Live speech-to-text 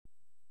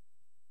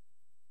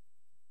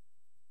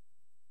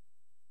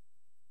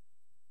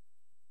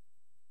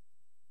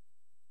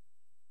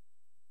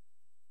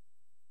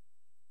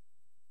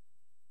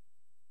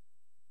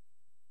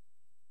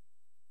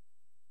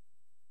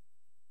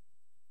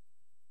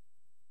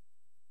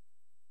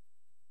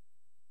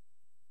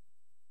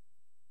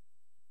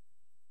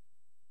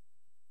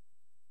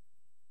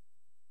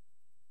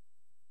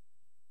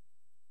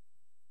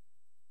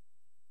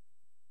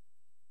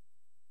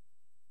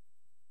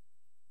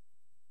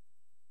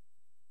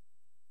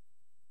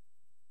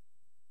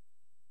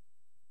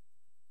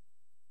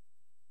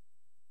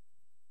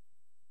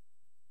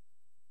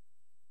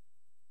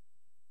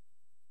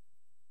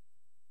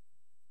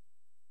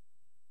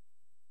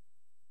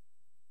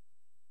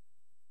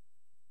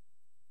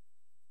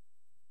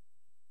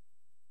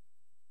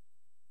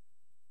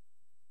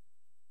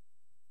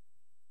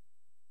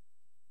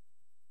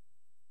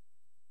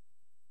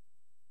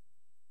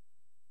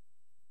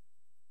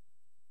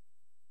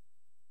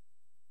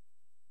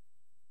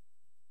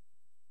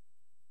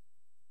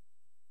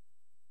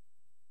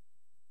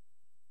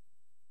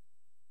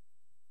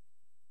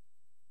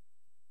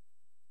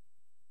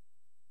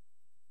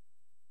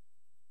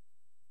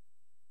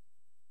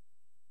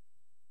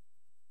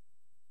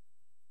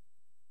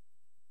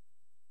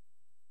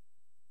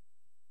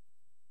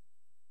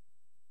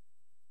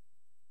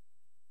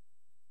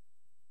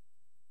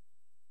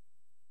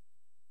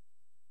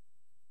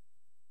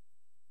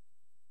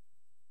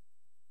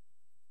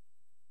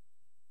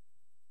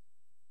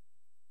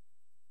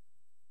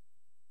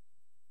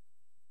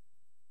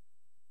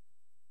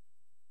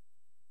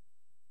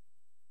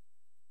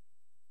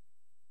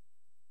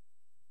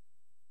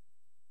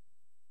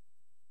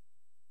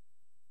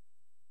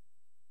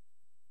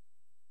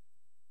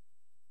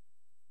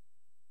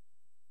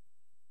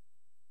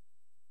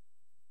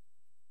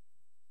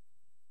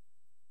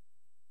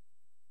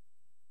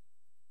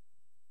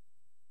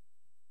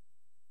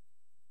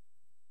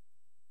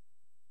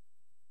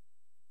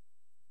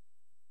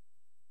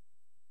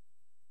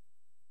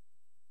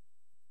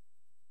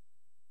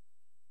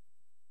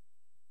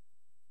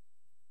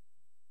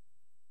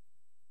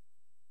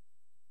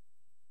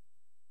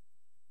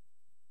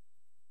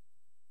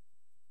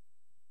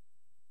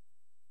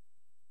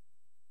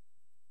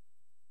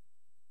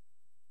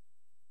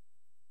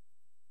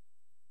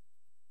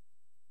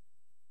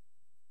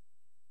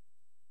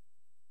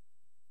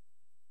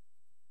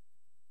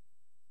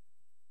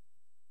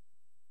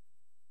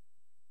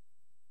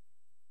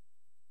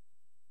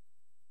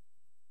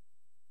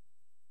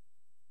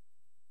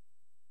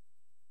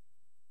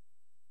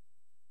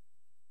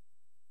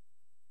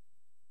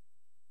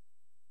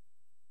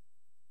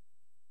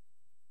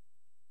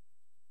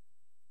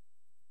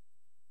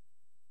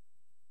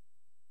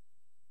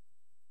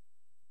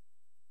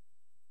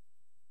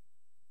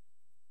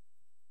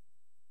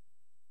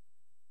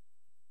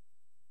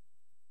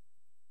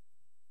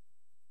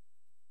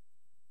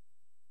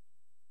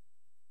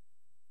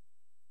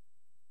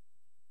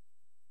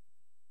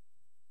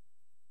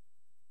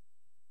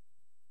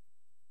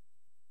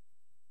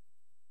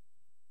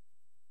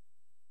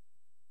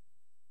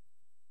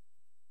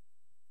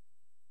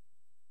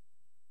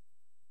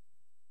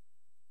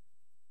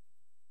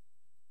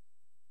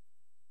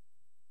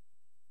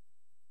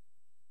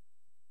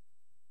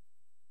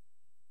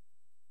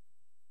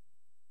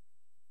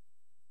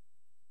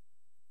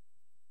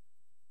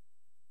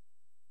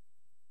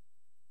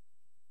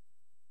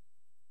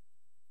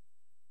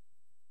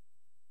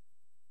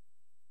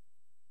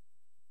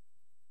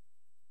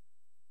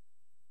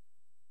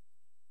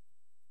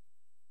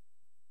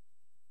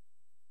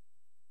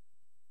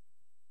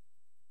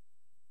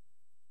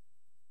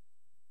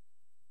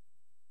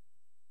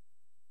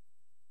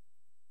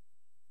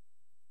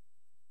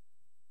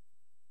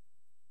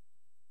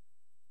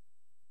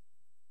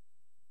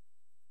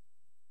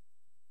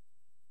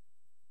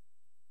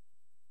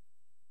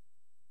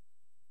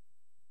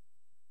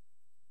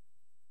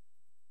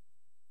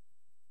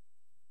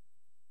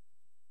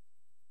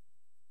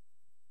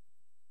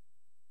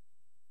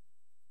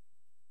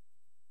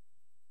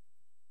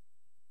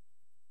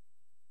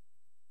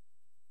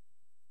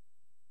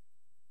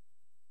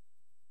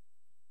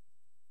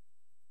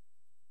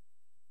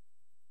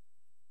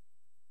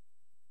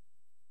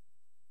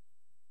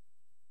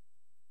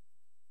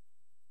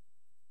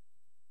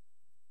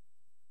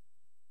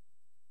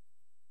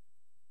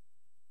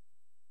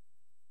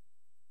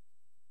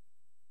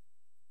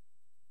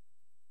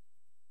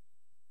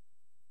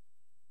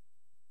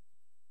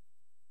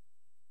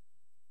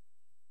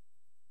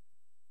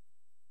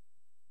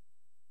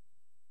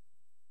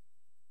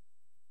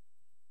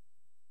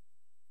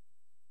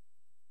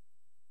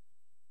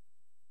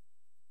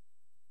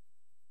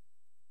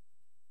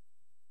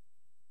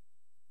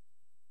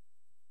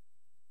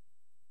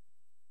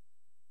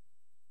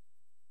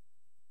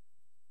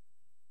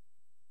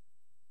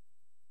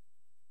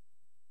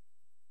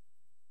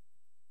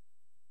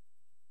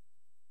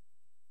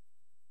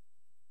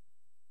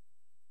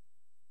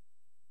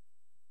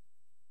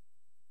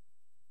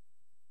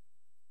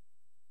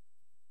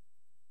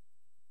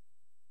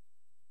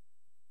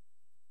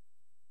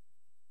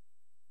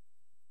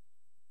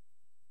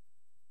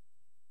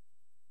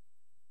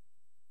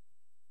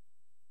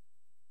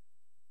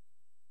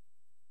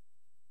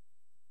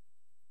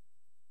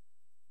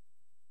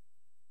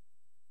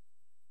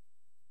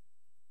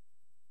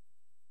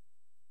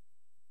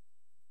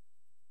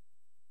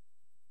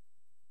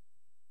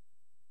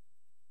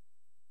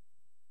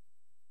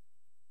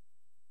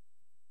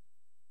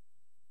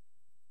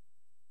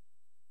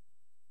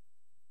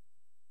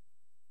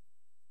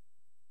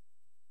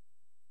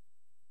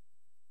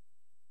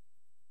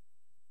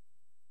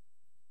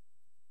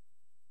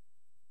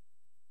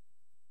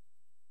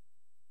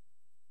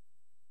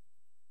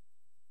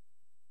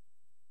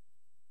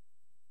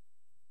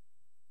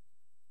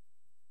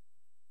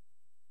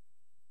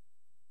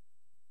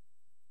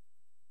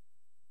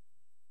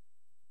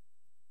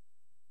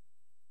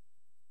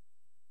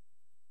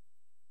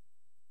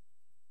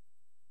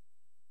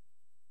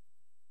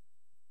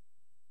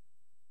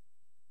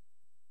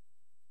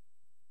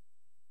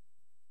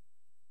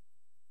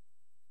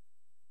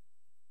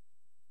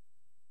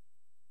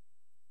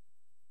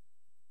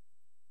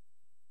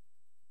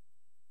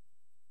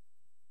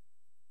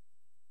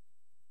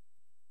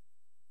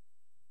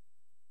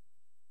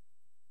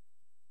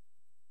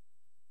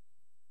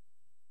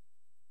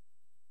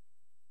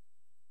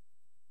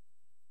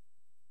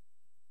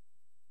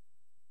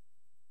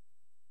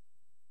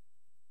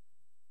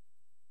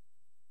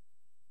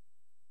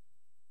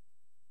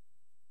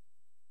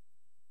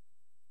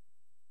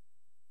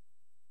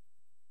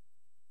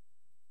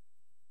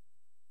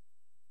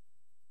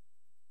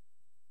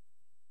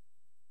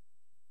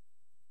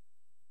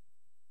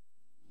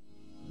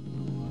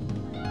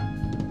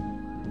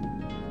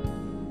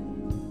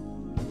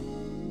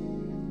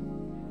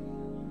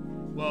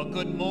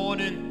Good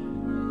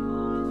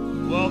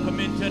morning. Welcome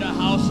into the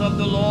house of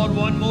the Lord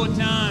one more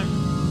time.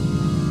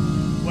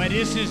 Where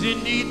this is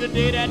indeed the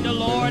day that the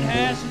Lord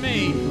has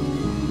made.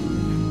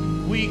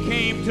 We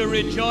came to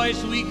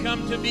rejoice. We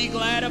come to be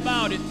glad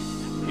about it.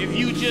 If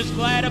you just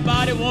glad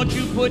about it, won't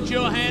you put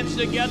your hands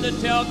together?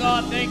 Tell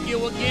God thank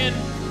you again.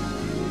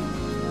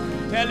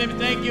 Tell him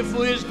thank you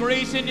for his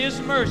grace and his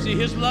mercy,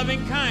 his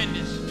loving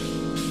kindness.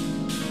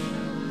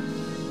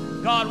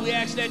 God, we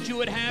ask that you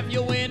would have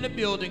your way in the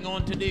building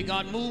on today.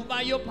 God, move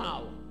by your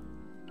power.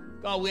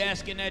 God, we're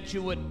asking that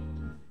you would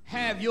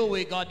have your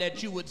way, God,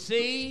 that you would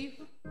save.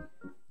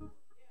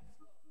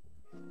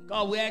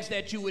 God, we ask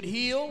that you would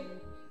heal.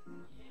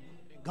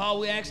 God,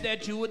 we ask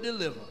that you would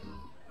deliver.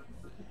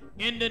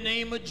 In the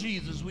name of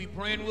Jesus, we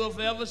pray and we'll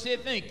forever say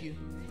thank you.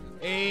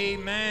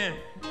 Amen.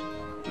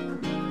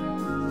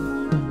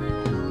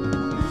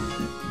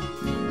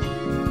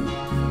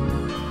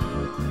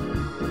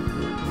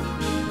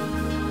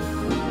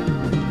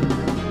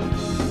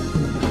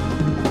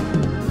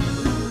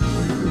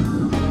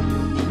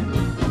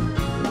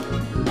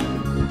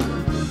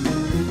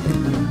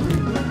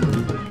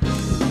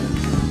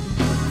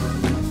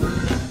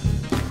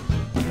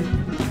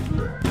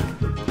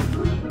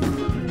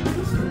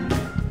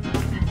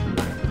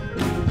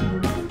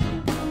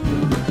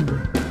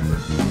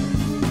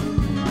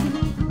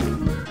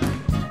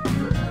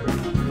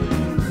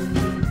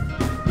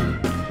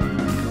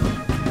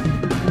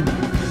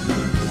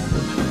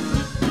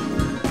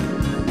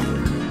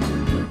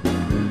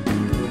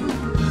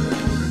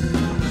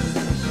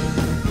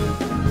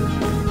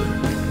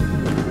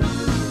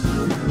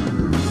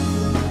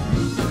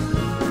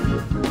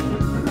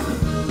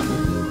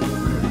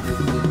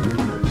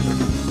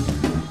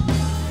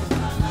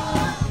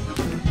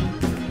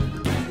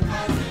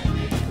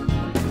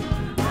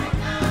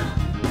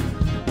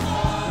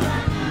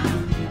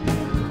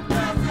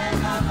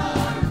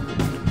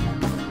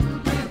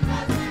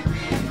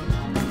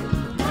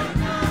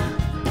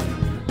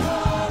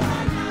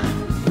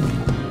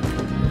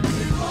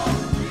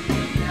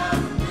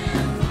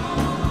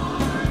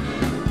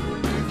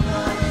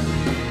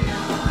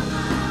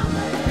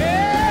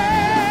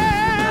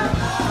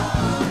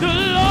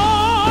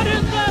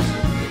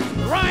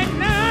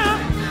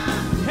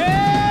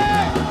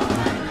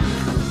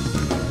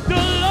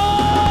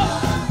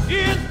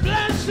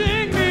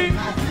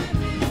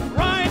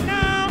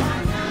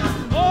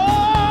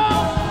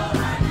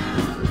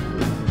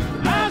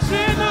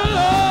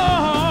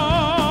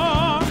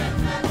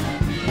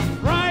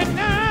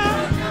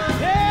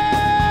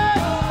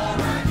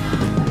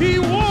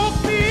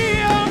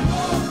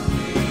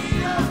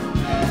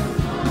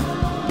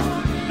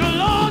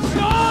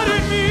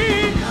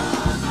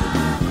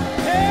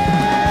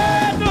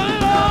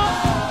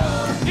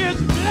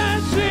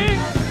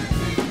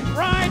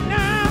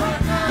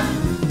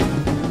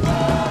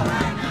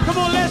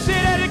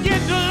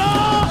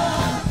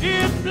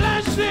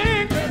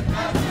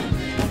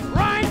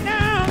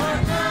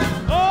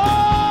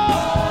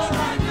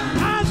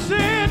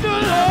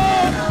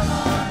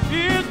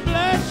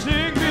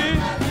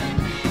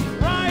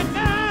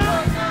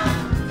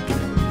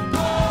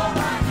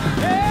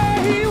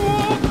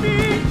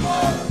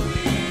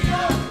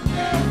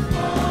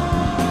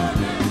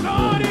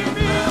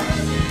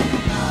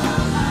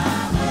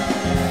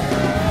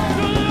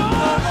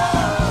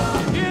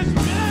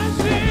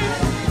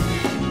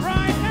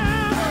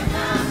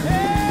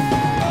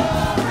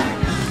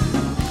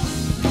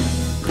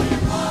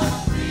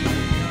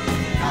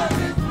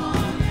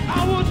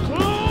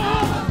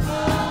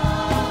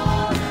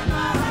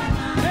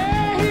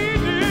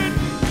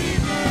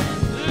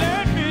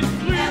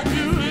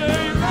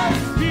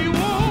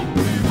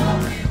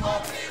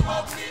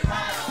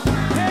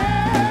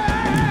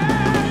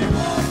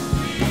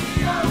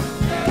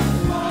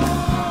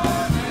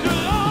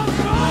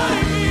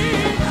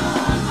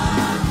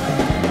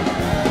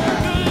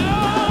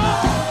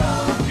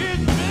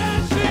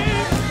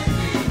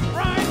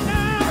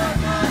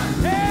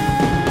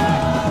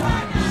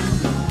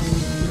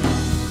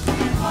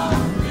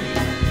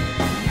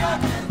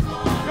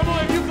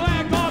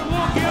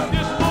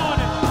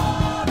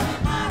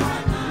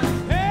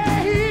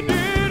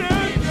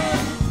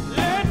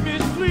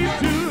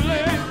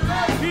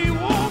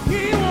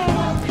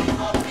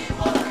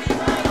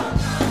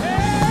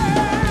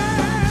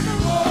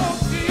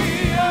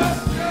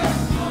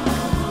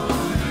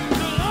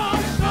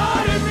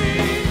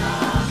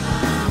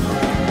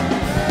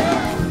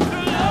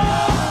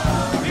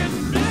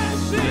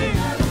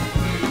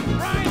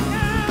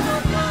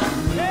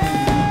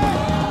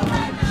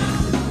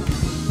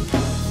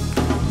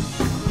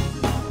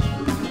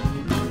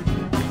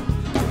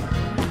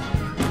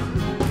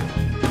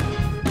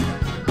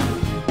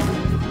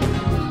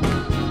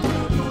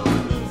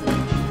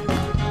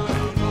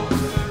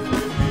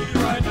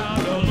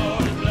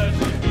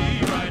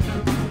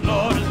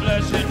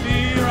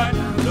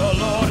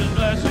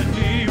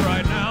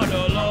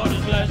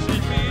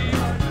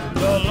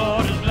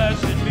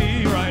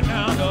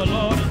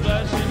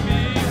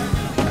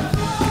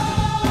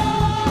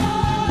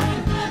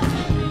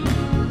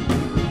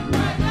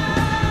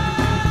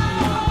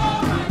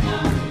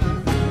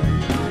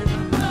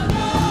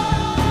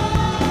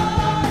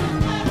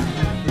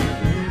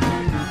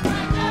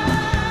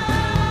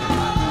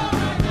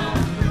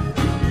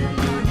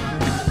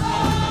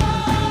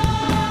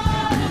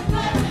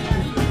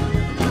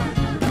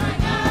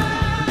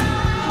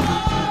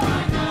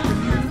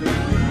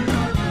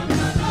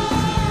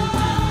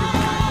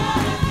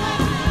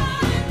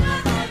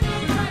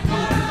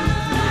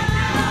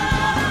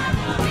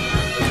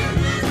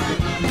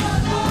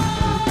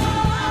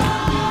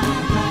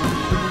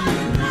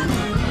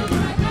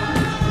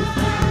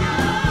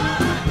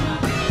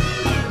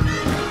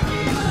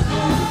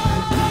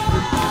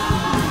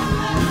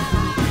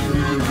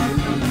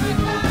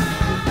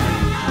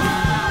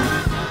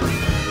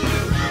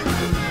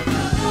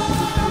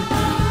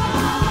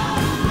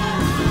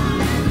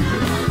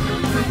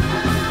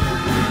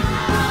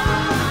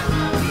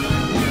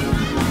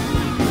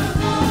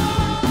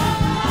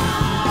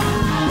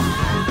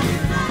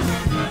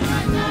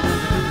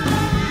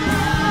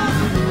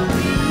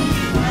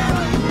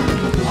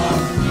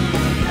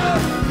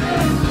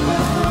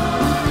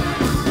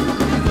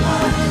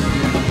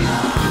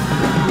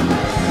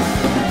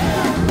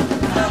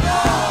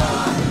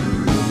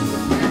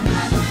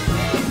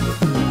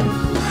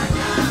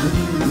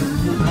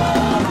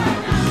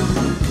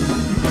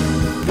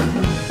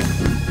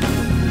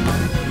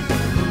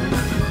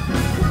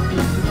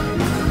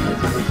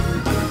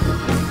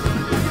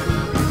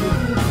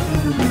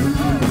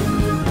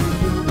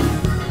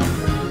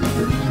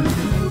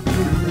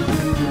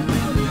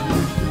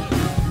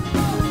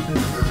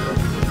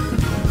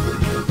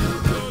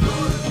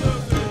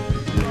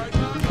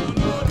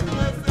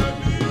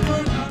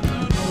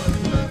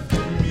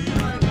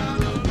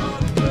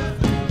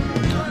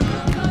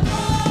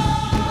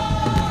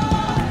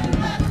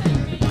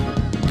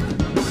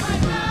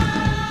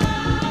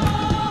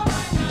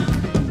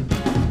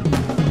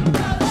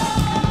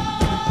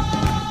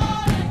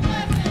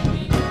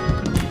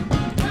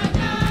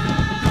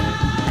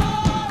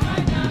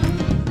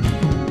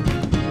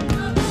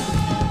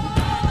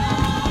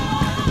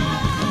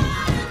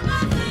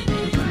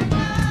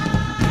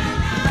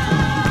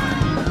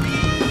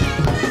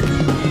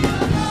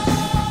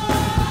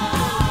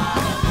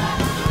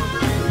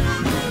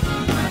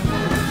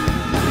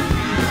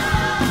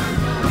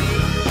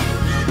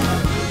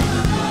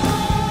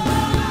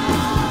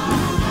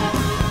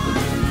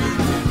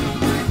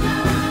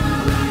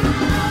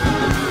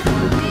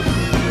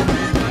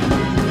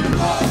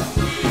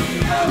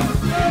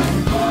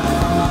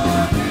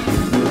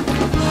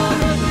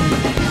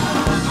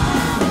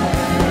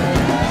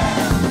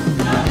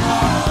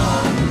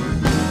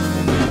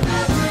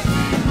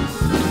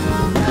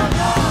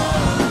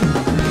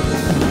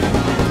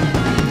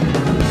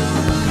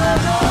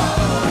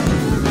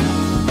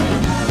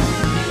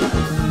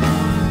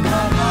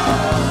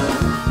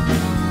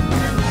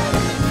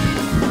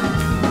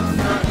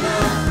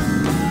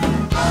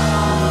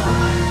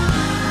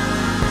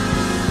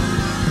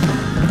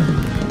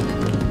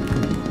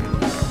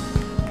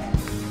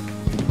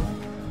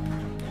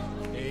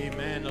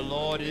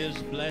 Lord is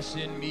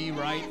blessing me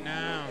right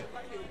now.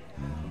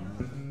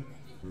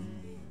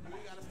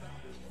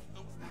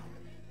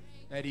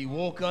 That he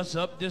woke us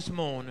up this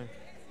morning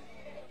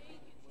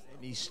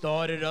and he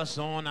started us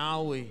on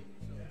our way.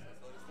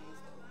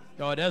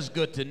 God, that's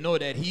good to know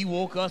that he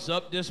woke us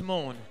up this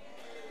morning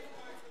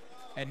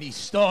and he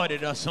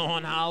started us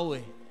on our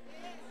way.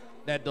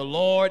 That the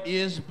Lord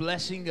is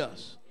blessing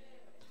us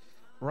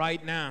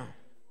right now.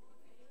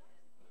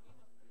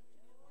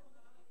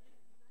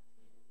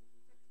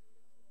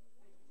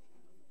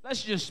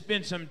 Let's just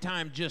spend some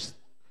time just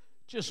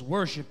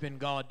worshiping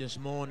God this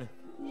morning.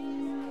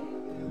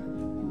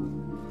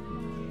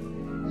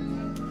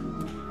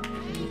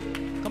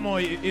 Come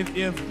on,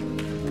 if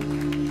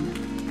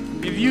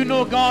you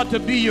know God to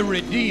be your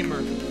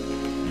redeemer,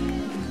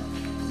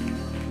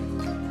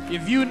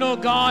 if you know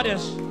God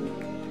as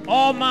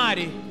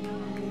almighty,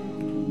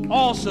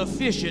 all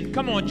sufficient,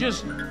 come on,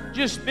 just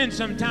spend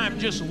some time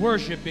just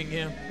worshiping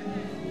him.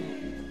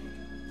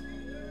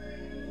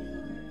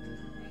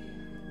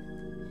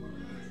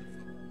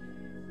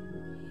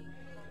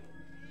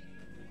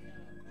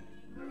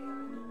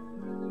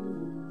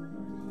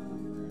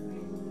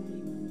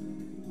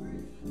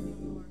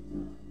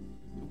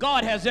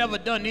 God has ever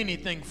done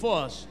anything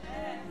for us.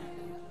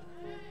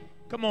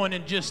 Come on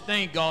and just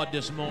thank God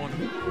this morning.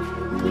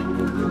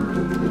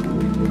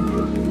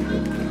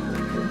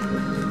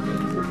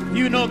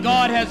 You know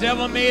God has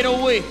ever made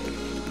a way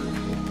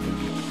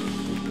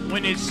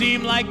when it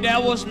seemed like there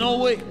was no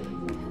way.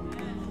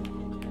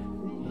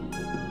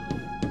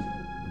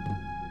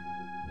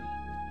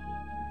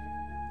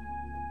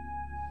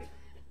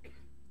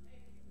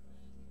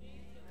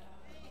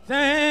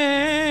 Thank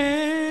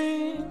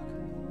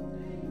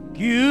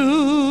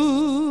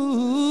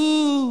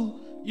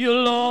you,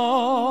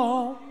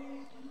 Lord.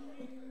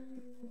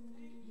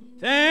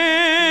 Thank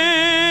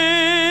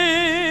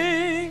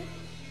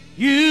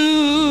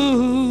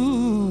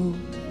you,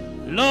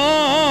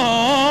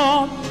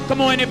 Lord.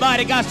 Come on,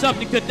 anybody got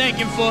something to thank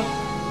him for?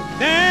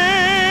 Thank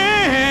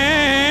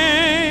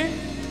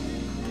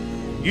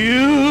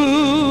you,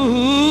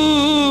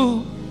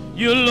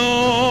 Lord.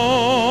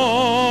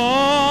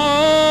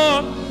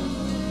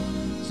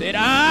 Said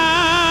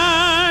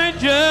I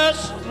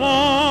just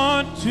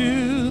want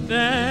to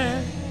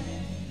thank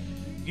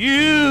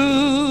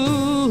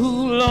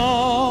you,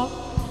 Lord.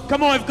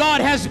 Come on, if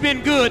God has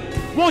been good,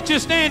 won't you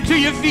stand to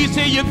your feet?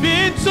 Say, you've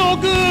been so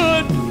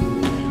good.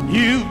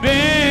 You've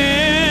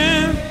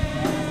been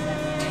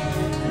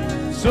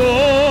so.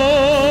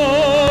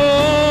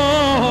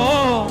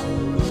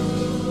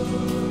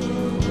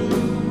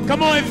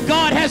 Come on, if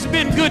God has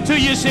been good to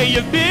you, say,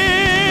 you've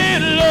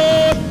been,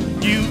 Lord.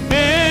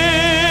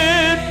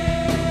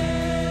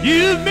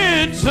 You've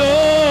been so,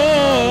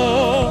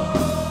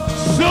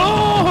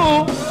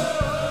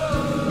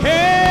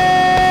 hey,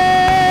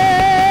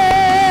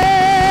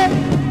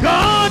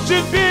 God,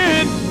 you've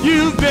been,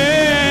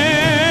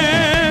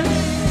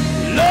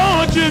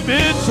 Lord, you've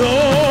been so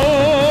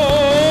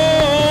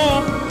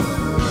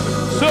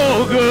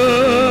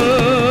good.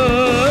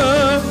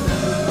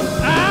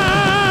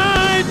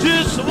 I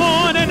just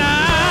want and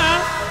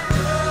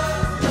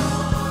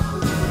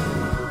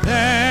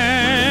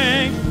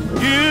thank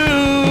you.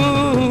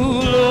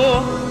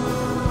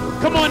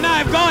 Come on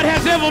now, if God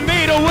has ever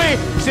made a way,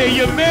 say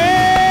you made,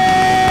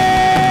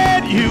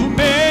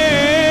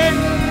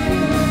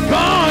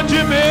 God,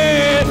 you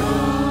made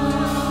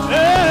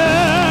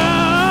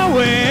a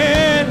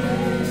way.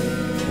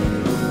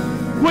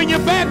 When your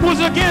back was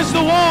against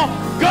the wall,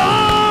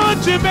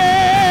 God, you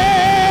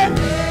made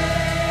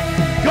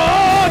a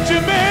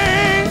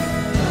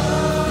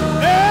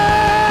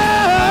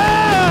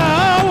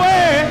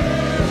way.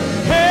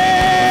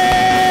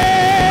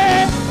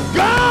 Hey,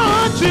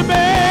 God, you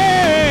made.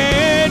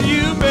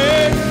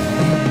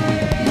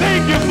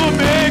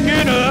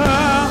 Making a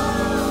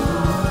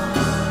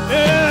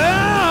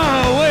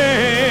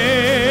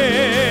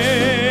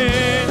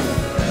way.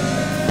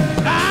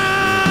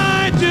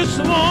 I just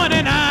want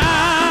and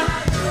I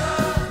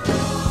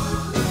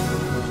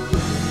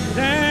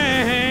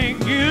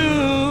thank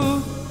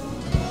you.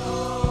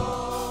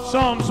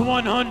 Psalms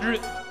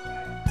 100.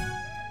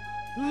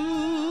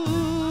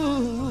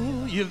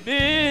 Ooh, you've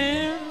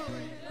been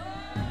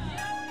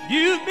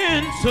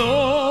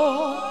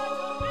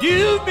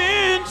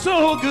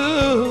so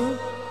good.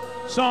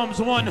 Psalms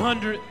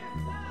 100.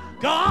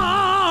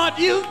 God,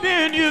 you've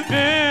been.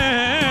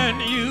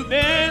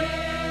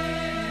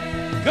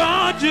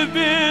 God, you've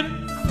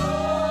been.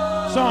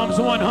 Psalms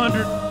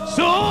 100.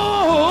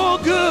 So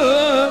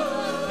good.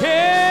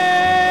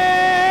 Hey,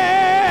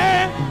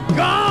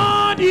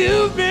 God,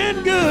 you've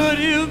been good.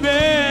 You've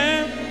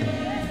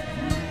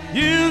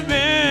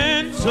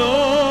been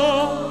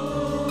so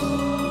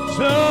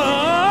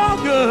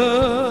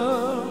good.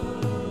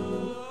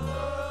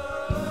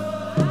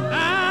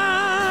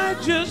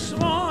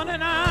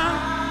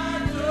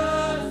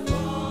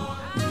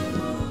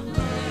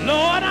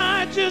 Lord,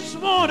 I just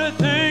want to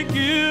thank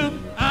you.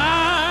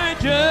 I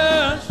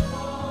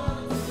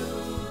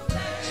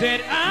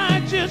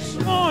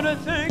just want to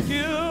thank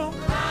you.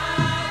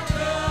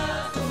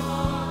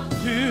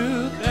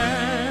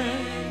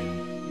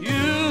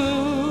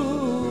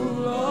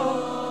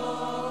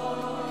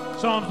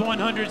 Psalms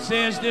 100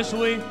 says this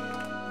way,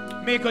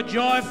 make a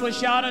joyful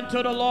shout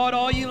unto the Lord,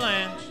 all ye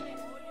lands.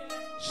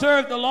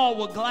 Serve the Lord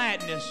with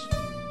gladness.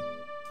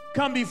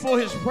 Come before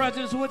his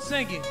presence with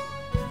singing.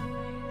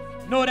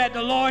 Know that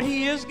the Lord,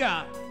 he is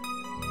God.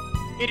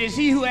 It is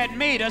he who had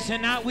made us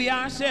and not we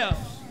ourselves.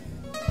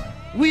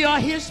 We are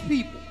his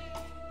people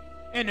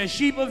and the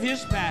sheep of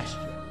his pasture.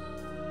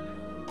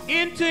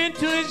 Enter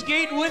into his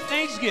gate with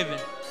thanksgiving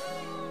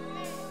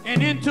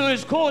and into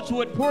his courts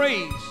with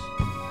praise.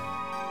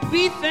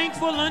 Be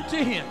thankful unto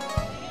him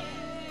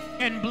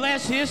and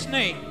bless his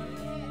name.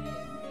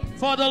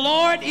 For the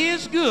Lord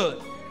is good.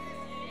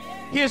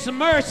 His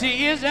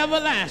mercy is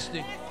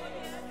everlasting,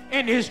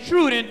 and his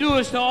truth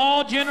endures to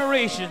all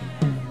generations.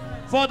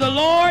 For the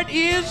Lord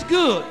is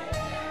good.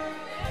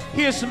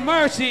 His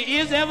mercy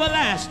is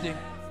everlasting,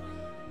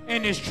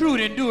 and his truth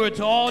endures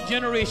to all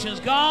generations.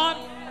 God,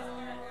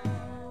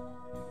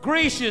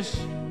 gracious,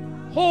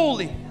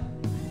 holy,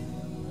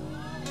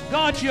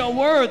 God, you're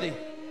worthy.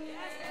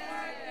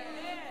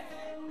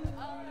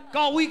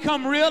 God, we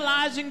come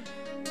realizing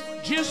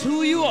just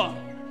who you are.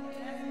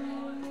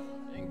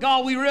 And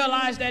God, we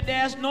realize that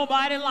there's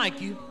nobody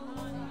like you.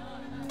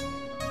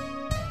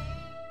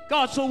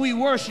 God, so we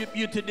worship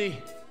you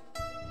today.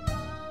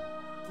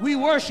 We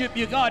worship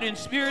you, God, in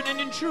spirit and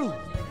in truth.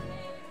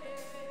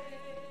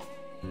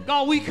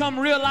 God, we come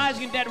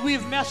realizing that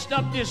we've messed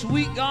up this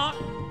week, God.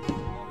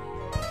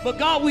 But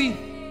God,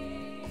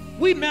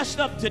 we messed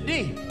up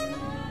today.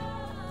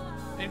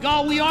 And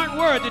God, we aren't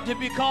worthy to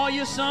be called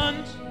your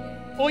sons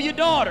or your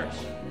daughters.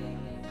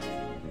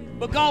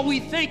 But God, we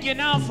thank you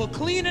now for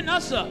cleaning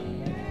us up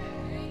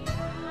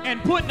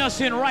and putting us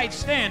in right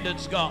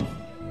standards, God.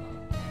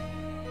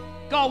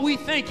 God, we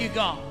thank you,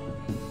 God.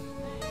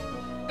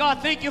 God,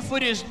 thank you for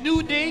this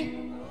new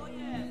day,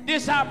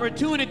 this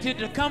opportunity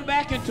to come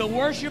back and to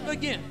worship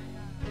again.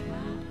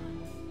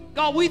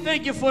 God, we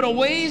thank you for the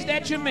ways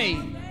that you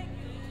made.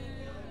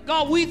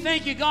 God, we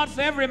thank you, God,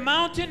 for every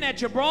mountain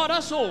that you brought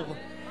us over.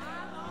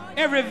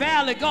 Every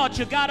valley, God,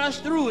 you got us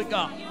through it,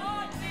 God.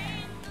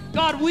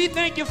 God, we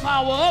thank you for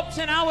our ups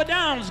and our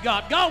downs,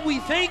 God. God, we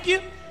thank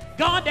you,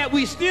 God, that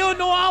we still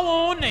know our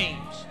own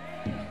names.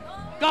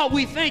 God,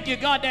 we thank you,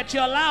 God, that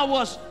you allow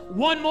us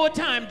one more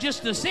time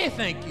just to say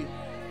thank you.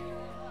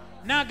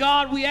 Now,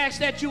 God, we ask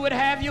that you would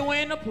have your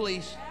way in the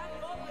place.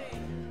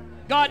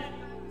 God,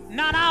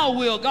 not our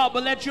will, God,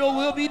 but let your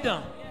will be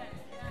done.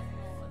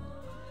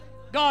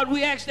 God,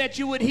 we ask that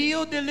you would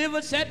heal,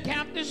 deliver, set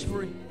captives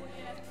free.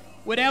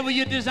 Whatever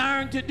you're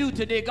desiring to do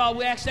today, God,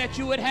 we ask that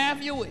you would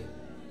have your way.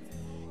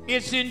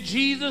 It's in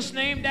Jesus'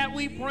 name that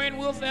we pray, and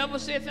we'll forever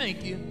say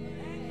thank you.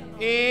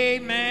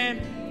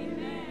 Amen.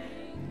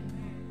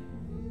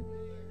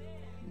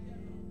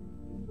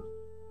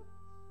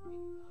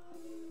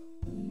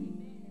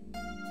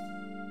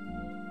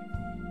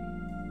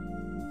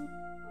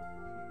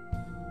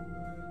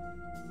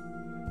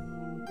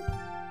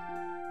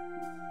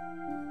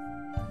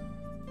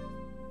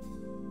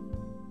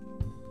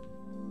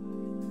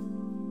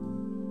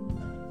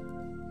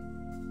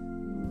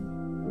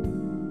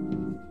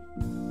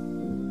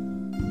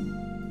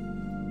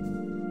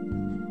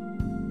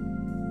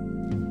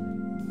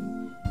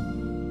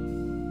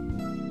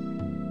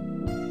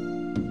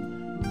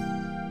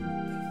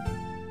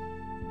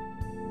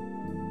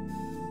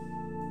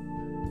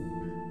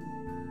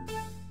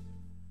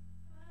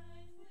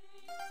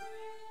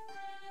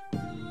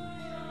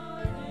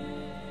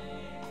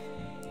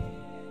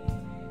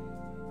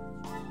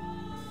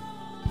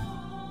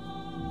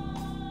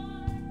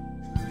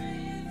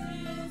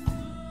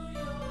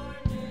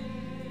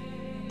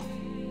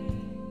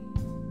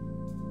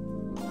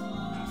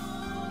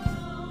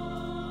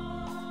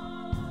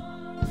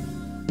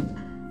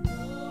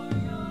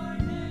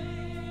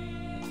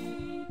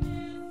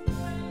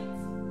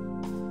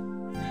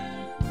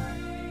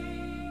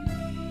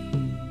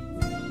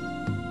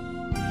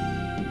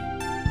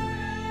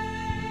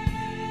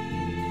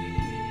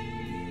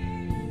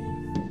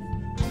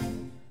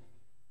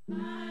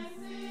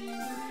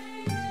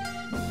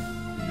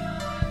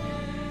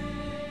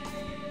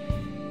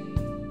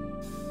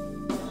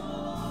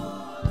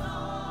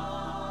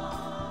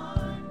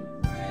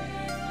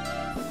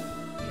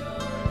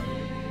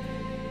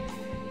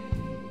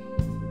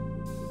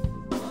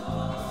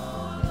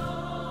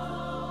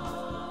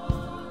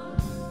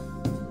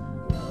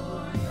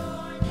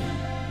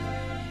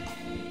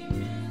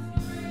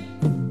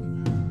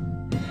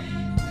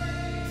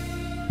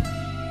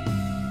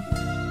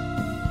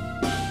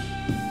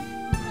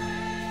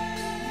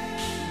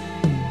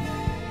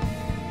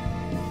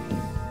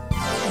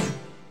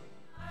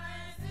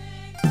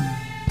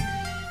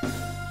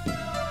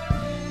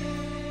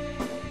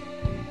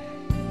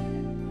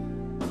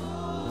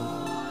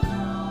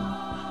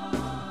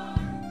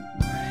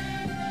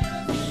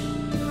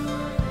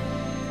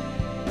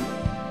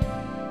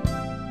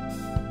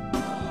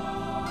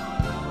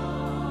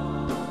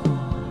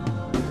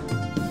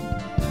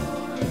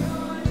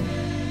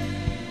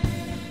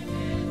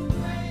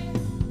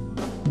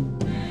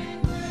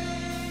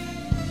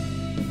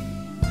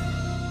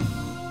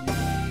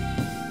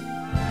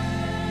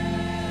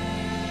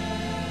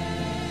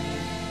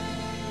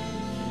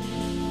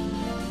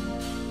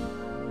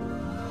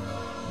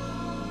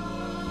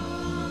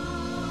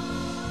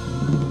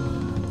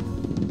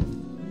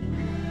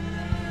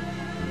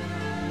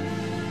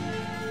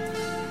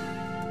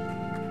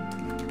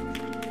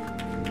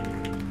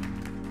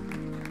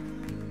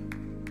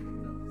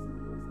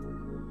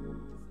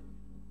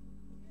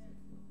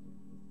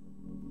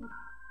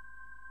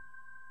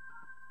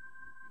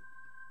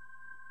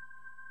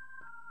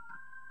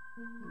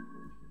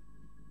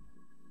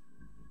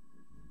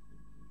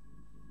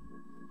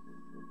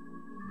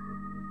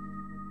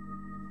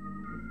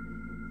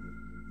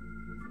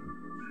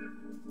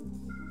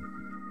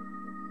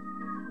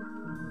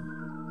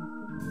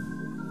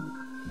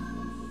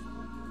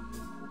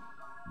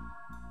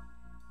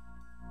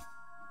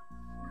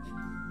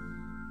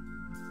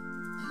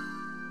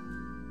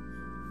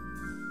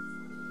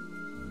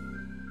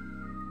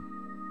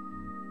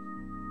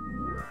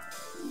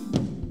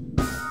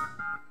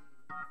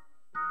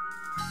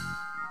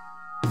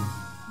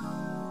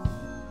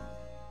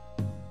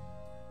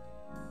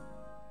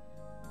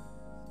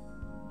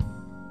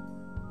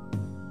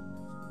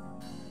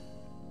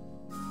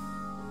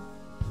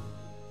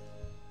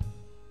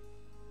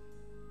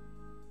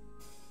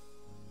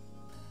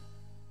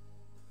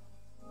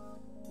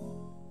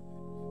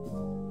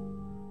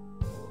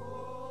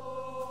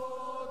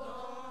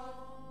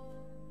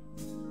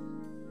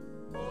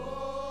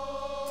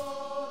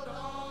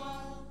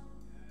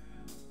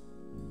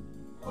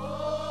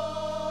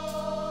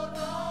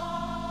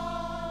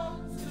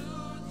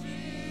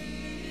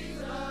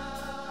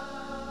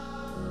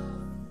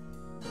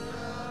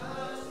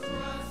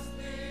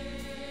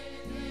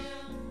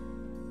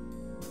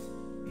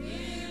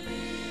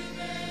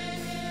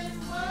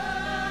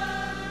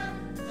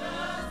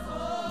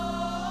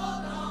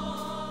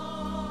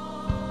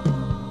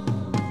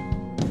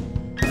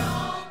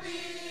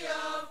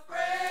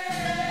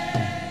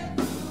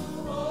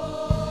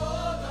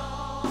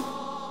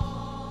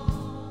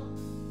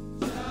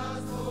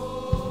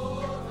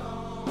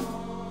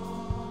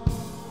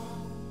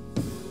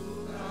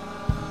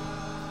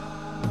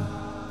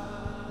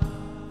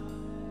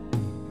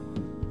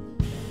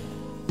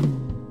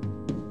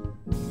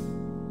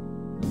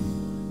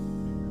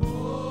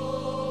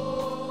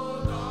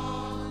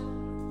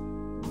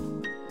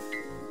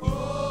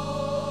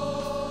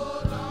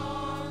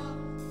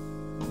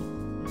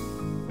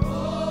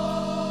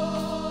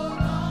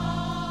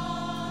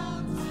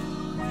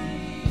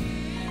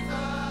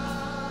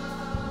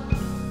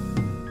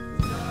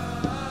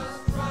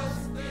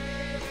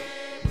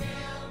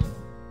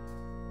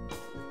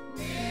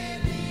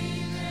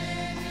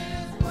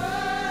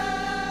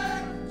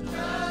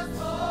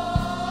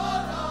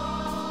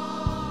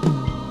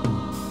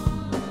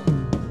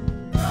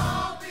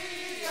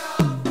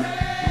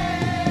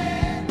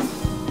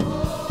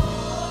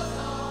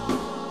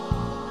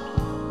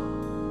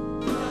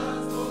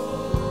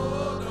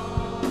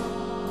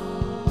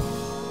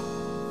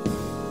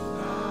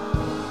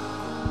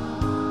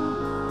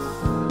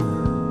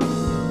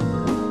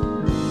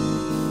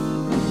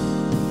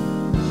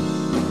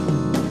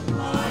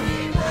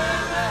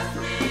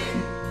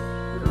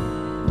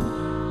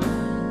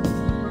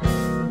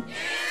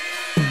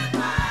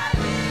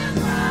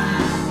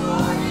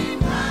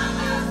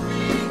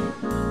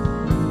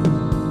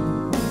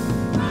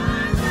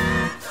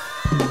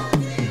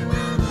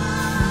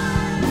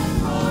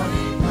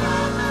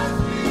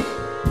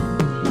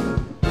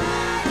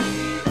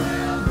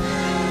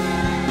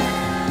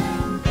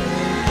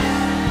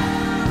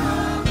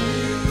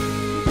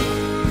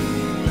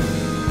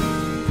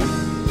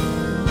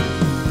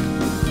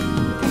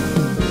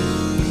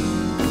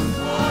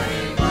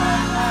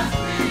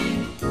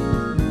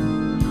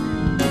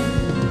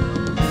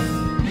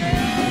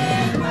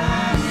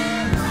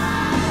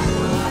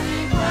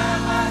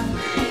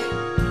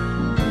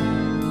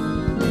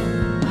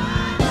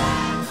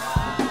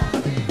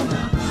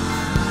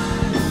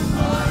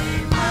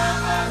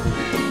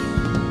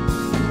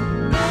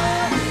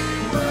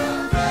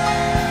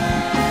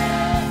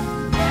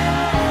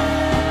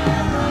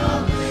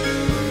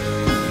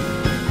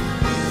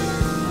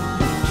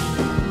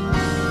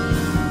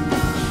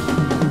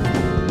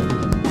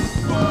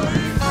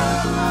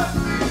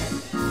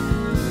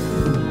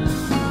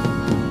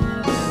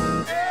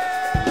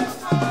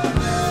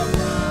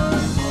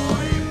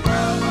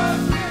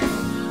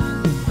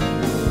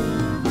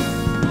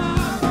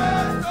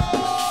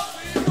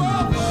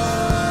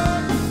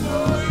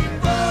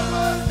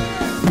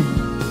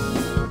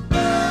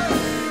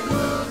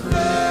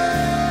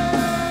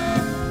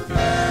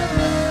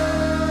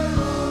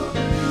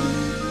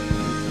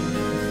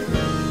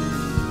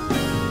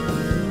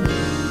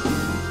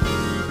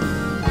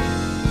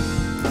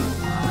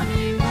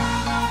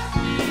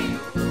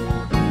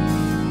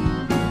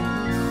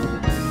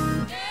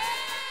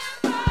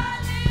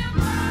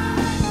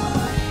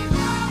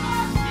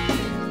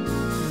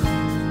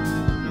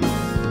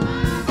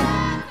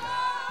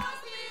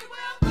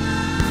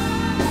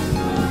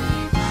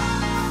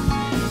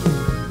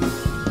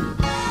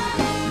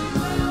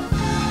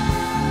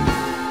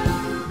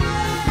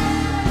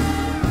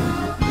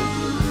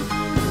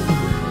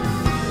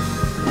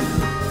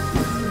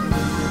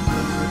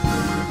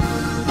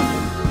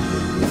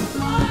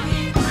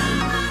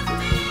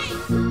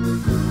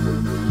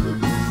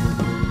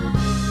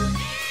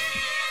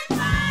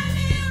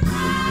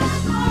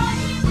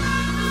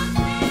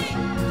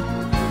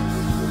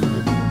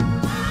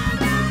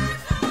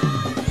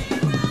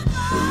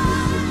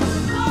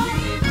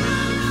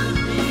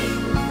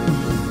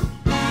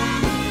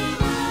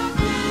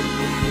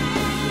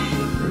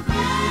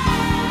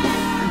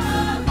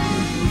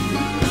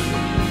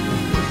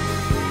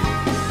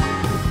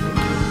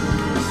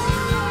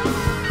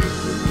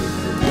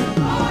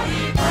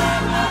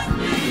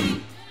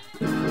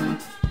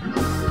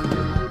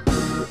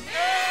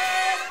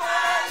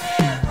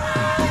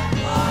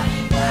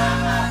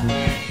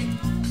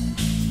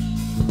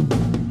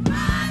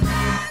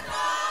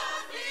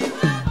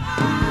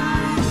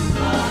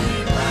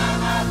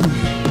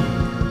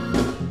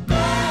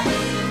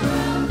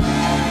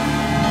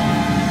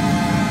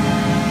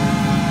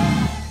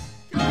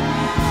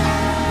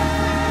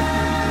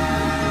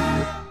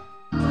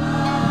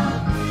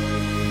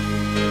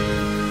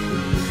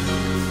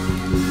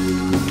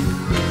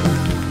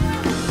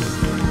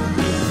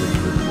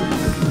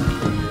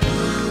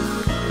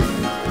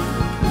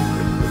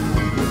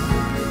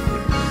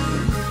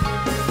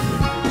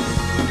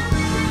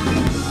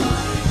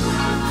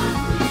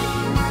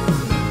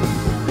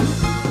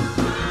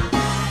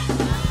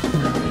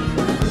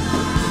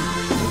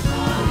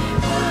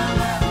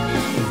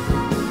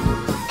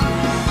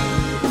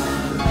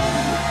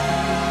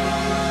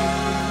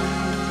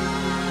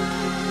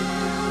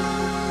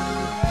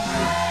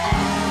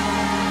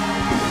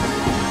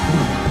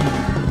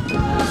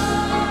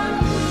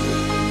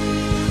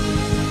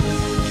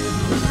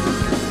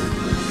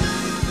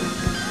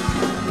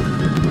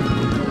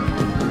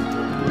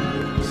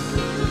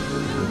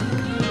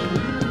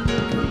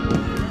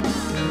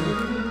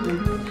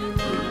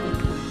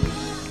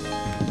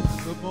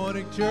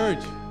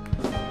 church.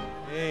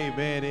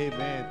 Amen,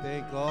 amen.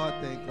 Thank God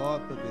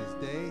for this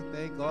day.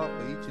 Thank God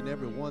for each and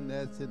every one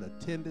that's in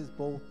attendance,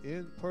 both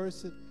in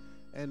person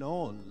and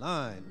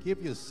online.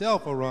 Give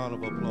yourself a round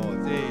of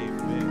applause.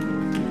 Amen.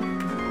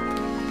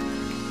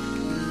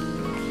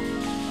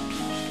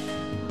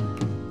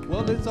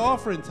 Well, it's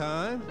offering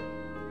time.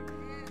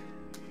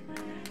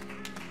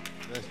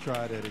 Let's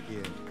try that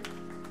again.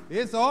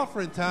 It's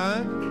offering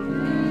time.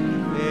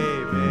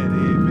 Amen,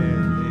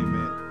 amen,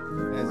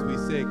 amen. As we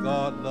say,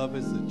 God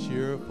loveth a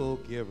cheerful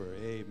giver.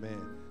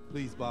 Amen.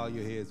 Please bow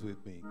your heads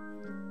with me.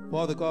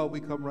 Father God,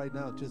 we come right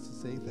now just to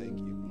say thank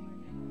you.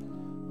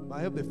 My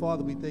Heavenly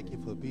Father, we thank you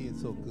for being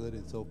so good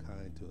and so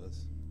kind to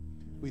us.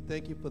 We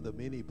thank you for the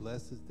many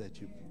blessings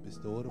that you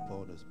bestowed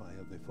upon us, my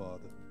Heavenly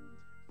Father.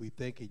 We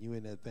thanking you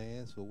in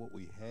advance for what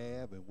we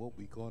have and what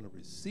we're going to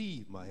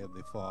receive, my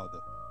Heavenly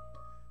Father.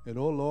 And,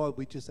 oh, Lord,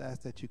 we just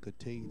ask that you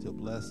continue to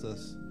bless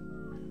us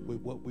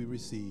with what we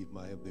receive,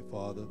 my Heavenly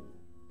Father,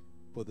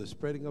 for the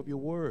spreading of your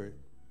word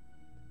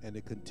and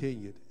the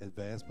continued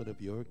advancement of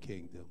your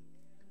kingdom.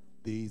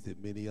 These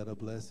and many other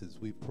blessings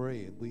we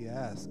pray and we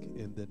ask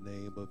in the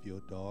name of your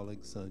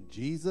darling Son,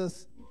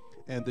 Jesus.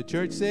 And the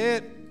church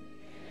said,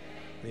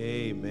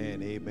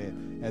 amen,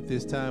 amen. At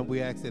this time,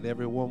 we ask that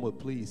everyone would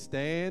please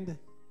stand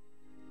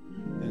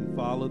and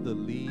follow the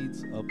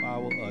leads of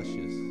our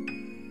ushers.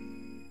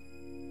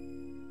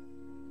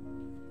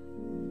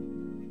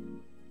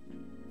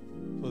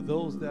 For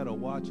those that are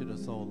watching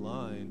us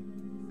online,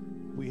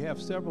 we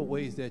have several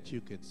ways that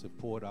you can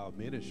support our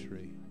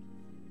ministry.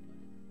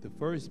 The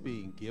first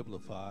being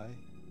Givelify.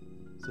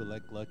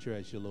 Select Lutcher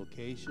as your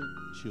location,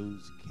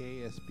 choose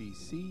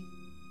KSBC,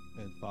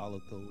 and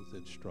follow those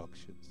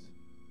instructions.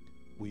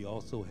 We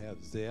also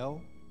have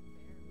Zelle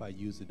by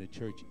using the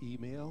church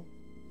email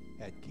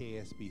at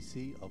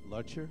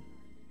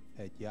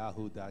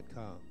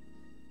ksbcoflutcher@yahoo.com.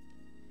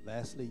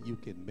 Lastly, you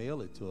can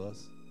mail it to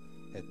us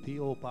at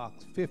P.O.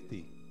 Box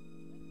 50,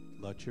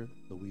 Lutcher,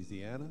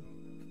 Louisiana,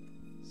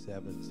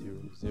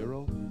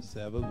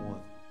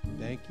 70071.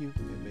 Thank you,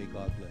 and may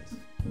God bless.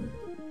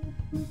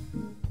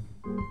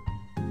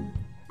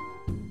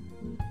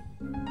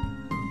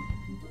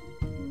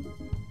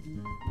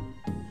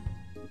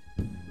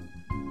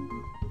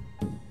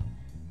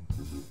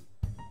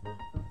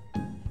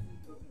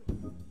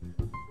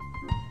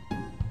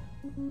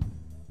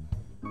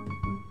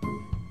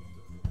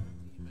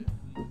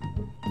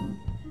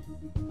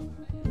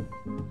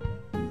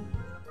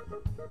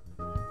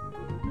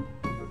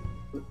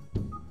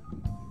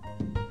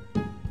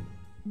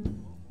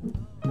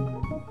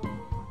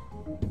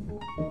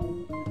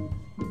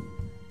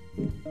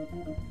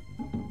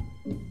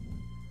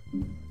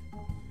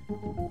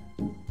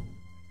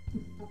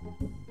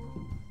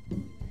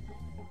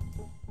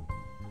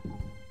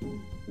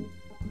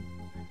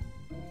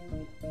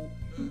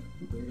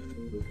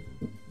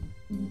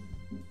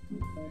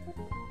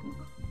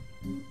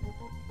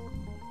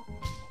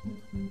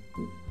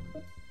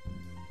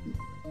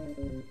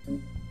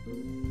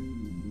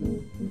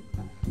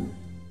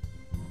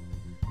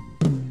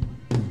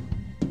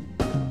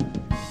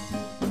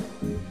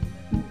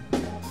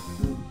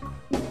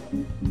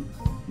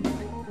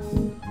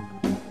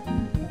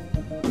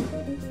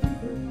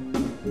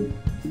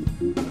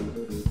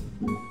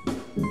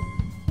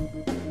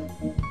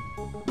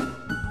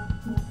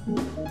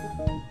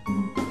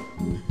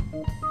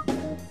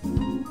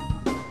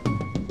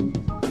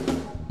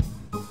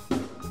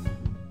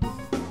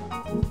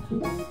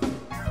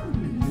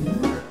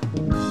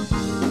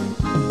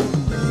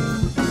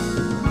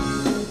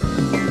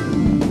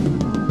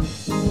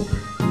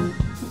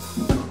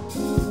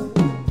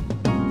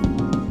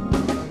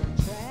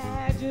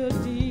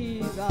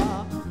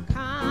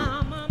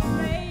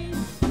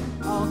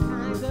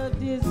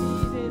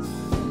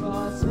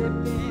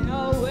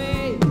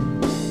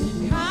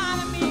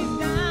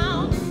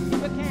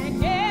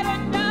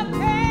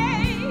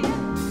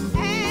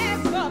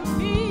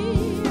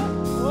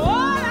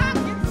 All I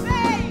can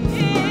say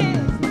is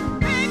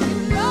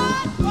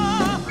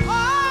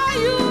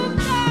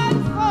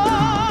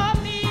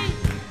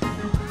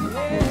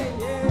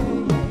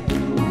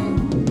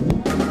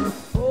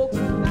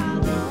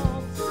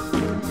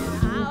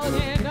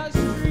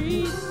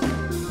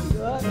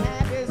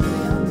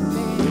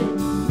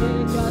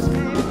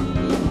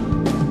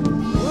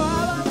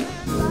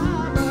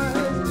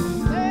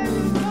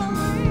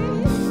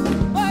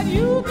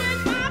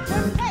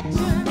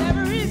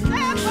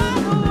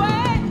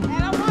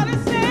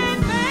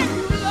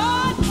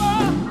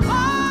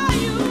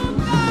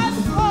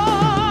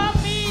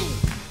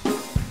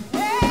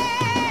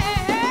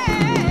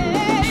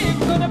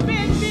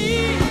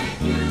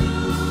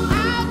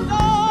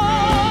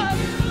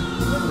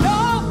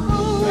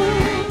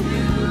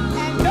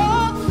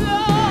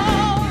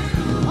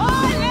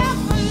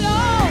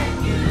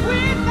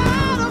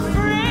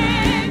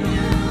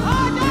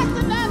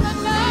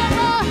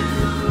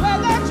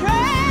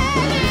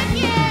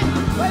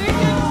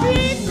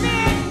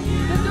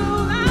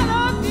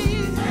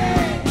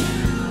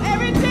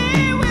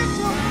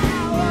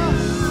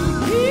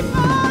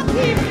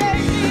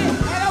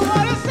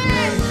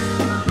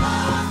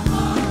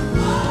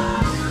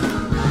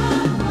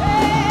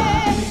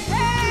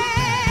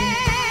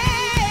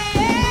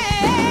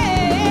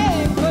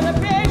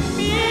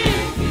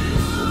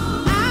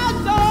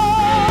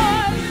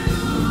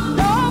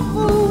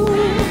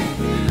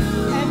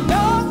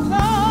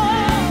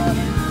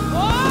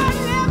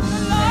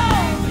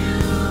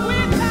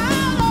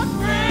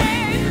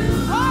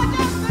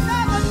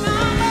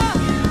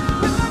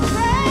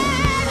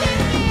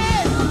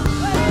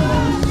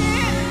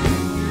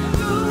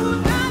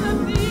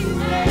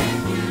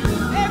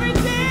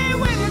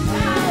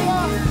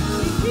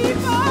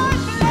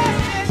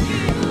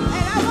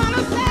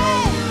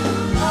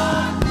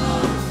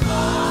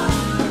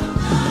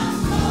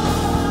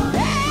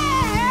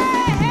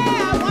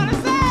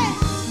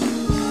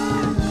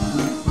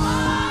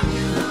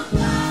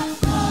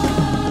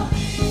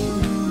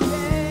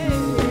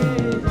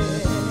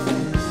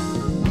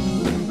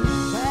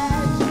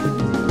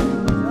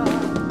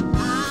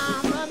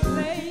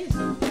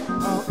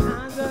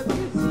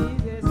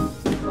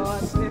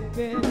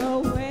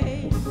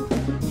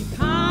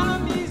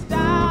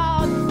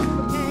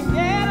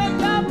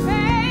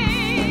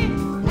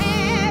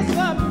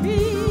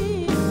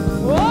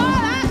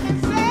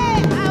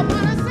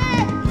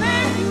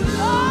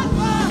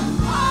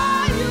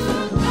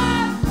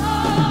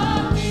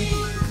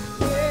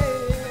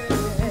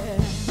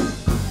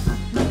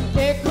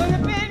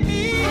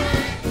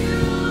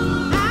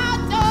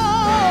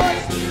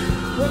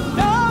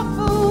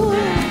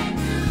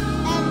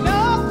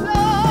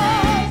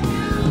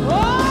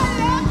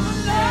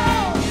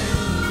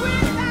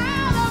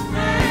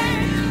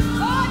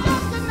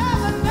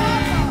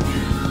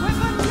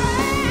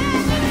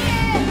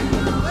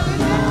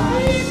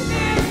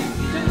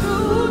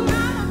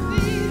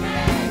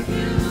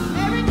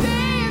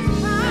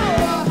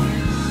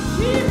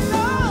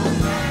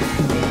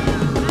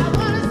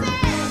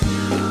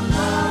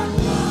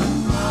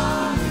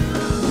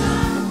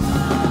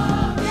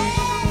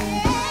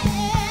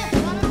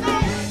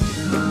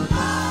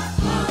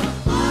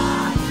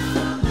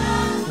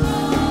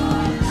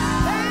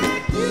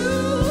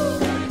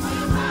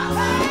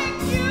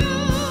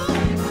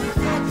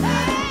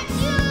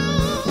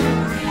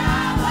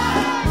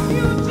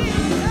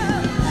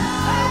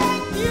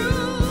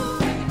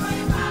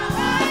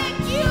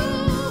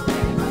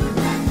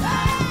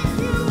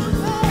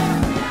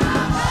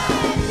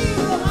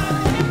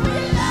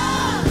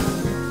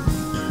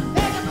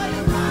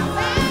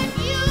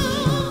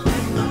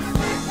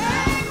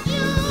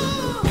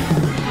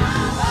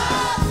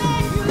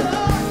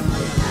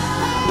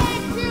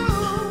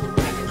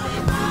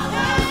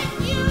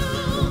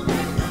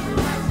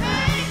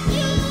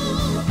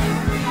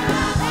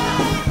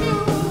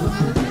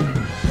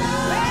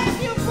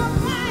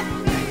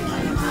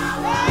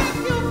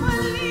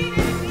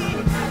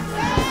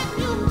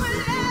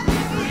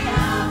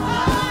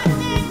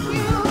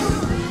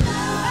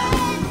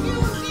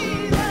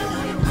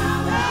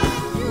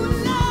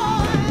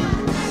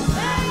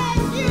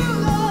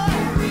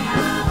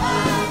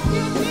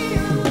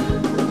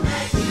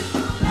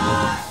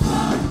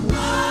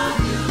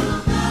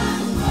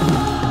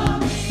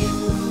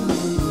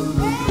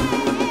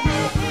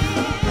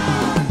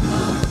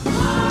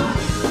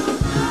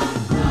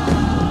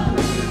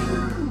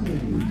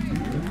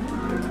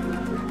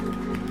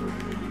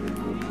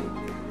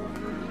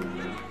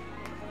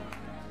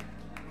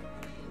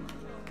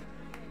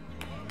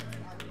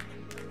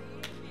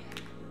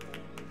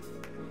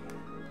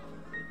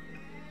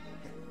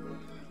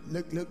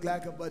Look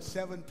like about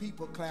 7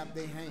 people clap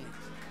their hands.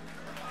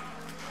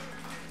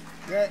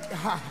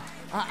 Yeah,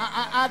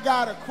 I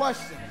got a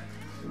question.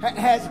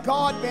 Has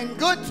God been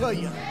good to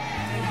you?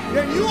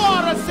 Then you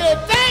ought to say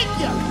thank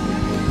you.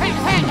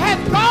 Has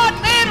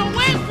God made a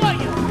way for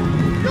you?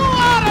 You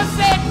ought to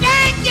say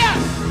thank you.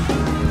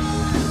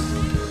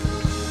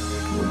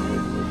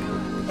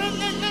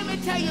 Let me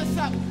tell you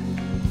something.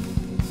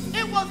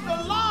 It was the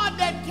Lord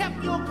that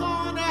kept your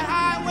car on that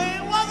highway.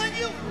 It wasn't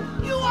you.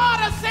 You ought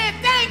to say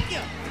thank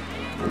you.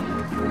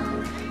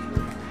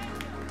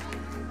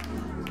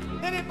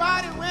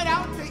 Anybody went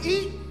out to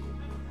eat?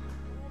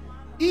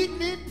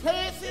 Eating in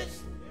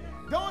places?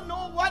 Don't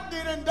know what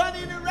they done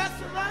in the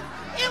restaurant?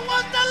 It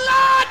was the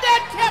Lord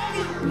that kept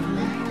you.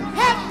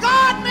 Has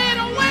God made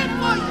a way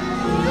for you?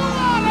 You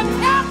ought to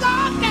tell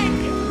God thank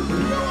you.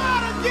 You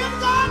ought to give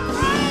God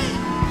praise.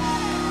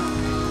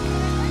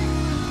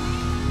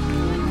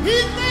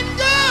 He's been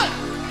good.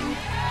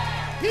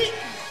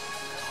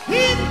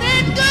 He's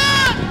been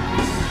good.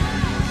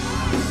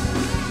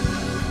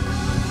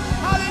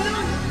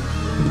 Hallelujah.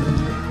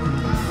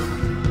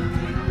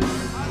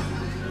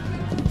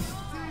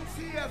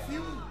 See,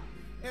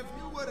 if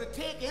you were to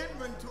take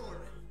inventory,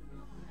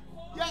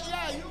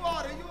 you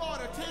ought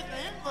to take the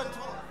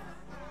inventory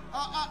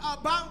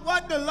about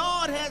what the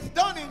Lord has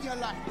done in your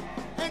life.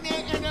 And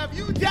if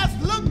you just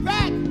look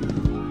back,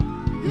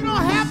 you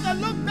don't have to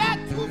look back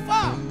too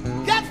far.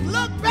 Just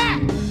look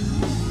back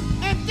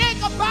and think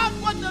about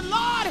what the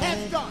Lord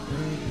has done.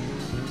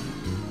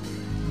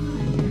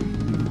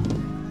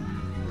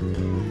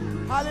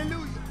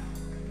 Hallelujah.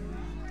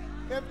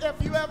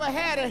 If you ever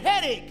had a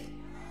headache,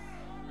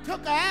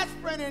 took an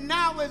aspirin and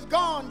now it's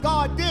gone,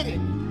 God did it.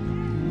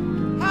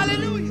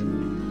 Hallelujah.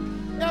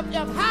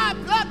 If high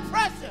blood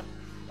pressure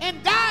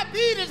and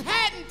diabetes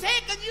hadn't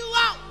taken you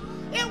out,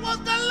 it was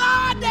the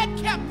Lord that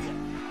kept you.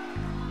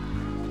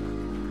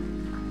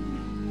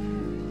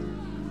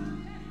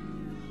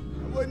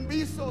 I wouldn't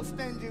be so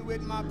stingy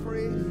with my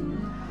praise.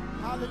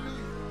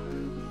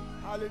 Hallelujah.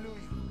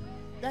 Hallelujah.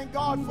 Thank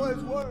God for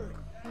his word.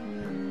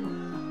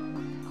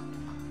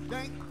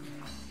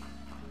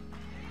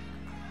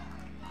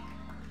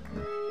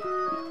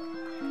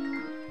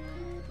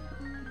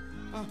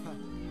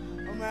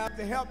 I'm going to have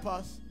to help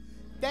us.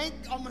 I'm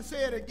going to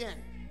say it again.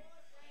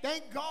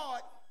 Thank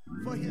God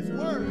for his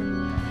word.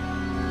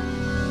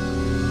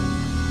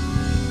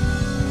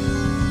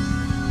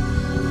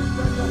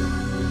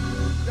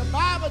 The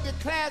Bible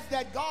declares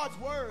that God's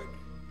word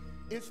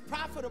is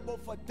profitable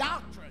for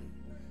doctrine.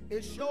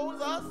 It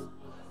shows us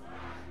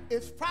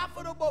it's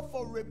profitable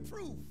for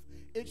reproof.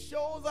 It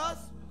shows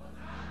us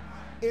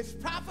it's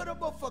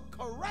profitable for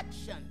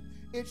correction.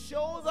 It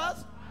shows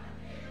us,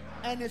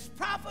 and it's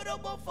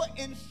profitable for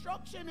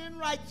instruction in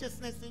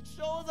righteousness. It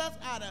shows us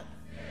how to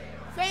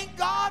thank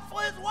God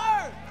for his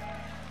word.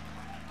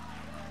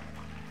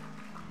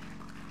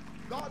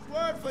 God's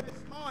word for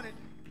this morning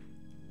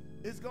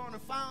is going to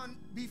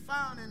be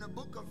found in the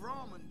book of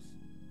Romans,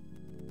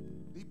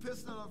 the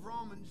epistle of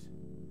Romans,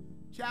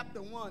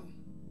 chapter 1.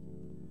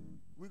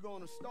 We're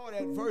going to start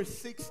at verse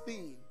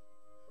 16.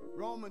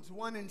 Romans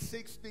 1 and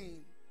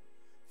 16,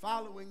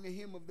 following the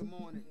hymn of the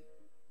morning.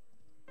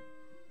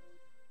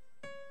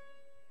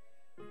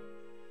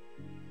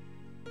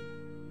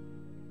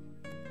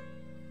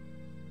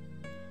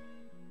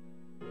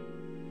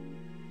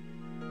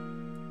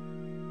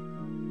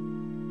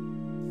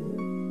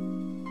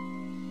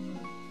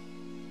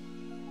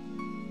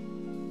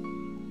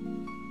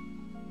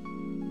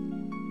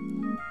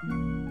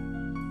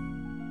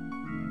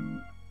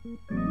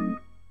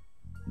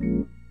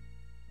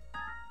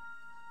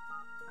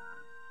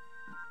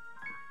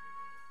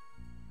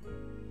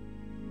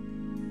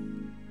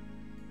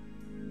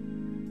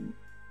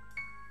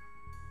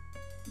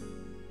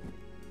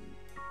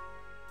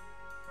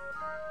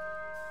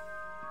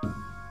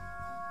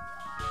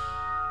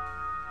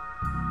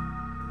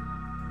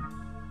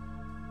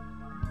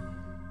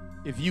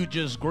 If you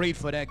just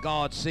grateful that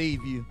God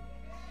saved you,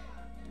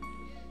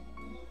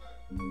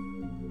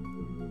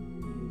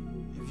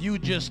 if you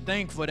just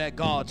thankful that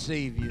God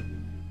saved you,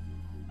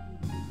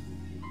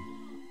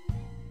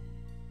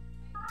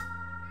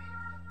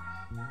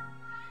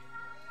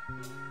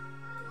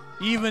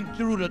 even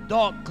through the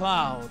dark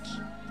clouds,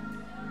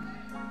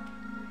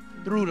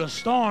 through the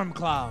storm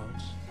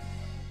clouds,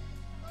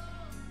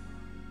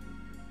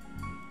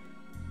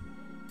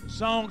 the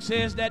song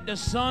says that the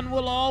sun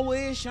will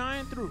always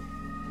shine through.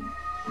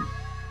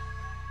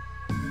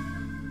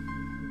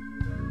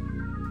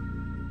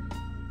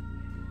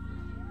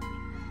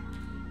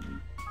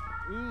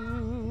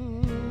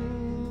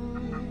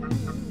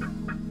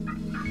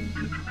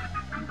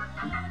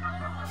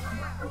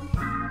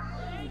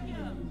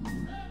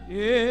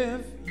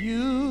 If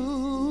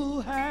you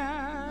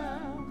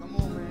have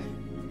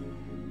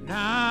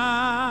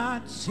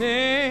not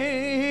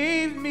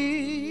saved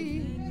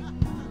me,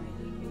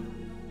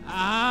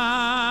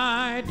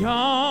 I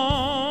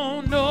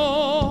don't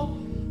know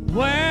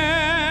where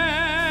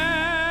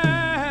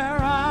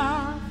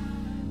I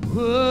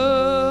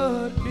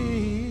would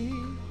be.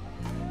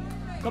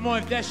 Come on,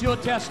 if that's your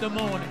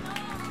testimony.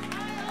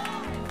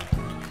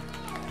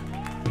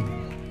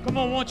 Come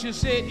on, won't you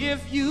say it?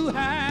 If you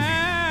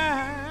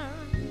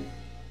have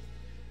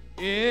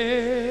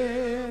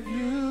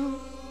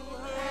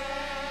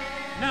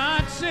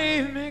not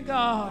saved me,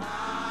 God,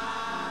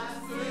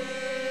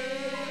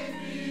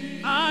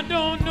 I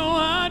don't know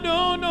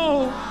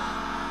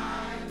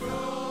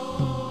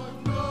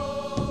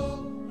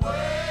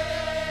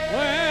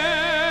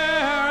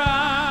where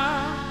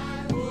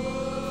I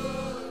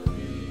would be.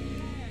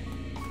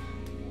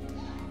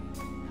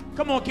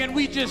 Come on, can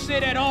we just say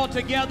that all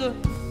together?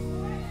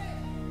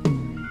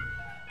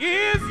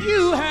 If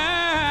you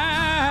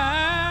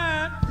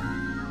had,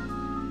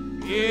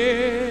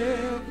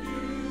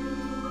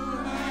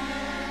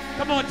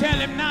 come on, tell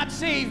him, not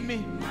save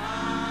me.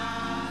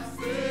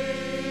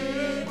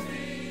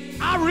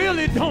 I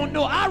really don't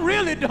know.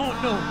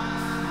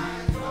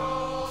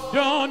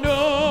 Don't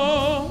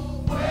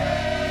know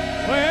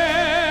where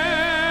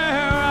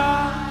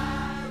I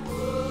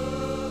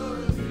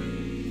would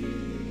be.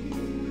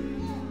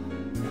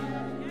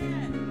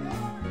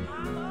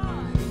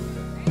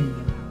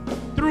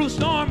 Through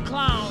storm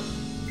clouds.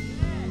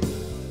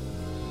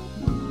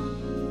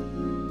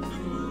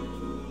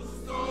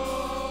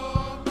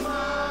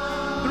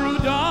 Through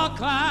dark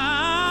clouds.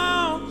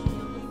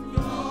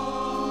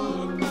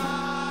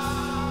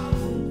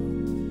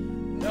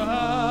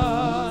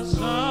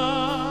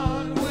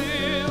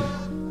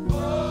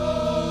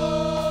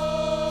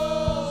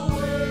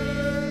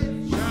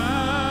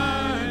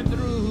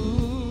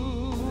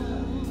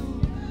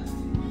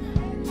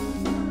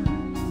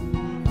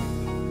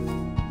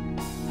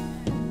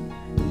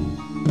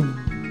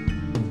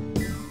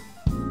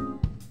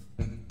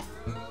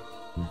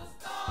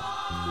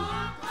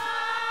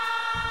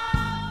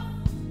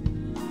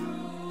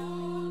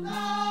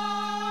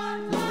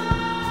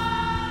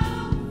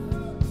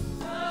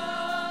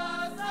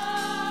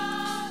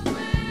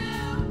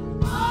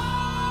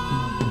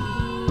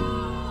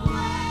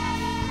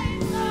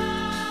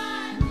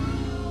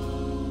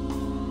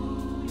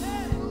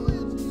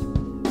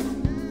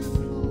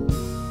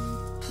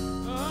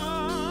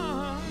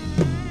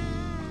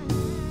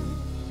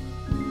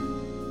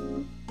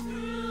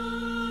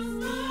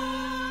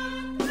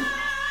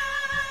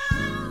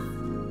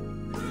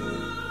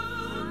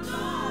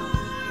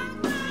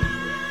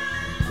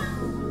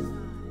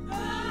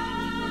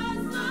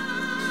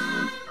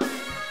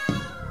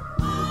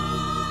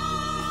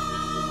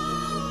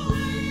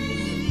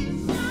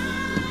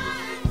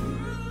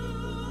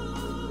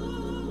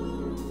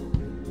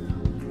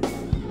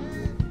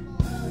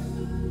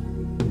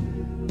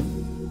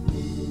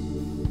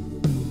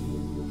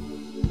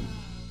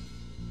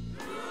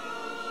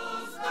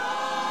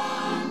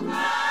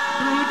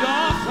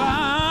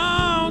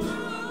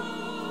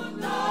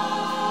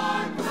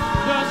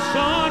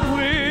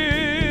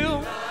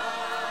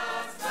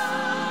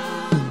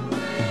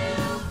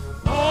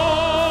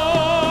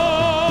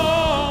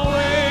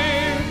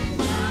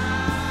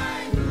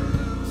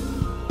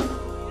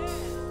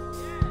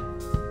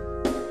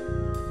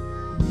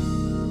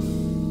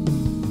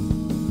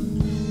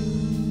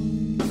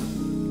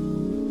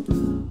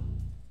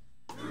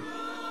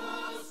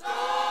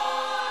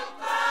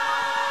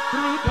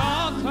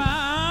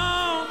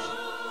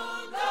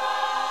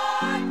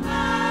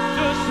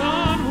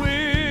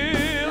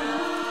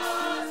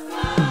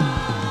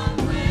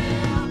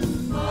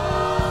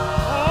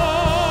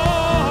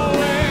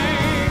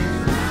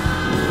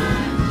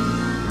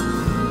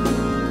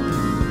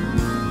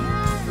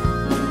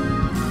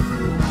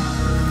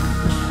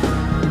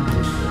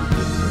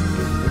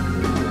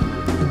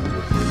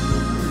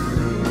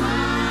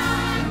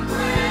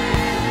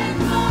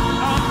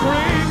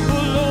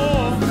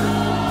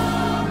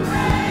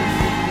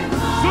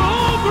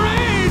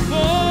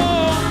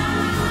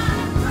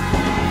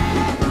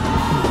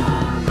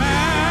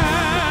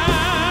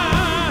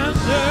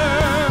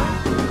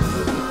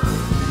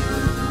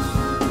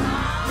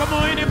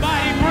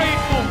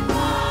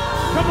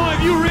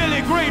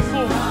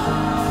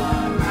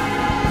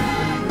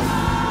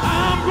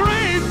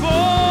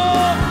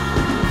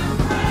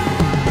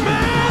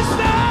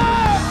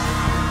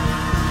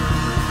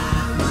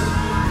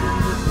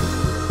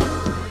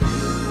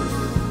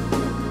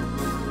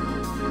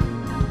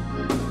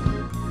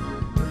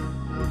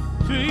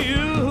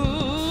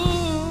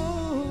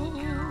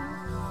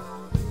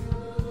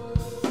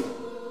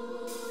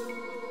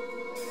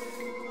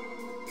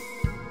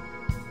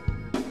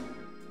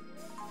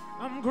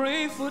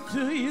 Grateful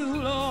to you,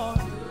 Lord.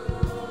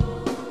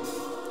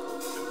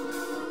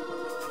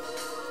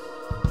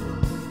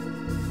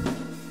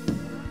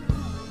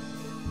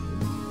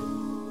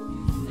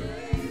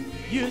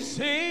 You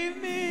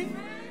saved me.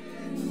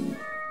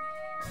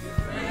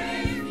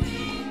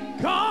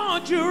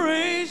 God, you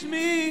raised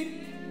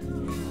me.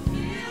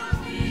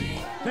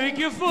 Thank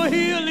you for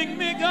healing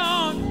me,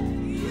 God.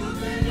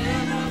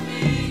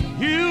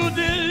 You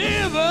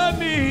deliver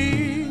me.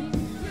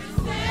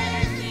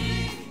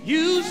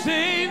 You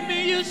saved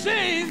me, you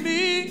saved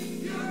me.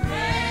 You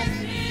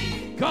raised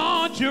me.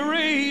 God, you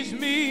raised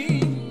me.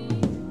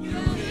 You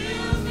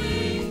healed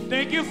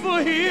Thank you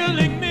for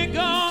healing me,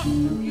 God.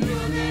 You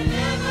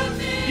delivered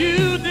me.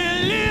 You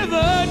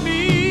delivered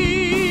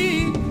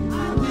me.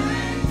 I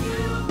thank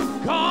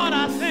you. God,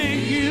 I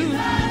thank you.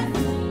 Jesus,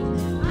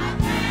 I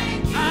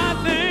thank you. I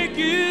thank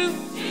you.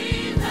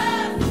 Jesus,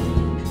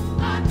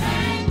 I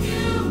thank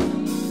you.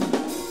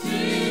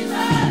 Jesus,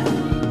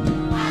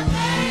 I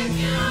thank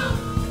you.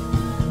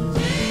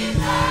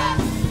 Jesus,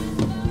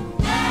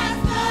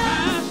 Master,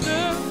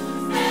 Master,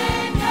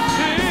 Savior,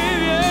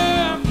 Savior,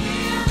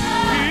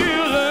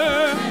 Healer, Healer,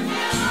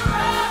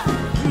 Deliverer,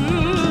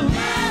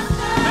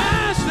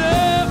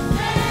 Master,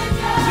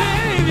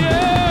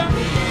 Savior,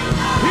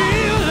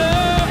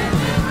 Healer,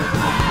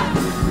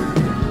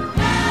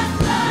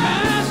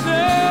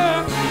 Master,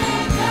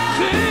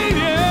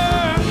 Savior.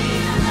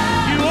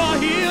 You are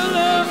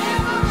healer.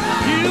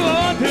 You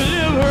are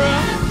deliverer.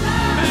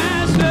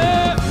 Master,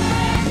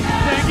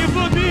 thank you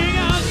for being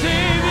our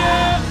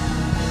Savior.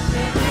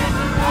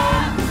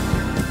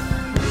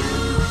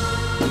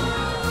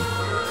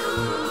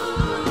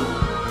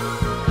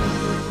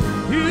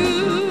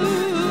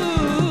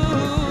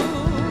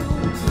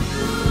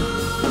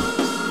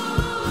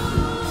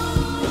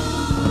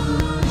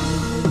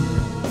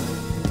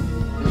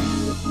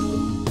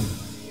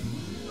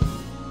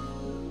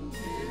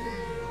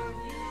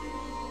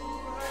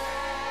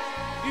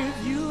 If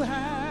you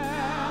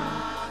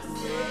have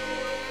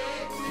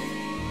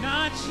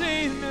not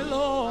saved me,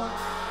 Lord,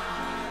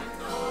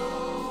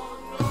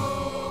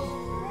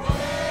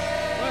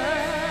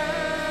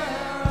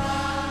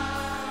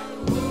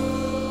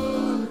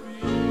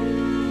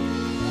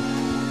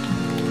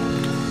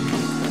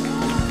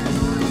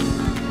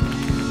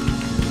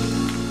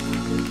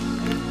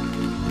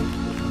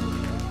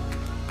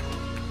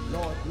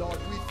 Lord,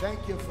 we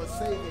thank you for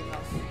saving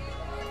us.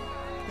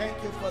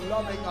 Thank you for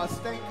loving us.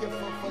 Thank you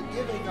for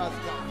forgiving us,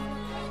 God.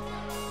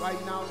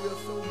 Right now, we're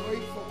so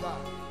grateful,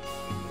 God.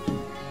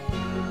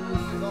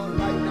 Lord,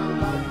 right now,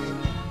 God,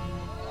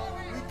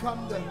 we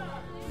come to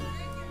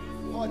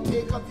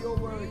partake of your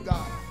word,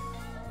 God.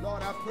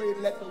 Lord, I pray,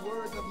 let the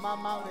words of my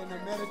mouth and the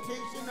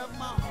meditation of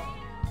my heart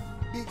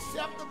be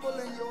acceptable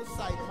in your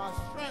sight, my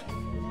strength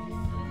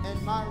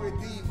and my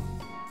redeemer.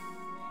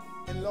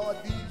 And Lord,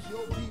 these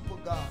your people,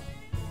 God.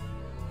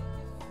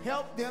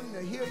 Help them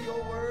to hear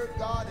your word,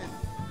 God,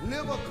 and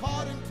live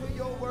according to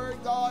your word,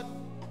 God,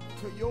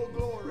 to your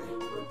glory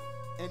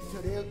and to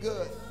their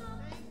good.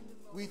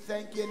 We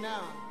thank you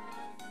now.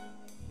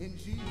 In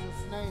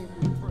Jesus' name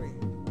we pray.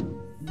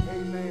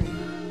 Amen.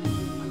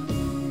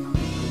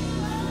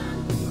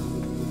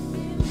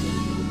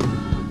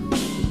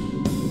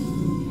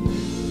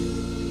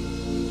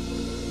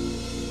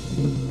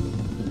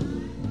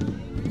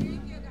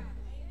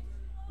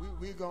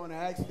 We're going to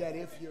ask that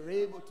if you're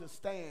able to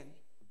stand,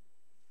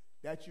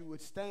 that you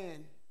would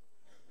stand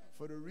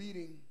for the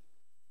reading,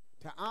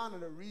 to honor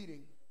the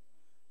reading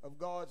of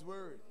God's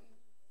word.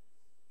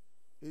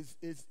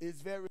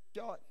 It's very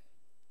short,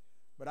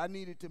 but I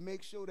needed to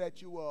make sure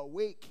that you were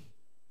awake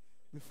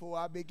before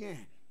I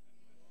began.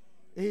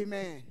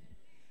 Amen.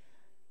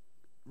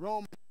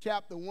 Romans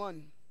chapter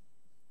 1,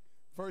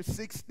 verse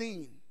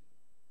 16.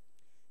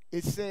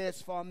 It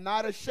says, "For I'm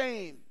not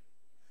ashamed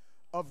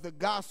of the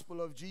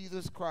gospel of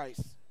Jesus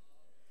Christ,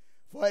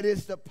 for it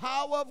is the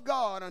power of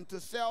God unto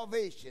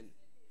salvation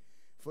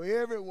for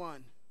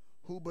everyone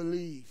who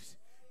believes."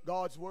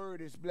 God's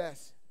word is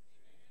blessed.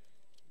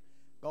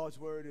 God's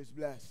word is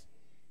blessed.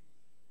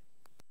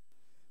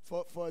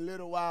 For a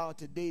little while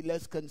today,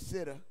 let's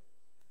consider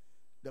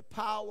the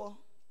power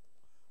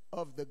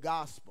of the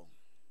gospel.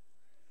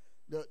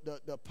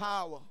 The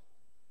power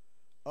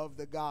of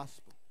the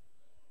gospel.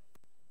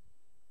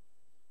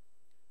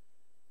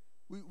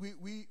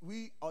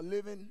 We are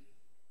living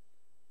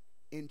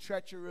in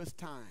treacherous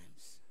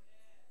times.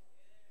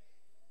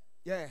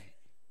 Yeah.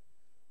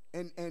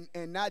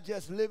 And not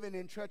just living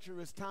in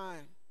treacherous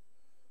time.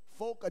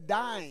 Folk are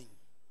dying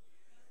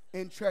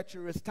in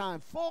treacherous time.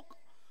 Folk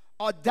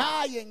are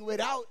dying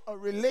without a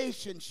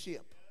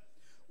relationship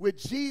with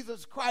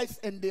Jesus Christ,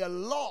 and they're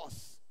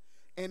lost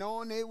and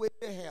on their way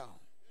to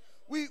hell.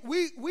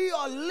 We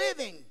are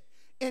living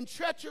in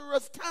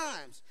treacherous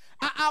times.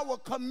 Our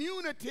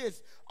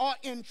communities are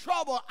in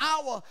trouble.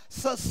 Our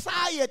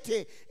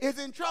society is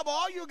in trouble.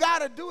 All you got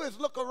to do is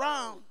look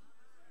around.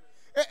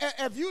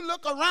 If you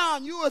look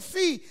around, you will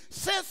see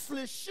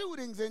senseless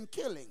shootings and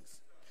killings.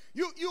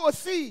 You will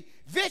see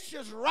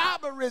vicious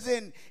robberies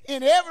in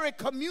every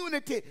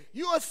community.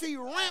 You will see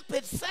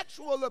rampant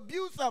sexual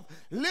abuse of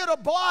little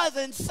boys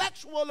and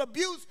sexual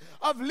abuse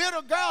of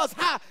little girls.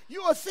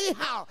 You will see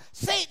how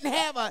Satan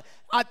have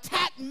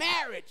attacked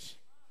marriage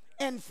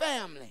and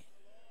family.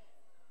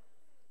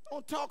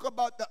 Don't talk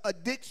about the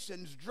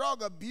addictions,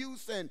 drug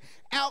abuse, and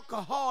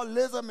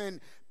alcoholism and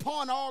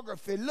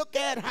pornography. Look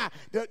at how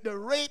the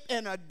rape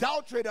and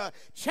adultery, the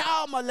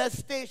child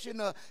molestation,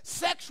 the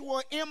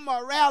sexual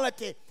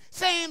immorality,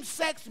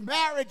 same-sex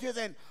marriages,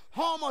 and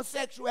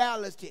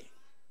homosexuality.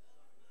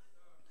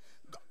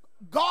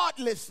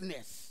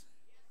 Godlessness.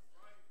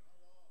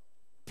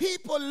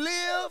 People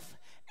live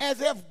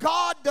as if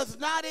God does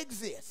not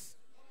exist.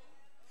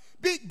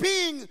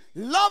 being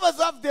lovers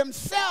of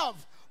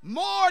themselves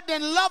more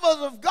than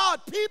lovers of God.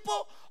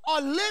 People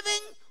are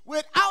living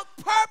without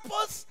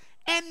purpose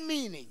and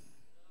meaning.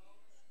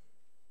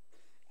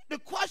 The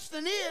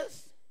question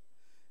is,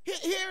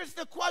 here's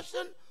the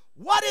question,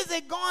 what is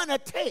it going to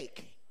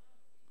take?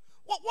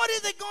 What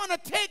is it going to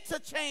take to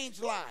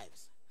change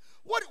lives?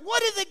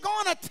 What is it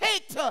going to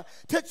take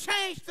to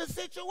change the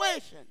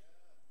situation?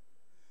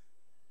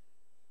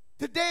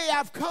 Today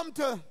I've come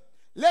to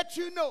let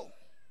you know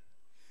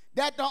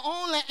that the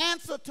only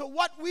answer to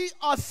what we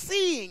are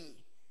seeing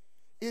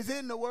is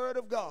in the Word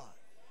of God.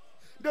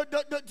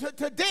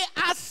 Today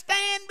I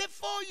stand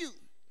before you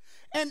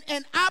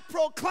and I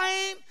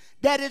proclaim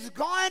that it's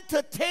going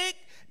to take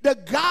the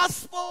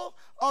gospel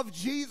of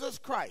Jesus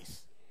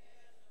Christ.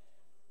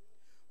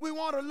 We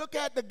want to look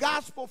at the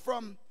gospel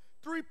from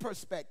three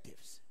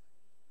perspectives.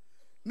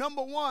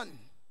 Number one,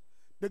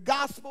 the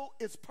gospel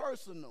is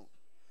personal.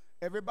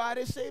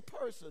 Everybody say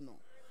personal.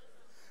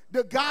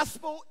 The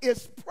gospel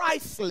is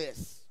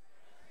priceless.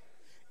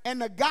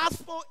 And the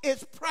gospel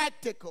is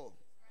practical.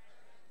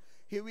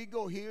 Here we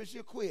go. Here's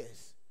your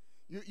quiz.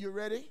 You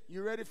ready?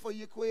 You ready for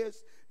your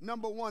quiz?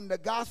 Number one, the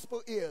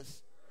gospel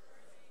is.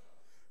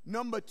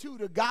 Number two,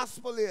 the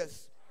gospel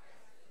is.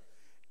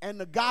 And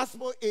the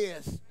gospel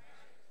is.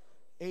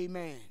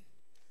 Amen.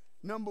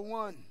 Number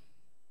one,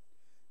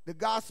 the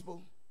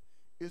gospel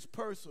is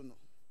personal.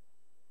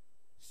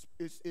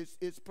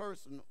 It's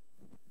personal.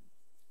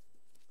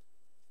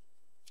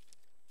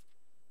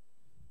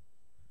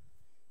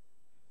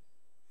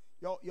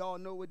 Y'all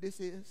know what this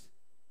is?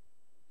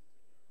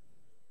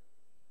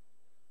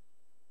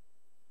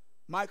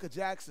 Michael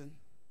Jackson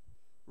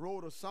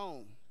wrote a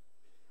song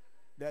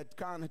that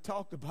kind of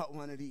talked about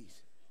one of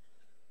these.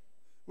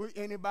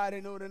 Anybody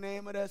know the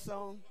name of that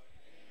song?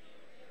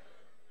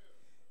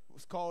 It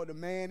was called The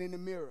Man in the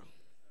Mirror.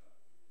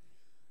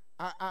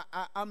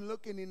 I'm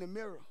looking in the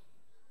mirror.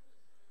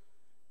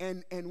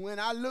 And when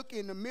I look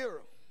in the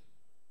mirror,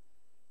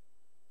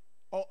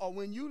 or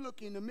when you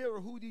look in the mirror,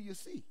 who do you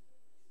see?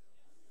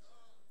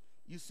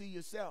 You see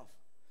yourself.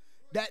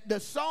 That the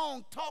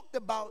song talked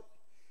about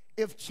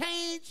if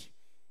change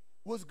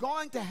was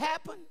going to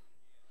happen,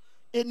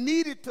 it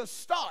needed to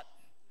start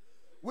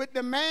with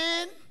the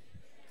man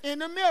in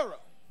the mirror.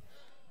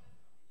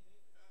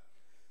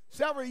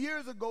 Several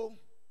years ago,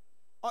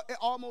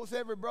 almost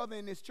every brother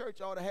in this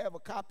church ought to have a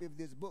copy of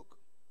this book.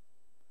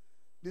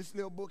 This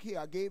little book here,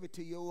 I gave it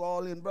to you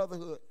all in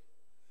brotherhood.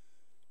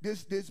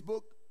 This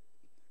book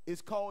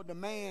is called The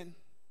Man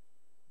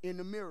in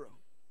the Mirror.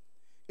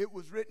 It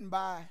was written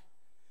by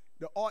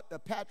the author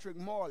Patrick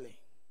Morley.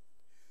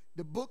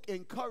 The book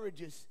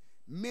encourages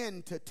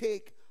men to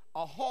take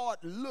a hard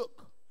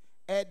look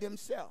at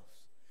themselves.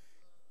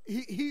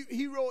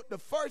 He wrote the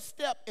first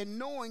step in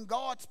knowing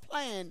God's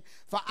plan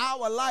for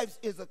our lives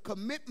is a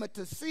commitment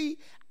to see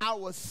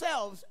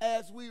ourselves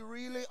as we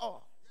really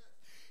are.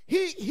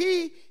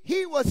 He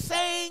was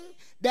saying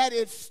that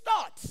it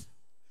starts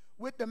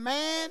with the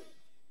man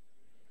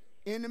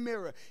in the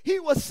mirror. He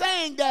was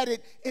saying that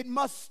it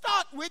must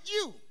start with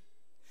you.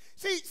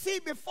 See,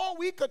 before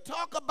we could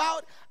talk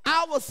about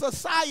our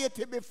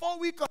society, before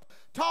we could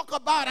talk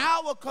about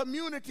our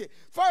community,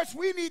 first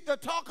we need to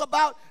talk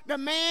about the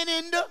man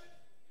in the.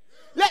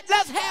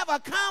 Let's have a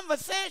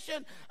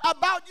conversation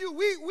about you.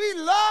 We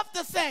love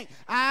to sing,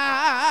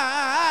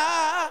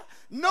 I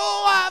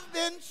know I've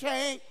been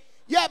changed.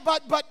 Yeah,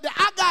 but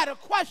I got a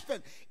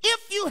question.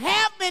 If you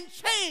have been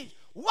changed,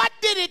 what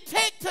did it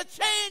take to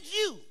change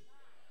you?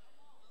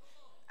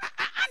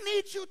 I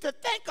need you to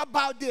think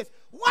about this.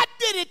 What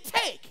did it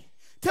take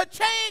to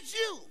change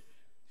you?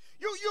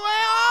 You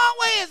ain't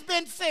always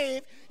been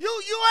saved. You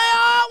ain't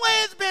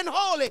always been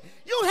holy.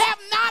 You have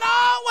not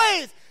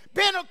always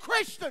been a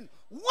Christian.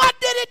 What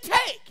did it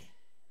take?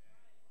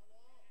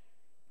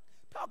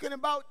 Talking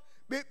about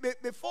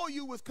before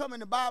you was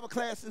coming to Bible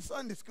class in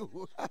Sunday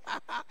school.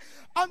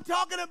 I'm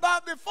talking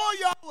about before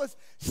y'all was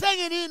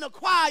singing in the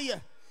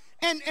choir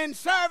and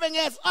serving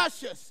as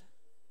ushers.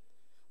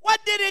 What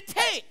did it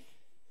take?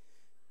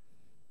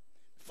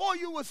 Before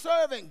you were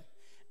serving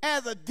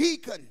as a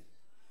deacon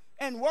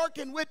and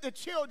working with the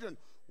children,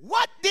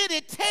 what did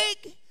it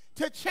take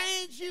to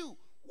change you?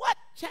 What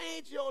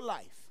changed your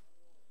life?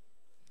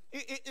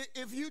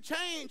 If you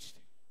changed,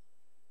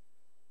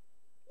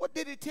 what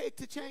did it take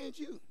to change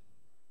you?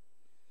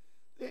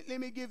 Let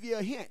me give you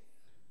a hint.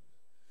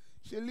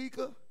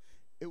 Shalika,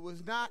 it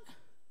was not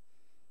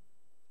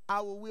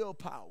our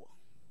willpower.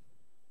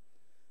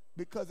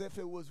 Because if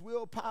it was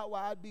willpower,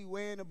 I'd be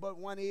weighing about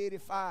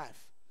 185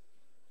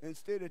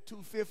 instead of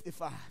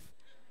 255.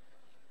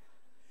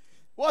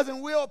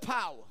 Wasn't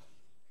willpower.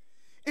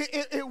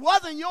 It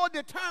wasn't your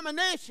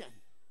determination.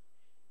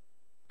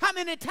 How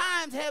many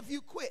times have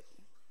you quit?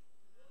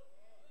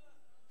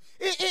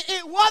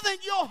 It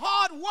wasn't your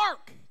hard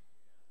work.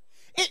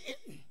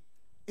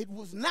 It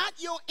was not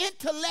your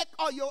intellect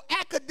or your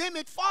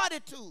academic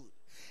fortitude.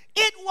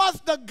 It was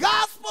the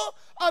gospel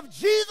of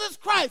Jesus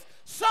Christ.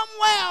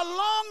 Somewhere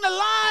along the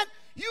line,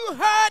 you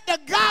heard the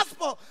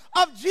gospel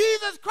of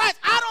Jesus Christ.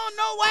 I don't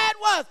know where it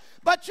was,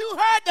 but you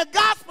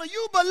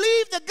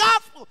believed the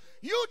gospel.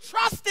 You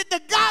trusted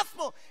the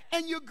gospel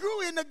and you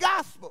grew in the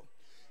gospel.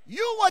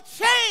 You were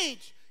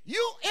changed.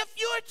 If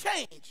you're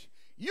changed,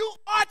 you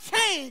are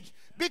changed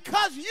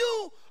because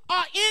you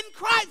are in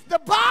Christ. The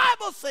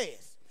Bible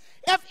says,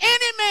 if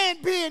any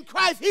man be in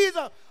Christ, he's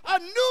a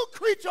new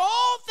creature.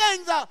 All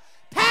things are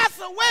passed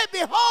away.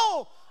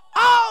 Behold,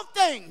 all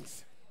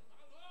things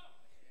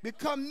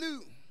become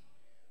new.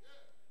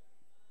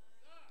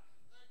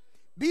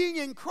 Being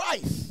in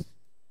Christ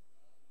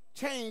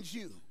changed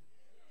you.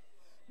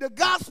 The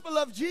gospel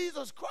of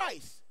Jesus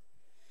Christ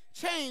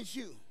changed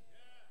you.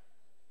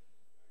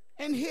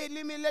 And here,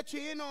 let me let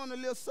you in on a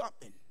little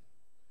something.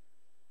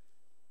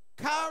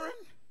 Karen,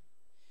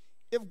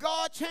 if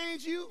God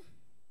changed you,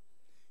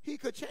 he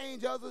could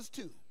change others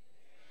too.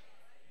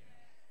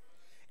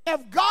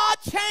 If God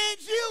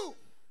changed you,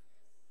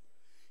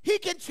 he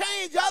can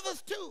change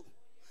others too.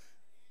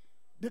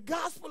 The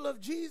gospel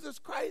of Jesus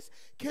Christ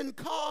can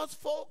cause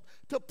folk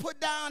to put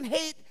down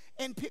hate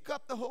and pick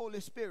up the Holy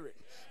Spirit.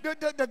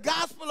 The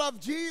gospel of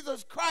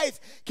Jesus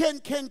Christ can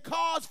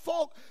cause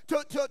folk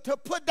to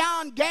put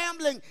down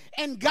gambling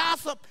and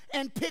gossip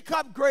and pick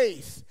up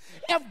grace.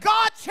 If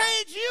God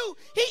changed you,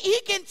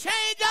 he can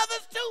change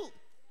others too.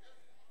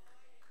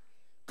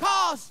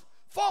 Cause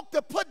folk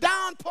to put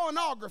down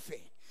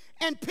pornography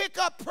and pick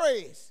up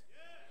praise.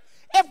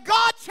 If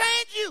God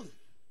changed you,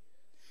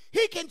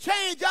 he can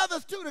change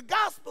others too. The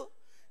gospel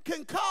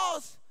can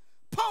cause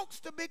punks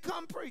to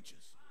become preachers.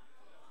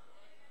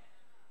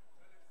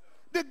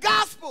 The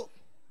gospel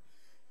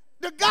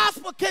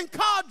can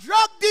cause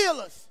drug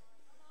dealers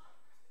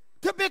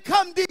to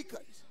become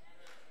deacons.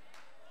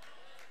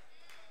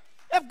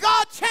 If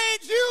God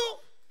changed you,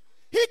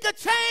 he could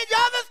change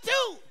others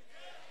too.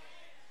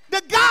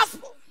 The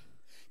gospel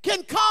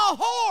can call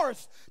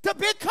whores to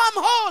become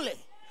holy.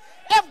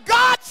 If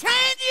God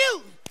changed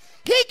you,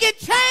 he can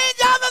change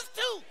others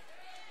too.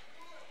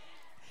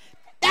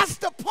 That's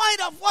the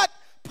point of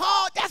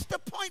that's the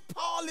point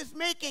Paul is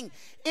making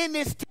in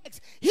this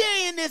text.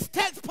 Here in this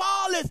text,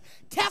 Paul is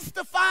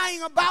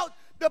testifying about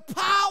the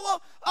power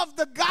of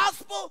the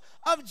gospel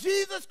of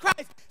Jesus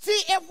Christ.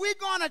 See, if we're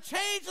going to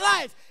change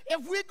lives,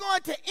 if we're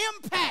going to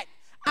impact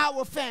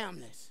our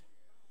families,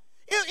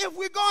 if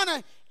we're going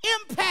to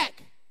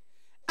impact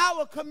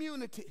our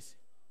communities,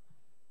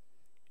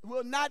 it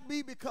will not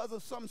be because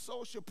of some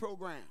social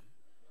program.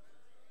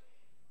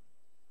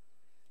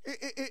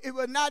 It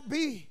will not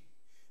be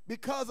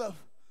because of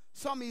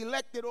some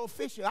elected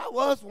official. I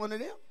was one of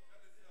them.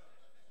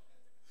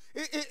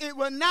 It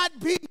will not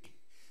be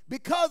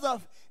because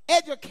of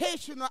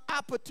educational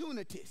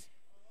opportunities.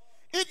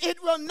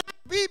 It will not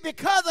be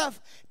because of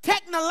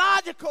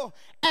technological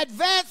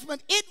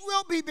advancement. It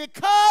will be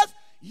because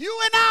you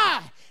and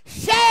I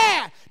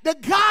share the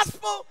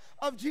gospel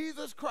of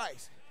Jesus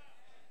Christ.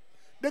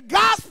 The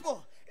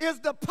gospel is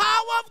the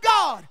power of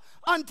God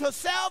unto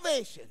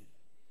salvation.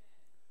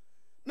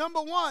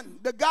 Number one,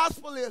 the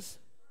gospel is,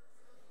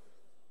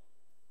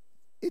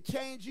 it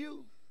changed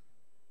you.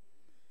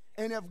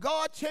 And if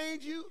God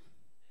changed you,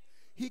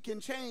 he can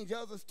change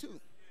others too.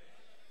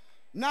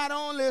 Not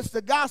only is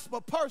the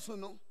gospel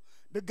personal,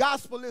 the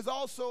gospel is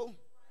also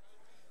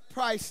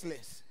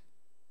priceless.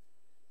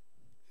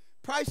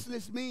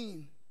 Priceless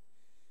means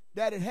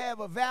that it have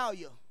a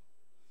value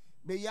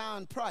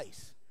beyond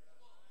price.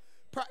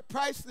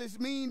 Priceless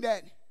means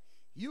that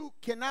you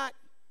cannot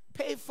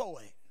pay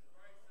for it.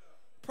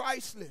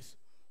 Priceless.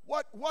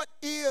 What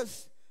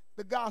is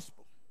the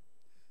gospel?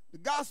 The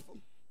gospel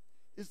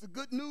is the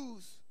good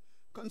news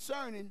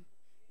concerning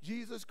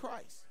Jesus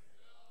Christ.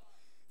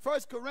 1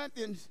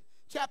 Corinthians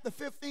chapter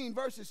 15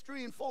 verses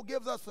 3 and 4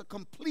 gives us a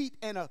complete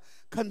and a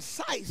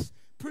concise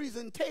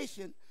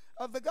presentation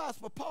of the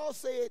gospel. Paul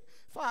said,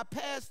 "For I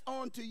passed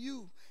on to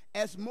you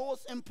as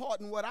most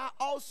important what I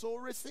also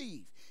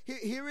received."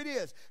 Here it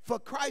is. For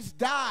Christ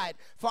died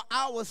for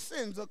our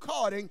sins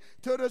according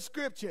to the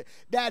scripture,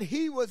 that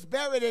he was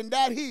buried and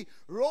that he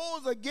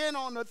rose again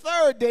on the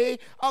third day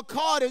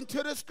according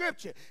to the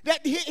scripture.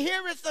 That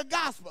here is the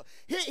gospel.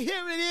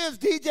 Here it is,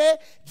 DJ.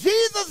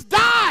 Jesus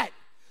died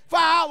for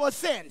our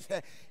sins.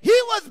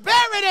 He was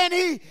buried and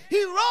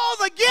he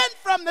rose again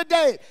from the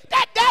dead.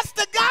 That's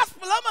the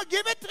gospel. I'm going to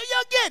give it to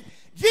you again.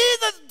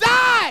 Jesus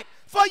died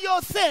for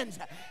your sins.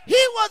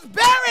 He was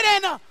buried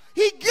and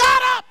he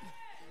got up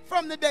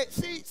from the dead.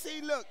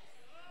 See, look.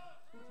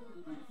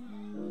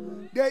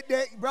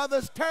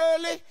 Brothers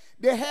Turley,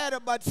 they had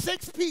about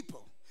 6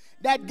 people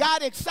that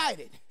got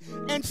excited.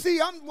 And see,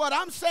 what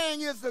I'm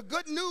saying is the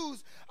good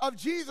news of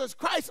Jesus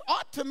Christ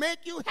ought to make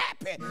you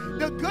happy.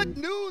 The good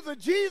news of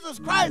Jesus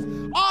Christ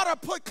ought to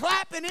put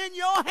clapping in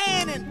your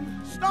hand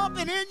and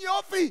stomping in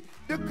your feet.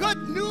 The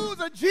good news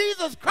of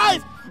Jesus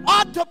Christ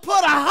ought to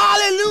put a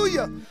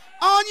hallelujah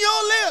on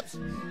your lips.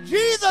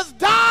 Jesus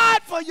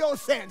died for your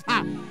sins.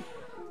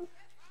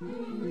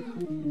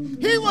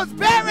 He was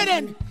buried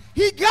and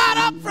he got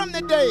up from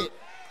the dead.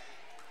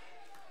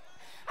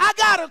 I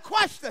got a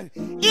question.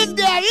 Is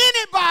there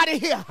anybody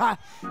here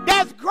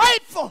that's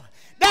grateful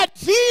that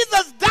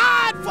Jesus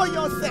died for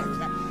your sins,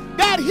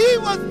 that he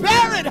was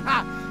buried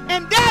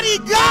and that he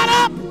got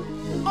up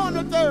on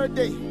the third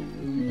day.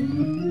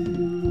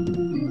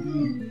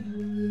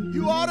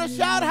 You ought to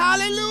shout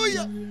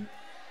hallelujah.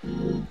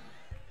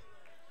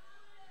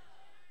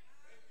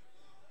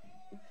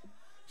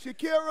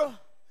 Shakira,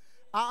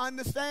 I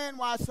understand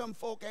why some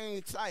folk ain't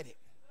excited.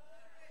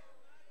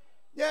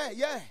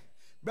 Yeah.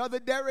 Brother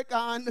Derek,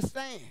 I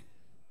understand.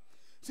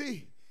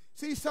 See,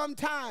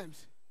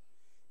 sometimes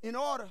in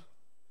order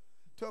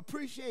to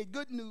appreciate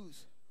good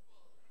news,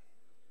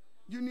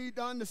 you need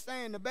to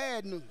understand the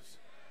bad news.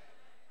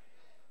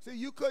 See,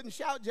 you couldn't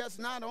shout just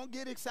now. Don't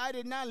get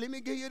excited now. Let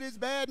me give you this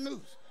bad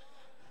news.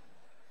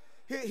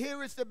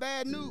 Here is the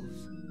bad news.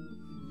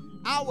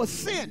 Our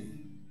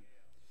sin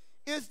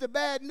is the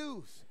bad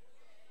news.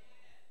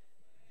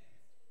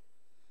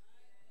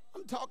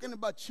 I'm talking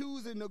about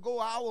choosing to go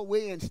our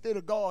way instead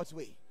of God's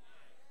way.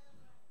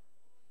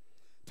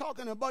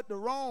 Talking about the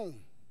wrong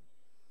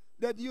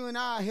that you and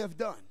I have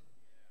done.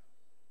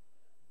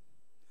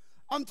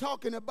 I'm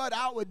talking about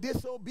our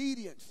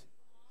disobedience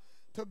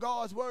to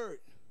God's word.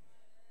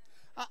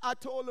 I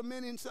told the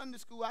men in Sunday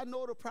school, I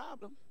know the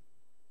problem.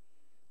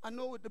 I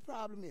know what the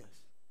problem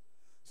is.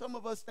 Some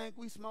of us think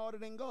we're smarter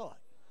than God.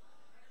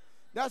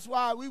 That's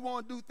why we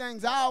want to do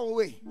things our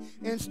way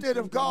instead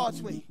of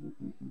God's way.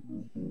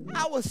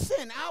 Our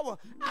sin,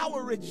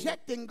 our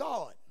rejecting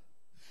God,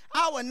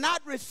 our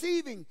not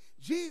receiving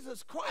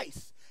Jesus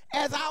Christ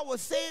as our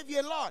Savior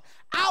and Lord,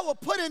 our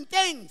putting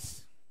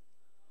things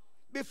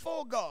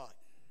before God,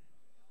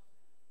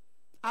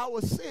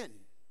 our sin.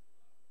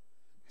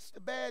 It's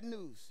the bad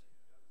news.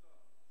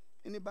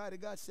 Anybody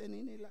got sin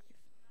in their life?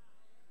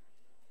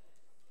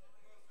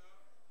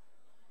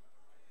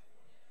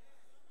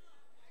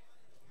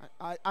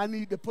 I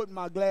need to put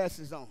my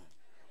glasses on.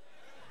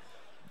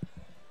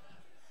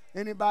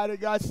 Anybody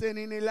got sin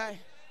in their life?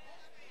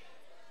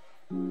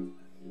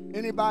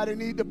 Anybody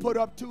need to put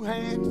up two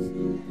hands?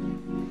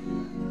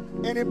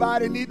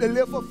 Anybody need to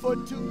lift a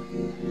foot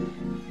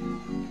too?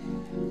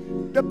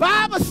 The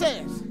Bible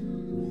says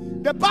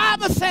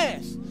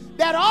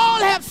that all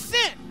have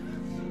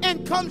sinned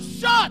and come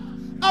short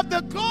of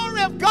the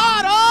glory of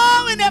God.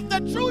 Oh, and if the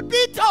truth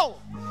be told,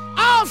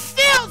 all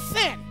still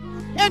sin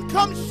and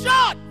come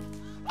short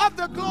of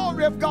the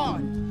glory of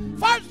God.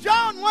 1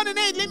 John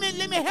 1:8,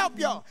 let me help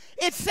y'all.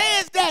 It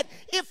says that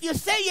if you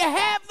say you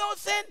have no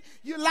sin,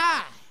 you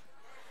lie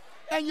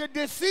and you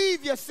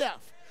deceive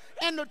yourself,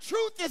 and the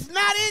truth is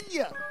not in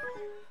you.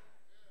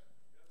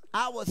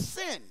 Our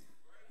sin,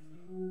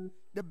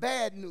 the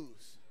bad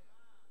news.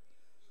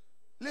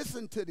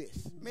 Listen to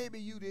this. Maybe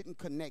you didn't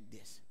connect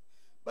this,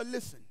 but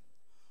listen.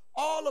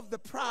 All of the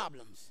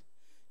problems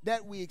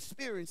that we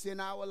experience in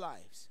our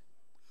lives,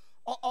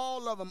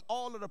 all of them,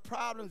 all of the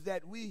problems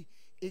that we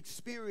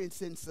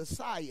experience in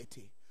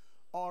society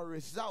are a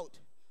result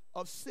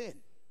of sin.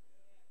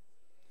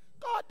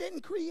 God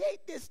didn't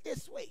create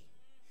this way.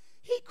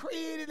 He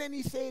created and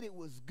he said it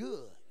was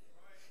good.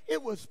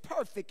 It was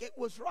perfect. It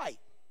was right.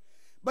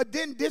 But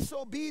then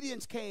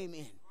disobedience came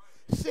in.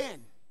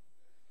 Sin.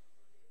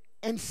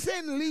 And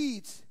sin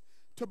leads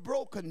to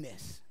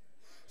brokenness.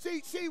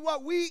 See,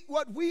 what we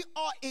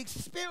are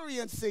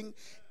experiencing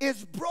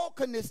is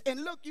brokenness.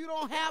 And look, you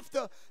don't have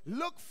to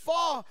look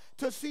far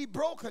to see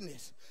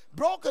brokenness.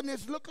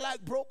 Brokenness looks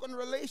like broken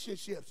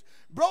relationships.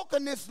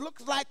 Brokenness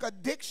looks like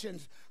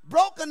addictions.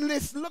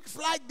 Brokenness looks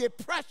like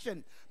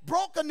depression.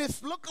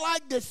 Brokenness looks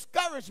like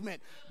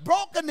discouragement.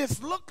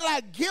 Brokenness looks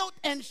like guilt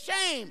and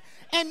shame.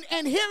 And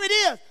here it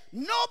is.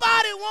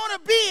 Nobody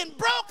want to be in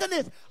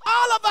brokenness.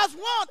 All of us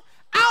want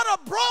out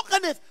of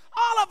brokenness.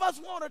 All of us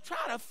want to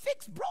try to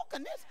fix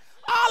brokenness.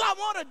 All I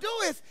want to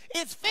do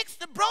is fix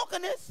the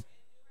brokenness.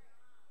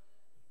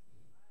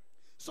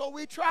 So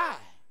we try.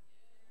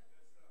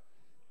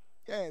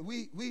 Yeah,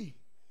 we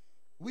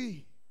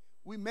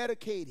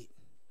medicate it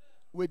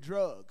with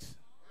drugs.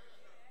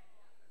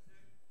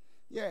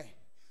 Yeah,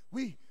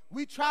 we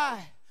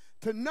try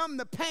to numb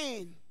the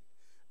pain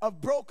of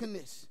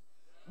brokenness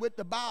with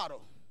the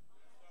bottle.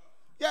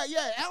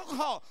 Yeah,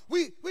 alcohol.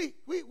 We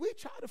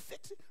try to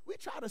fix it. We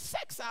try to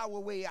sex our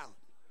way out.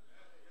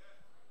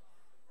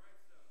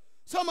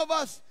 Some of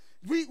us,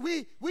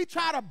 we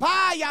try to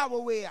buy our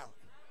way out.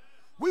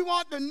 We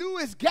want the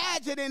newest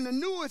gadget and the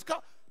newest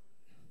car.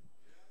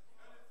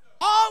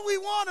 All we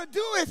want to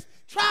do is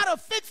try to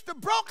fix the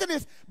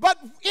brokenness, but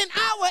in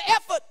our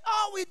effort,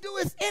 all we do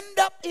is end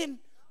up in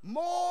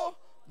more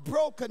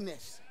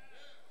brokenness.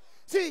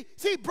 See,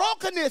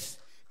 brokenness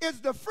is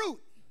the fruit.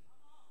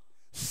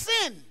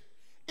 Sin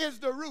is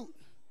the root.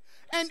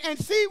 And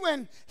see,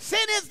 when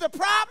sin is the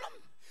problem,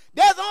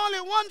 there's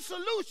only one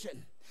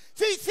solution.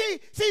 See,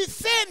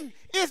 sin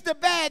is the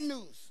bad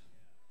news.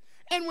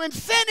 And when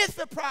sin is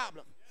the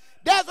problem,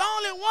 there's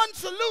only one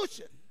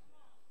solution.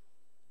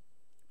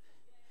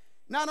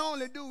 Not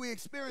only do we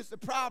experience the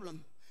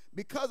problem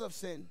because of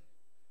sin,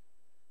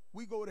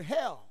 we go to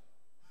hell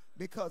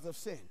because of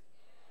sin.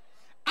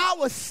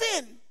 Our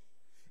sin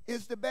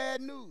is the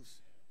bad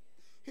news.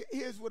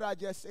 Here's what I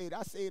just said.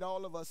 I said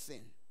all of us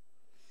sin.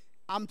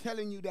 I'm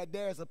telling you that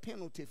there's a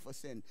penalty for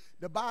sin.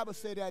 The Bible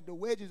said that the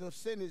wages of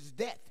sin is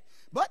death,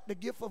 But the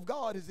gift of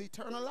God is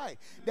eternal life.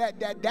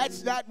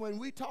 That's not, when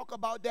we talk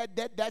about that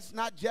debt, that's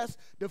not just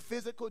the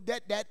physical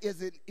debt. That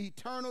is an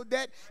eternal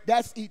debt.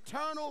 That's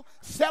eternal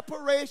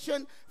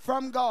separation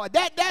from God.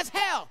 That's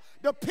hell.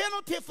 The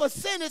penalty for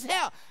sin is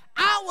hell.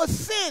 Our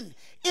sin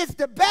is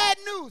the bad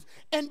news.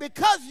 And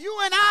because you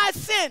and I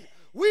sinned,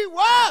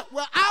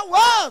 I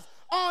was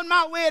on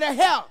my way to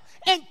hell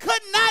and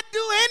could not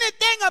do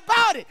anything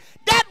about it.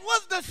 That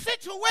was the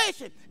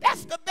situation.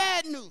 That's the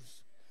bad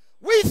news.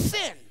 We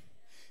sin.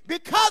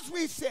 Because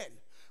we sin,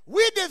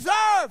 we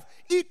deserve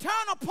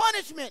eternal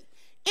punishment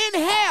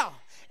in hell.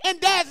 And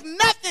there's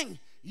nothing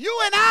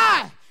you and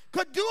I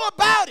could do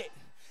about it.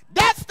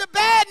 That's the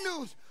bad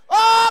news.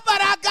 Oh,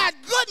 but I got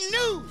good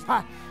news.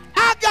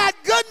 I got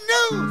good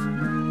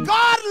news.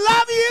 God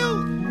love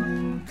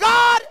you.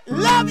 God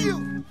love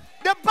you.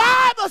 The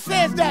Bible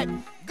says that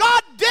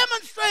God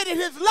demonstrated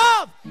his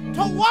love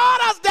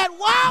toward us, that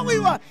while we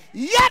were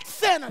yet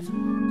sinners,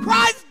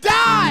 Christ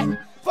died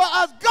for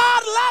us.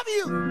 God love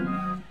you.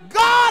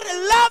 God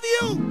love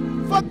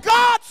you. For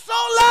God so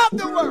loved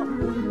the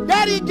world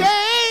that he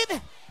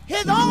gave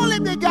his only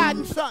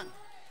begotten Son,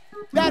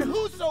 that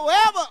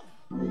whosoever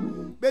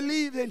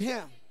believes in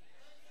him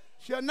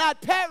shall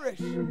not perish,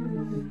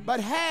 but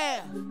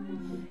have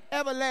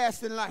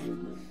everlasting life.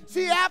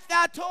 See, after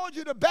I told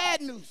you the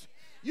bad news,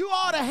 you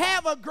ought to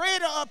have a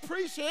greater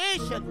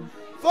appreciation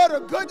for the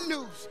good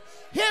news.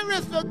 Here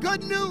is the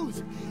good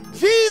news.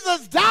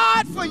 Jesus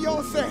died for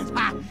your sins.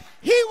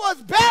 He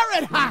was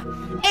buried,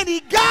 and he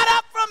got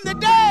up from the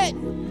dead.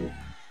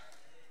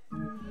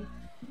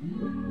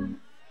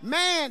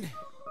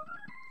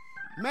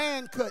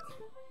 Man could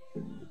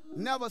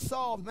never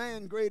solve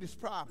man's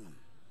greatest problem.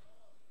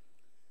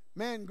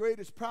 Man's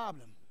greatest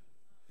problem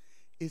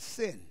is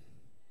sin.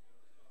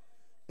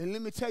 And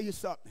let me tell you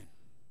something.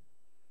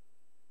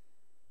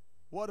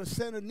 What a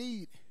sinner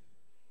needs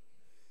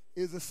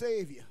is a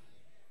Savior.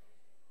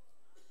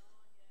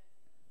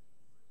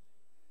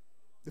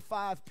 The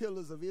 5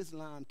 pillars of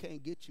Islam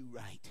can't get you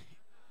right.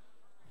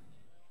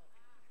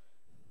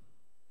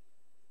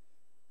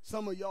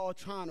 Some of y'all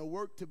trying to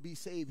work to be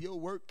saved. Your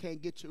work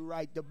can't get you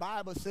right. The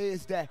Bible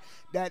says that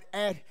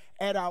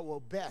at our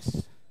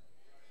best,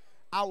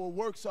 our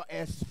works are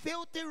as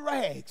filthy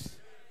rags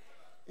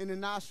in the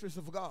nostrils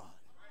of God.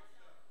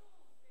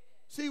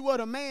 See, what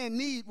a man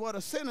needs, what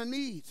a sinner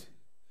needs,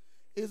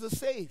 is a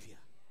Savior.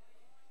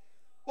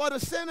 What a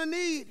sinner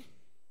needs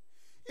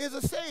is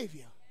a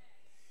Savior.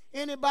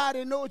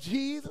 Anybody know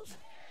Jesus?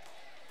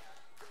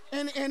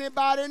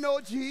 Anybody know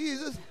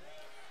Jesus?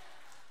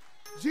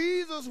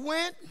 Jesus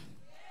went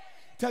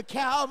to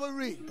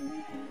Calvary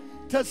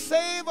to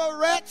save a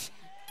wretch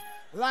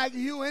like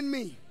you and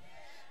me.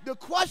 The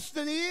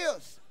question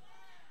is,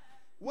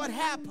 what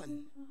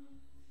happened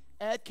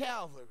at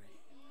Calvary?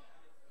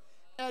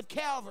 At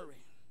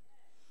Calvary,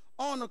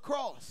 on the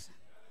cross,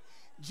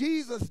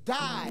 Jesus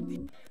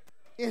died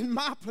in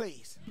my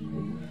place.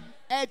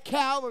 At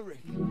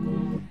Calvary,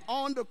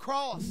 on the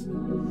cross,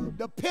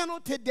 the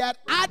penalty that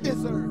I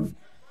deserve,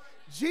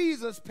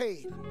 Jesus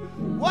paid.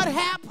 What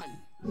happened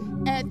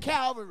at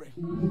Calvary?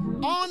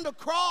 On the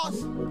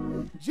cross,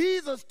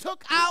 Jesus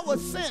took our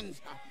sins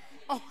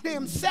on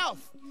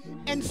himself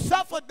and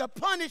suffered the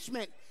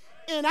punishment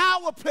in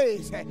our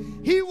place.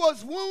 He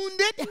was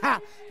wounded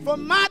for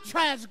my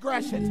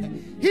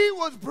transgressions. He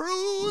was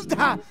bruised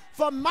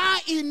for my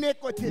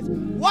iniquities.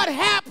 What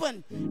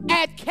happened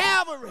at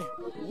Calvary?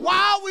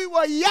 While we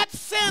were yet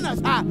sinners,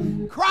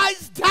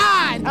 Christ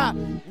died.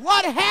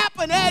 What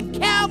happened at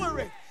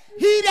Calvary?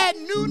 He that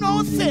knew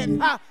no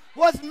sin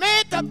was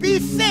made to be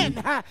sin,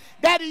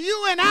 that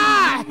you and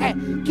I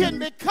can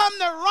become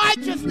the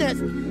righteousness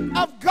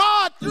of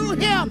God through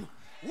him.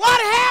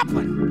 What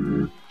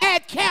happened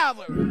at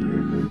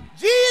Calvary?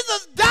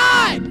 Jesus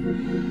died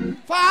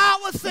for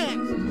our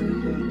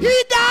sins.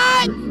 He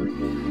died.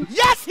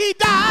 Yes, he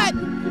died.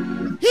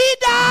 He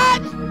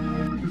died.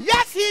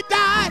 Yes, he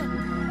died.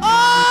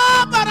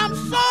 Oh, but I'm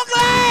so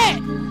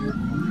glad.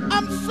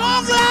 I'm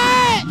so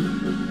glad.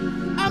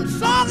 I'm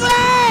so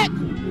glad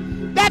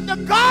that the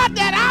God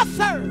that I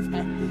serve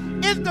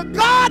is the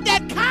God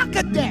that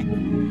conquered death.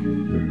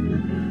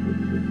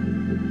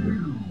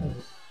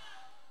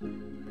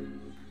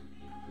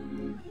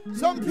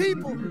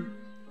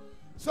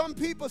 Some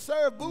people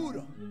serve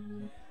Buddha.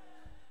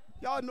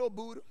 Y'all know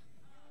Buddha.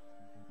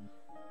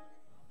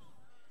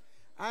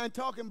 I ain't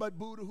talking about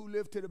Buddha who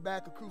lived to the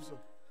back of Crusoe.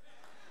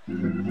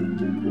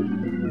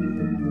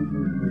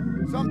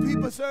 Some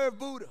people serve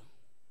Buddha.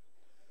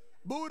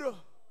 Buddha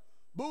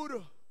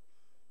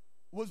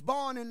was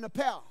born in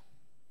Nepal.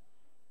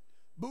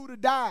 Buddha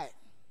died.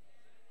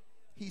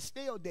 He's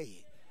still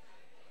dead.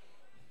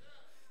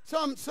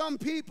 Some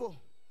people,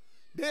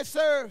 they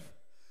serve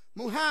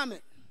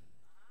Muhammad.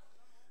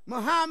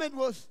 Muhammad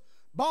was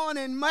born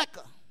in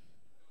Mecca.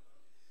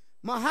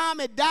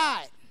 Muhammad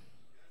died,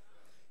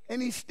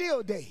 and he's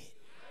still dead.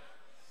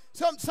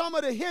 Some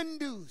of the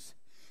Hindus,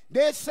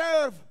 they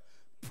serve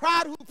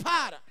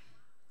Prabhupada.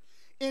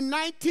 In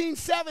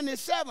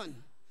 1977,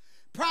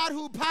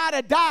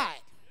 Prabhupada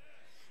died,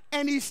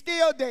 and he's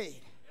still dead.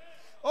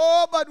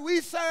 Oh, but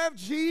we serve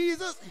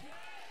Jesus.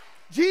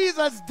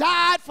 Jesus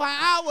died for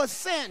our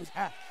sins.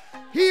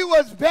 He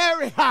was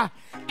buried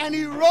and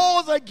he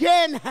rose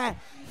again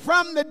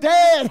from the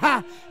dead.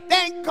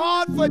 Thank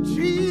God for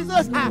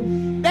Jesus.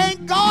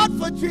 Thank God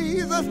for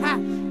Jesus.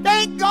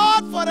 Thank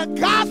God for the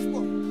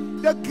gospel.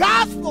 The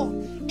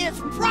gospel is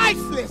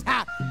priceless.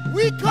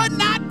 We could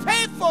not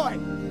pay for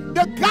it.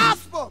 The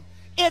gospel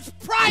is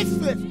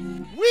priceless.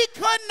 We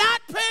could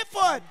not pay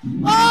for it.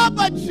 Oh,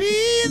 but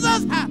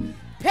Jesus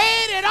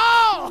paid it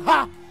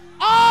all.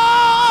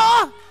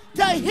 All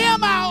to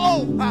him I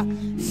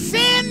owe.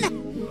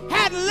 Sin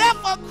had left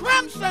a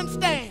crimson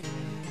stain.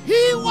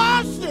 He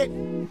washed it.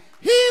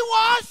 He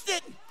washed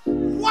it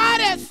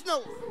white as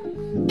snow.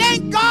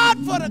 Thank God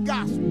for the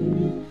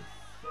gospel.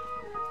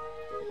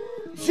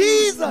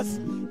 Jesus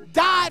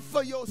died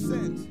for your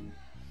sins.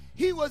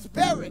 He was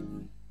buried.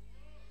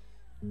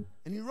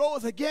 And he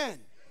rose again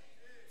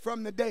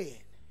from the dead.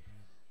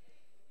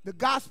 The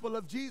gospel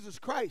of Jesus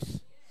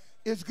Christ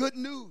is good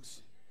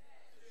news.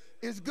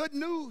 It's good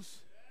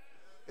news.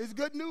 It's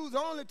good news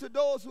only to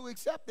those who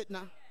accept it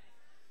now.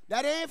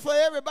 That ain't for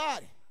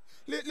everybody.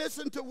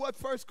 Listen to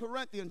what 1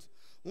 Corinthians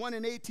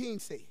 1:18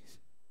 says.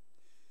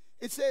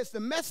 It says, the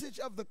message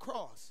of the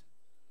cross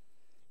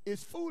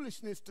is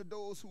foolishness to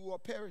those who are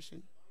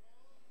perishing.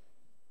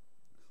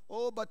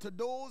 Oh, but to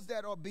those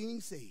that are being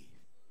saved,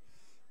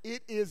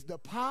 it is the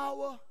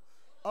power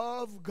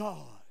of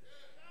God.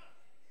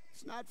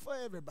 It's not for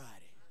everybody.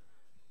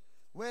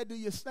 Where do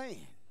you stand?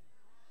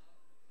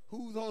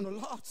 Who's on the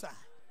Lord's side?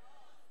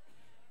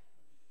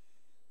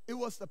 It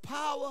was the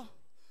power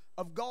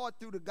of God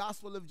through the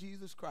gospel of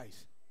Jesus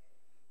Christ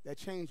that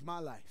changed my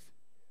life.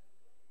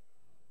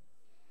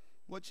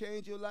 What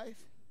changed your life?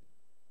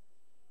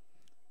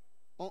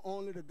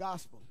 Only the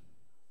gospel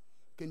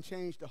can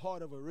change the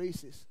heart of a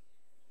racist.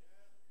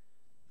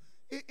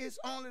 It's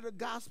only the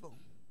gospel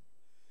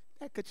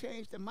that could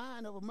change the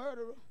mind of a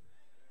murderer.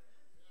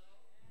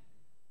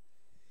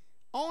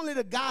 Only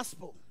the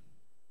gospel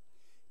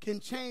can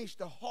change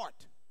the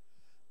heart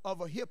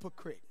of a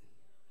hypocrite.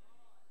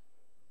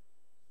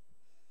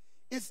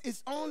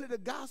 It's only the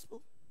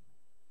gospel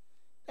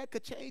that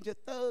could change a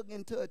thug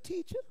into a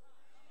teacher.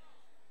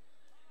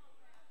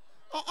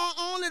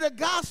 Only the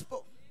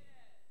gospel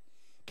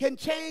can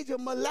change a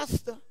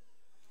molester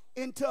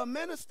into a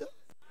minister.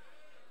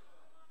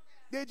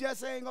 They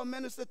just ain't gonna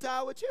minister to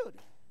our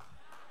children.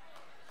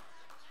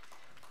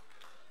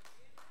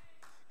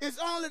 It's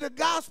only the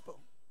gospel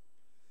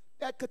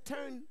that could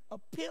turn a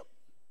pimp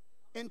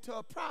into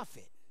a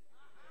prophet.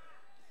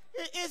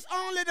 It's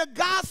only the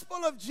gospel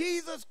of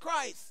Jesus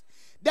Christ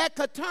that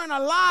could turn a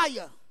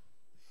liar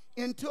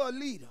into a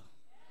leader.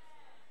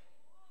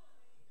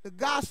 The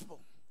gospel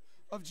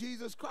of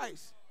Jesus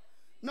Christ.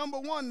 Number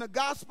one, the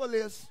gospel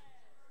is.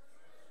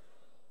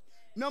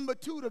 Number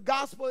two, the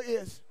gospel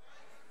is.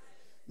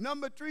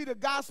 Number three, the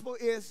gospel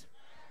is.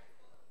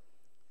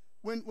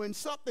 When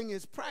something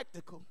is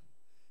practical,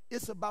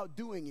 it's about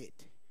doing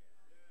it.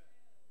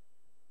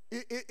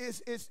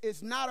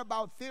 It's not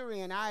about theory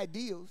and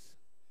ideals.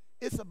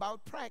 It's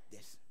about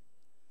practice.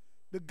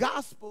 The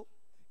gospel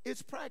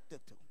is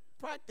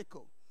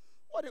practical.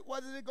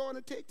 What is it going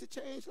to take to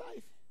change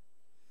life?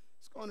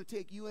 It's going to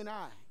take you and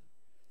I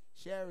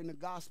sharing the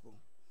gospel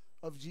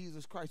of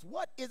Jesus Christ.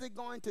 What is it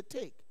going to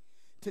take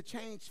to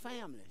change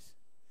families?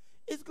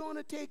 It's going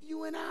to take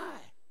you and I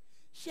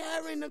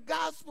sharing the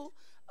gospel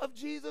of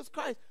Jesus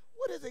Christ.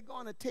 What is it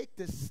going to take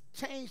to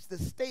change the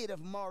state of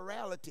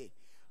morality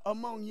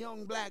among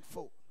young black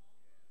folk?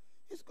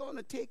 It's going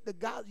to take the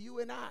God, you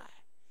and I,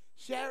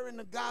 sharing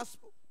the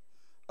gospel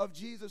of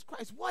Jesus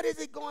Christ. What is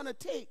it going to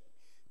take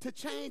to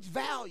change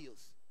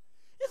values?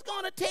 It's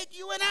going to take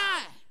you and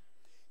I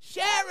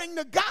sharing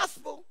the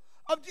gospel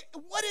of.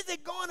 What is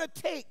it going to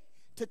take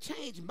to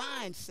change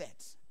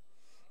mindsets?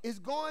 It's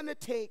going to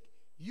take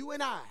you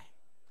and I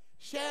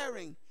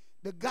sharing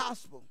the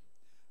gospel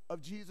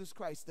of Jesus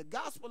Christ. The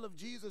gospel of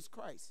Jesus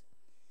Christ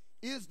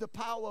is the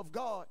power of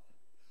God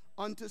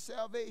unto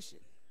salvation.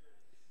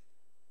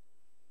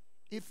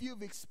 If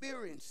you've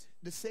experienced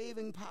the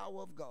saving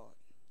power of God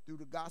through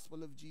the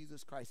gospel of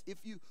Jesus Christ,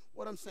 if you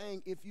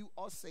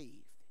are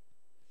saved,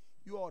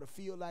 you ought to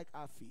feel like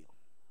I feel.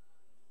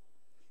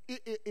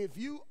 If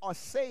you are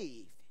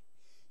saved,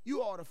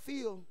 you ought to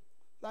feel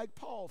like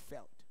Paul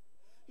felt.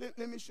 Let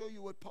me show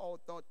you what Paul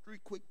thought. 3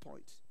 quick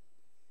points.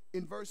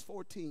 In verse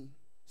 14,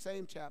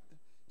 same chapter,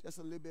 just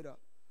a little bit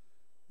up.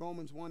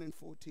 Romans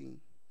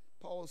 1:14.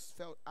 Paul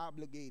felt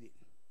obligated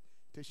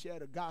to share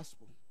the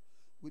gospel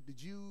with the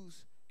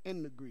Jews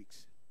and the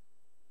Greeks.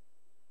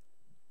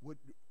 With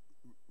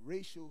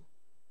racial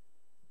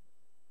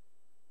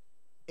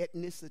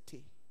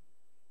ethnicity,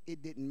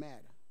 it didn't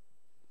matter.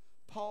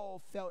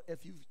 Paul felt,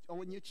 if you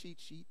on your cheat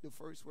sheet, the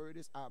first word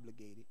is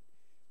obligated.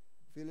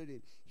 Fill it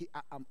in.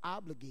 I'm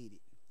obligated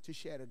to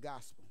share the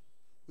gospel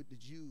with the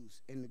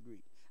Jews and the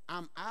Greeks.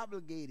 I'm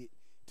obligated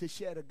to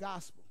share the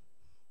gospel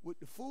with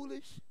the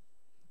foolish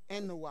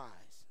and the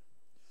wise.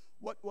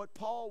 What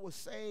Paul was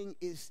saying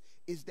is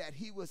that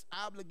he was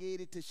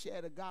obligated to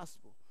share the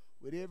gospel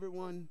with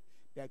everyone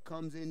that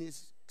comes in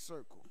his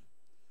circle.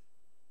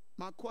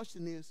 My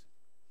question is,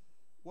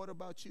 what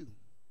about you?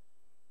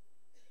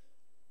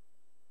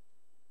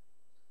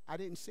 I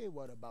didn't say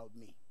what about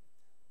me.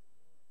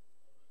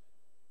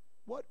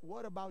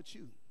 What about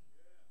you?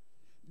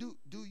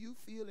 Do you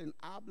feel an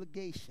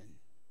obligation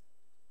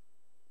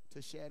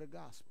to share the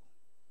gospel?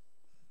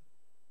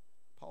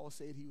 Paul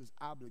said he was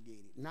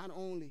obligated. Not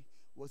only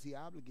was he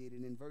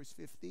obligated, in verse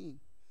 15,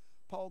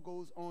 Paul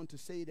goes on to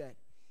say that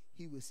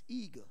he was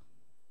eager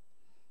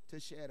to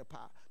share the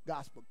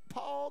gospel.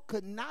 Paul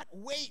could not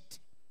wait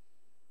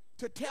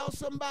to tell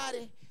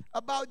somebody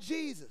about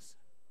Jesus.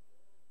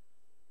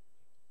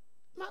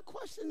 My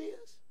question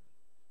is,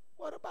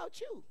 what about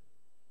you?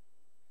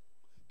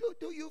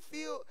 Do you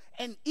feel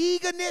an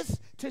eagerness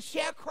to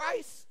share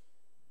Christ?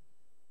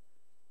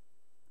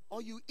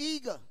 Are you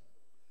eager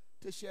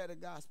to share the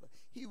gospel?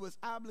 He was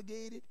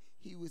obligated,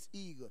 he was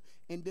eager.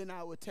 And then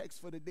our text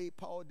for the day,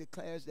 Paul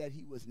declares that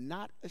he was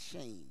not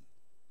ashamed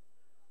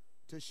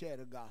to share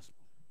the gospel.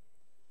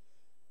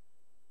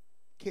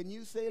 Can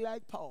you say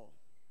like Paul,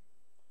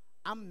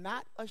 I'm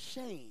not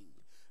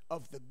ashamed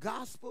of the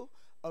gospel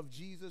of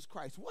Jesus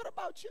Christ? What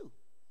about you?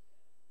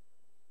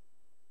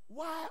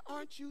 Why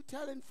aren't you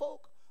telling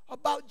folk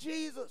about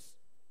Jesus?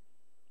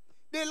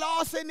 They're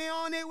lost and they're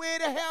on their way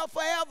to hell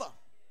forever.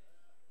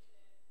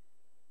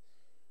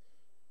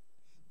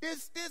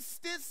 This,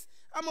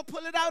 I'm going to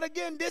pull it out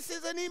again. This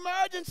is an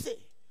emergency.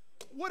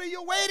 What are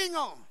you waiting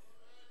on?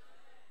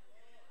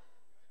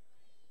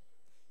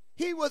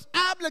 He was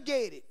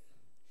obligated.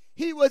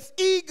 He was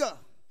eager.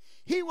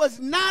 He was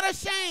not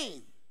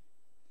ashamed.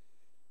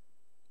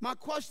 My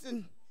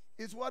question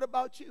is, what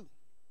about you?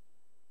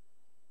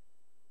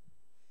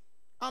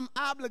 I'm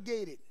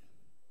obligated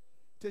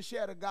to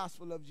share the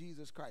gospel of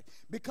Jesus Christ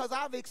because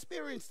I've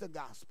experienced the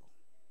gospel.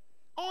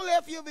 Only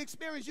if you've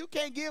experienced, you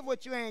can't give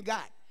what you ain't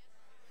got.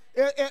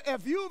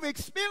 If you've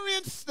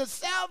experienced the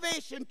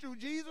salvation through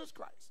Jesus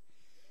Christ,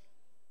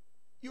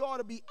 you ought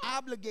to be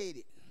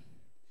obligated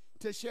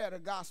to share the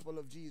gospel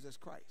of Jesus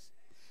Christ.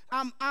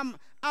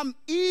 I'm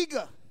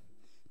eager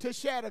to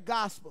share the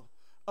gospel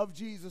of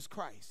Jesus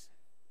Christ.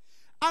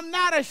 I'm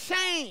not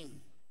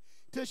ashamed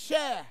to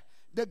share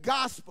the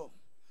gospel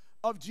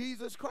of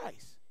Jesus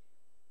Christ.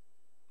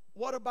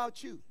 What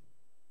about you?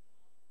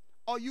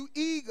 Are you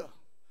eager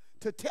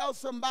to tell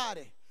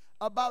somebody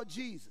about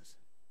Jesus?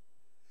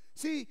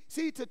 See,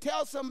 to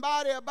tell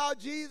somebody about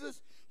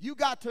Jesus, you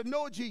got to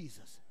know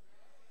Jesus.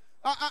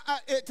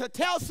 To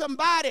tell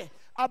somebody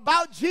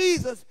about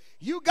Jesus,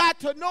 you got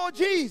to know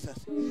Jesus.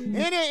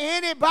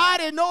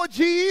 Anybody know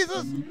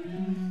Jesus?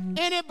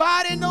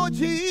 Anybody know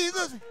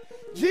Jesus?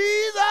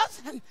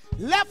 Jesus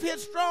left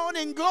his throne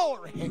in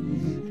glory.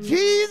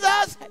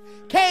 Jesus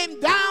came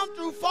down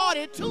through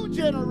 42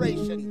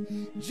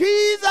 generations.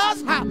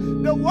 Jesus,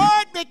 the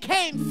Word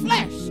became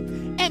flesh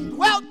and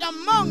dwelt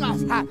among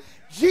us.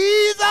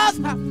 Jesus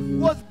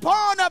was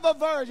born of a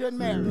Virgin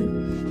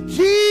Mary.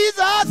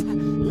 Jesus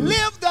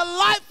lived a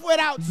life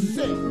without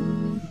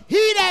sin.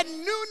 He that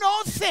knew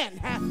no sin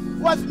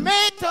was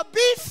made to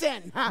be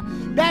sin,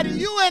 that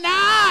you and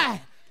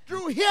I,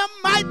 through him,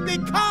 might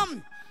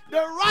become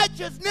the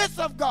righteousness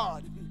of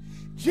God.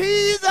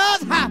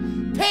 Jesus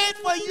paid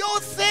for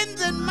your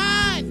sins and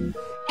mine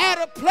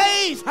at a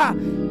place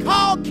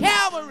called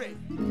Calvary.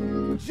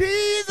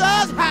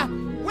 Jesus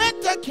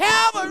went to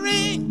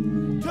Calvary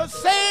to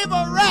save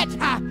a wretch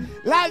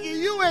like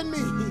you and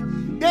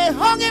me. They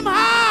hung him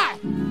high,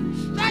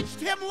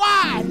 stretched him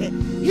wide.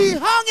 He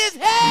hung his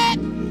head.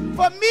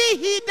 For me,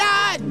 he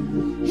died.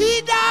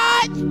 He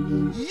died.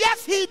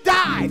 Yes, he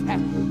died.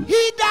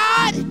 He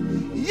died.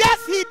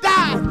 Yes, he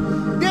died.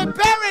 They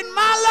buried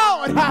my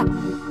Lord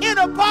in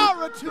a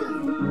borrowed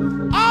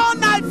tomb. All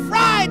night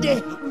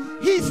Friday,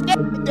 he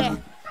stayed there.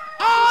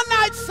 All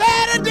night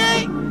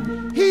Saturday,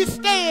 he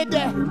stayed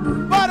there.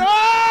 But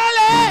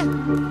early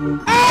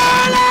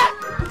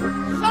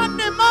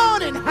Sunday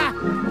morning,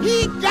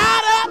 he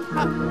got up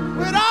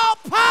with all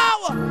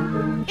power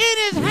in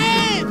his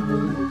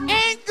hand.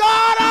 Ain't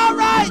God all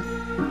right?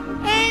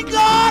 Ain't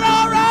God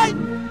all right?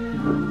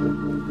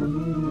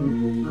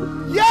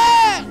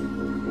 Yeah.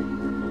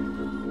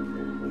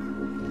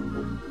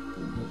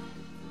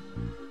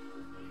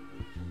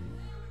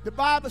 The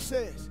Bible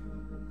says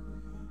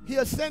he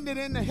ascended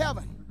into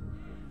heaven.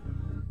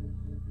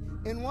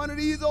 In one of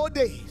these old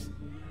days,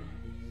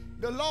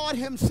 the Lord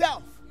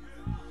himself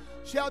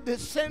shall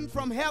descend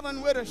from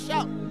heaven with a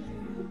shout,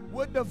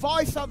 with the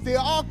voice of the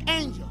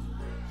archangel,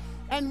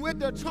 and with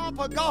the trump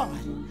of God.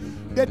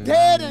 The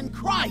dead in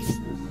Christ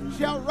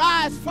shall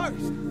rise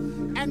first,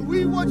 and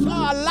we which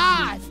are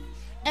alive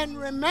and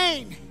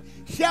remain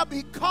shall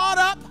be caught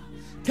up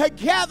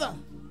together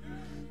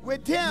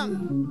with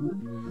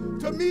them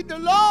to meet the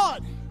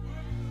Lord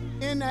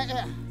in the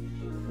air.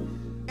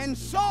 And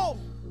so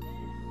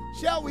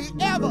shall we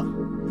ever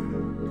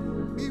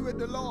be with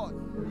the Lord.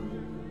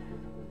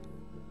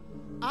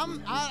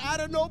 I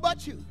don't know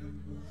about you,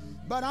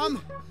 but I'm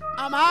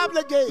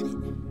obligated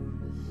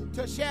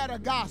to share the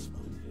gospel.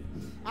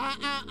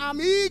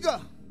 I'm eager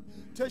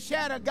to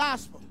share the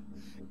gospel.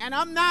 And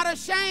I'm not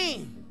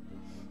ashamed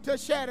to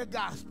share the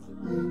gospel.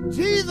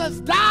 Jesus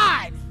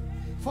died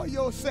for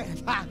your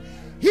sins.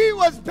 He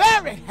was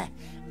buried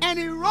and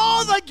he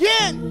rose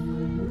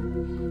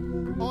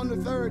again on the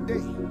third day.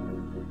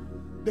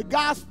 The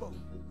gospel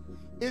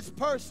is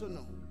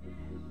personal.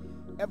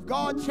 If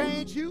God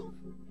changed you,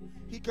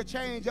 he could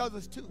change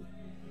others too.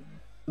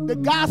 The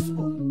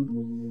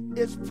gospel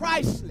is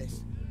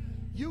priceless.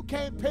 You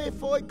can't pay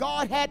for it.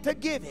 God had to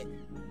give it.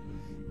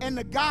 And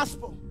the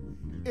gospel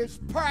is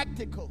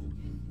practical.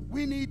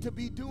 We need to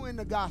be doing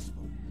the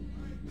gospel.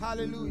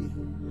 Hallelujah.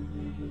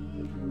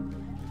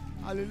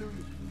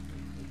 Hallelujah.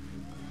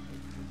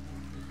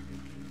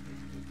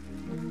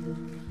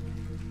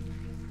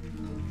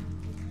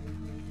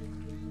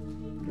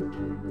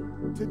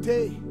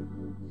 Today,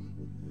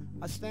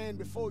 I stand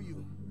before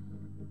you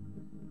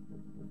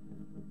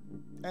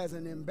as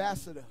an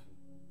ambassador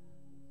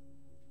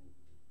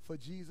for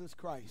Jesus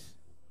Christ.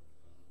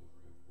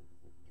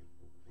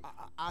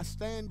 I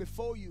stand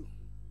before you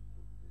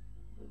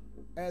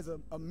as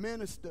a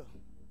minister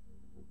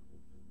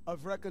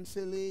of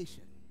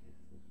reconciliation.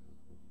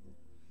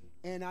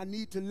 And I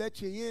need to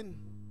let you in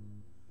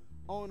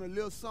on a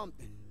little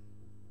something.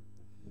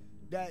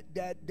 That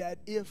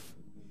if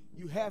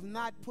you have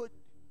not put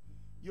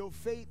your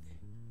faith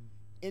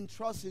and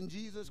trust in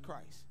Jesus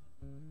Christ,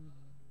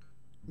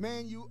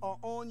 man, you are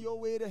on your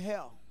way to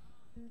hell.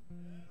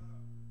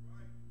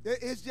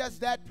 It's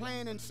just that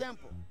plain and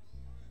simple.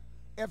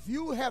 If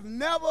you have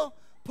never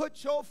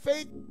put your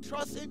faith,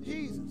 trust in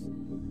Jesus,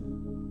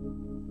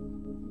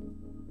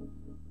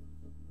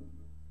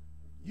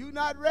 you're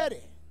not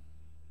ready.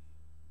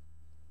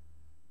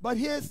 But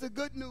here's the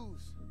good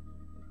news.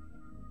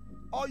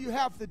 All you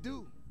have to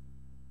do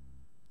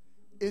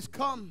is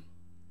come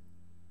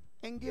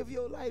and give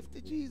your life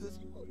to Jesus.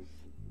 You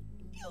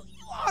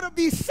ought to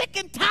be sick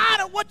and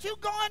tired of what you're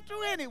going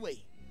through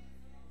anyway.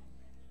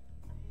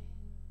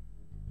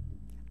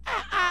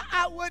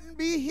 I wouldn't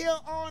be here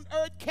on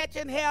earth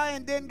catching hell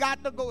and then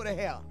got to go to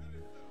hell.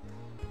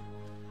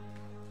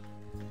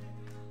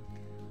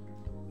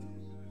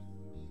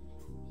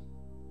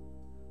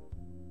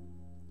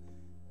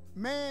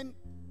 Man,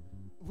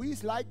 we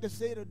like to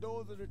say the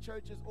doors of the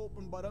church is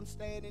open, but I'm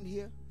standing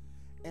here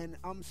and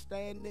I'm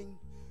standing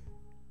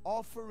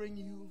offering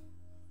you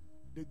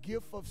the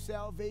gift of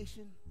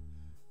salvation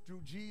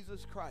through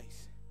Jesus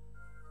Christ.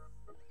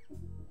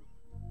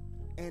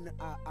 And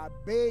I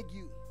beg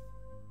you,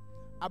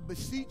 I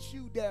beseech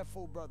you,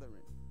 therefore, brethren,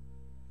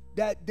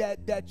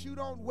 that you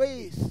don't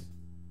waste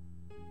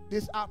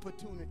this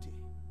opportunity,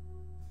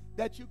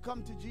 that you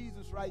come to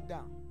Jesus right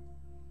now.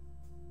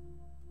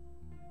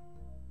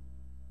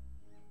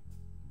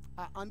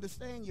 I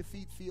understand your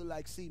feet feel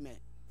like cement.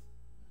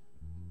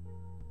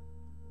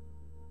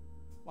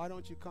 Why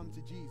don't you come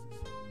to Jesus?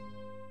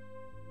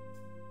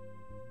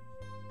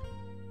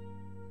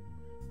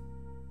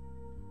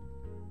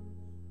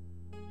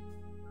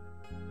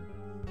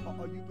 Or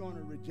are you going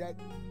to reject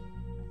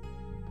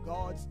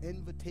God's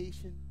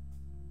invitation?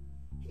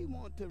 He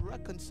wants to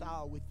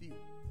reconcile with you.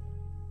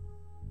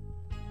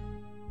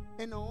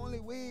 And the only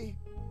way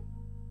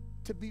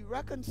to be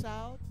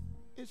reconciled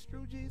is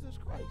through Jesus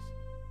Christ.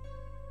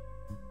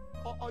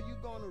 Or are you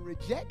going to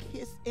reject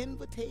his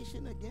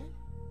invitation again?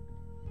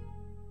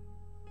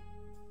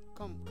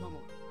 Come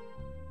on.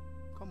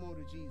 Come on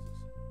to Jesus.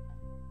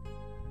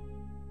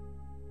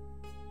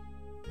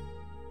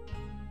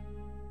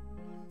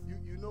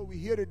 You know we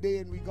here today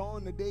and we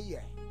gone today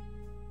yet.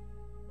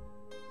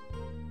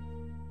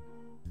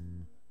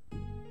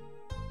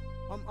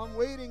 I'm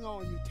waiting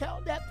on you.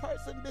 Tell that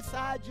person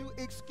beside you,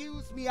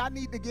 excuse me, I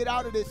need to get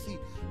out of this seat.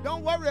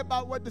 Don't worry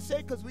about what to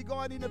say because we're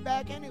going in the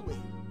back anyway.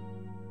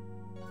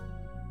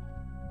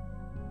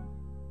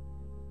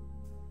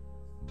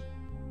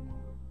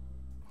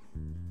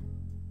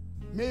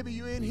 Maybe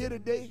you're in here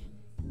today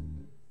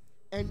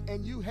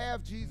and you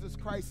have Jesus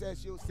Christ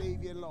as your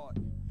Savior and Lord.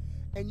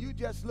 And you're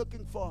just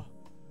looking for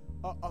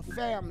a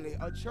family,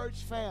 a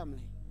church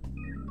family,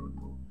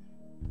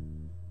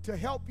 to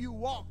help you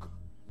walk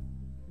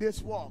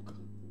this walk.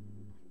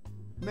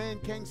 Man,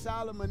 King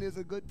Solomon is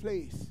a good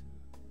place.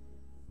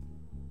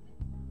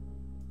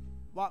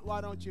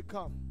 Why don't you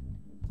come?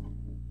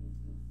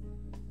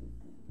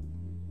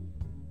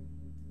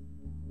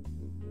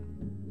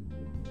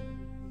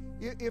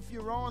 If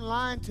you're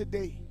online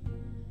today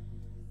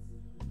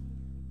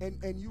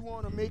and you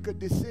want to make a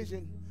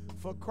decision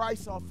for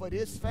Christ or for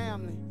this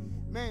family,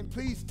 man,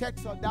 please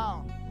text or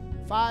dial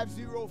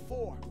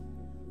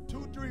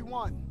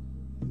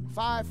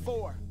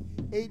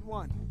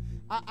 504-231-5481.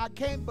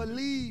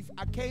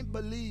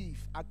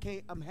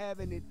 I'm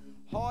having it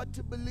hard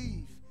to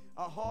believe,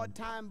 a hard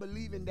time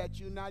believing that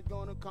you're not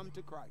going to come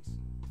to Christ.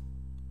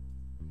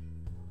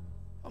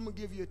 I'm going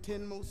to give you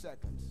 10 more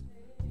seconds.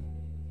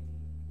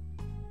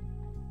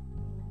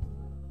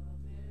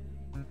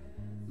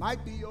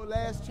 Might be your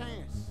last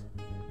chance.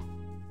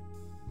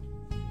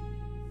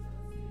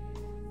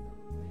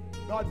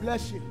 God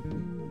bless you.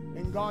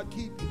 And God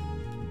keep you.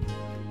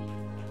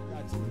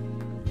 That's it.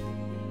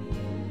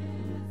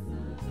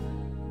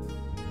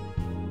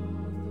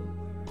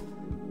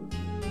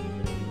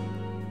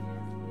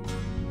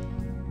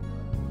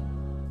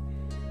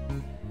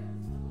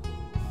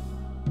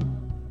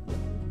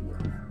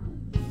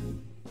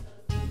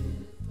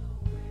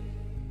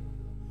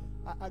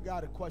 I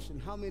got a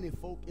question. How many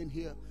folk in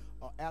here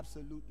are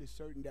absolutely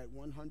certain that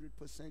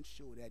 100%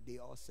 sure that they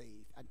are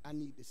saved? I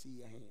need to see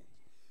your hands.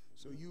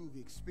 So you've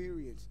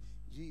experienced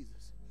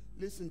Jesus.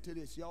 Listen to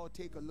this. Y'all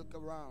take a look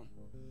around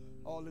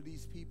all of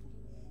these people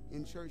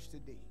in church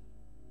today.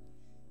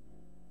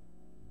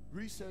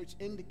 Research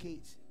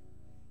indicates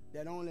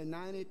that only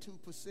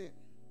 92%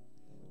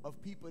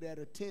 of people that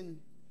attend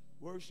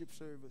worship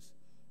service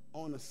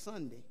on a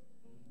Sunday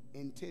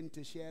intend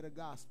to share the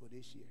gospel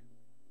this year.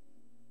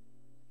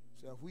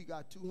 So if we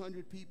got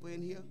 200 people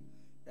in here,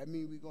 that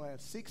means we're going to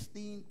have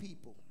 16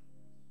 people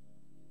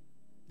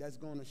that's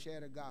going to share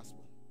the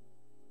gospel.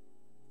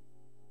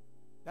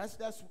 That's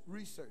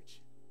research.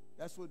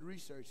 That's what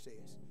research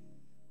says.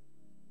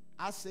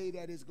 I say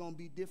that it's going to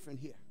be different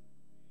here.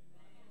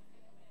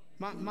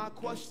 My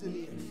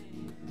question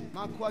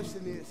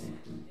is,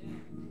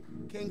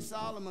 King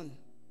Solomon,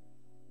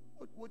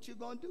 what you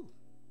going to do?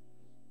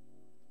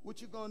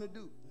 What you going to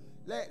do?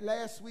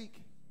 Last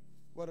week,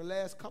 well, the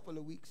last couple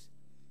of weeks,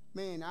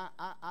 man,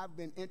 I've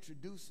been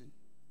introducing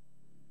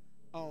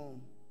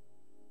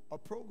a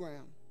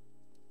program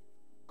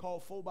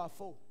called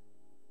 4x4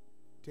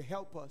 to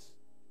help us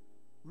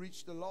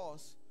reach the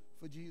lost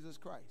for Jesus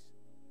Christ.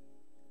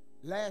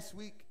 Last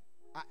week,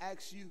 I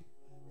asked you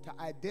to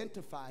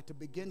identify, to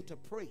begin to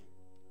pray,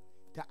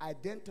 to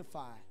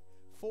identify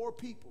 4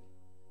 people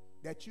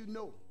that you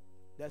know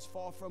that's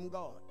far from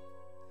God.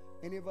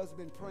 Any of us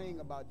been praying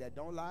about that?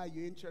 Don't lie.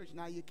 You're in church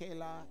now. You can't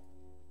lie.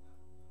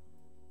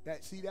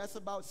 That's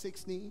about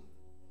 16.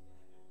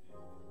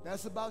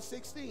 That's about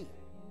 16.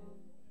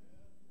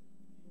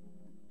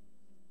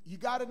 You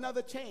got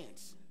another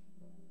chance.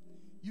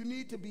 You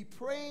need to be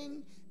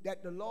praying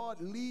that the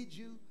Lord leads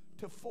you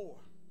to 4.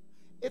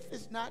 If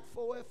it's not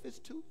 4, if it's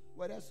 2,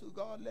 well, that's who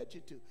God led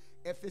you to.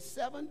 If it's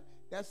 7,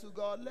 that's who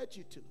God led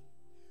you to.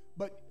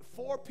 But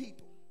 4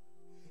 people.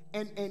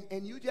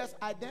 And you just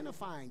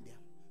identifying them.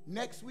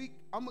 Next week,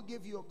 I'm going to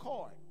give you a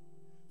card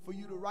for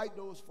you to write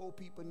those 4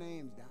 people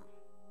names down.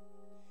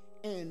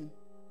 And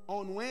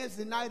on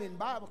Wednesday night in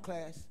Bible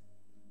class,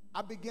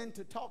 I began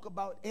to talk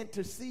about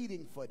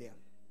interceding for them.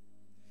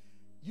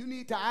 You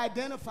need to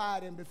identify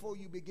them before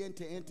you begin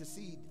to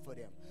intercede for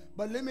them.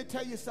 But let me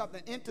tell you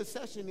something.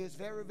 Intercession is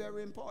very,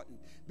 very important.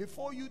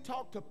 Before you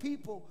talk to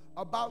people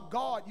about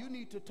God, you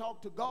need to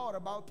talk to God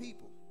about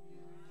people.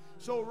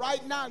 So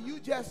right now, you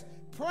just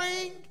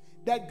praying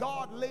that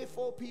God lay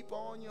 4 people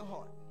on your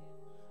heart.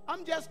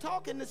 I'm just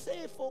talking to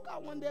saved folk. I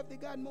wonder if they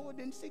got more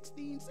than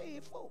 16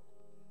 saved folk.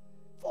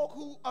 Folk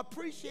who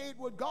appreciate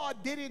what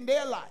God did in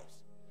their lives.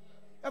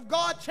 If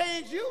God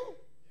changed you,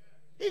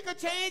 he could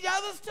change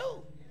others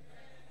too.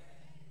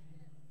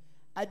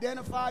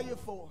 Identify your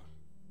 4.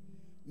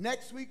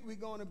 Next week, we're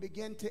going to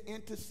begin to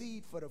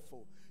intercede for the 4.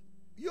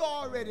 You're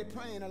already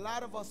praying. A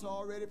lot of us are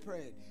already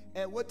praying.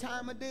 At what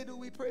time of day do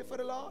we pray for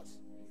the lost?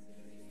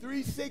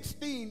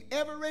 3:16.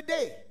 Every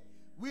day,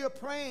 we are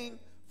praying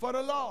for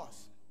the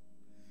lost.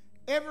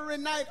 Every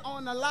night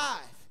on the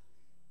live,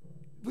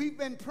 we've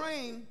been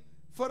praying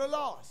for the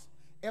lost.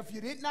 If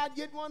you did not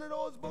get one of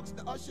those books,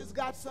 the ushers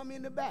got some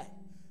in the back.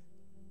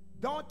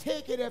 Don't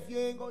take it if you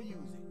ain't going to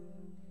use it.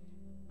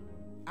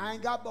 I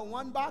ain't got but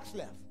 1 box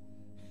left.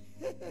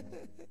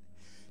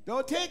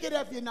 Don't take it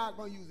if you're not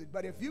going to use it.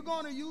 But if you're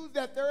going to use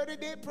that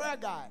 30-day prayer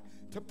guide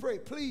to pray,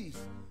 please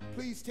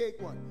take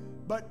one.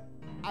 But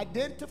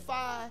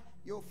identify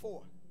your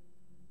 4.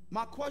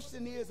 My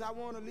question is, I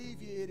want to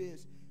leave you, it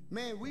is,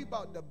 man, we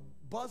about to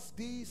bust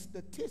these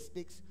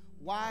statistics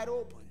wide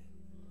open.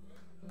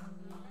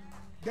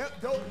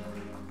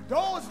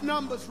 Those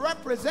numbers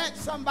represent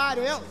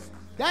somebody else.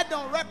 That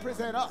don't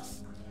represent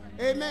us.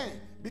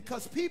 Amen.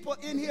 Because people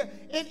in here,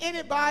 and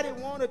anybody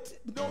want to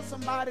know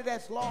somebody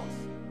that's lost,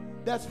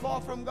 that's far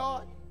from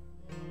God?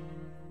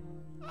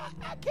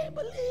 I can't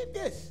believe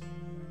this.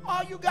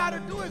 All you got to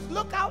do is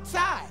look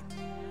outside.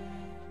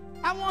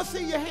 I want to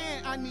see your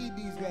hand. I need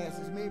these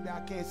glasses. Maybe I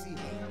can't see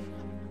hands.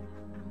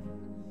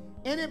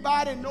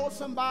 Anybody know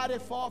somebody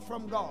far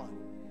from God?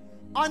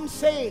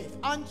 Unsaved,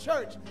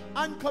 unchurched,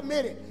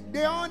 uncommitted.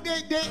 They're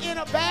in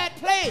a bad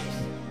place.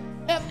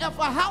 If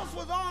a house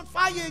was on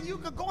fire and you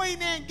could go in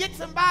there and get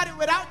somebody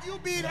without you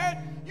being hurt,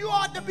 you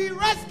ought to be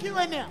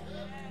rescuing them.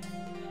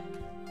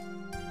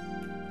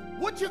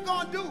 What you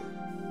gonna do?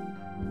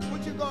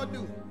 What you gonna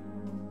do?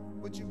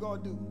 What you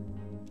gonna do?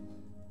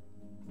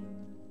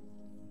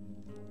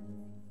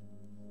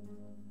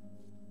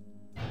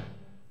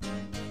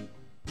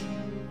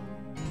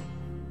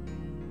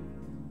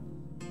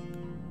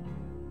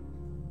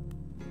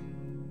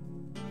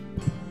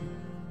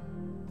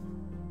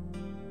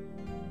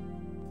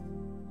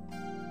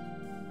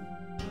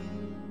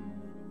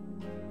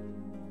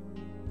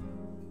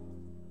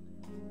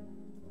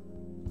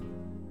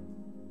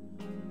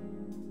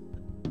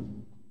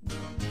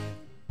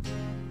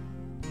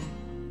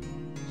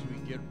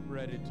 get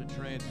ready to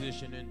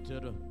transition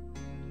into the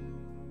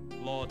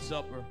Lord's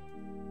Supper,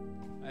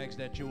 I ask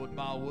that you would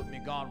bow with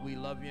me. God, we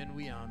love you and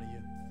we honor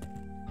you.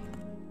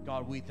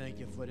 God, we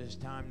thank you for this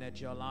time that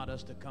you allowed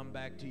us to come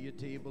back to your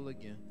table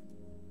again.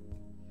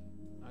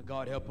 Now,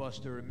 God, help us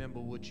to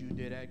remember what you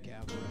did at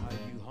Calvary, how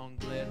you hung,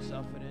 bled,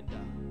 suffered, and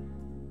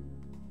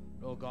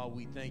died. Oh, God,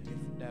 we thank you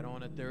for that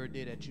on the third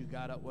day that you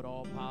got up with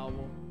all power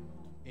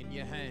in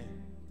your hand.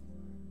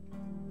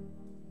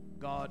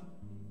 God,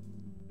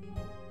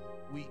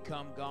 we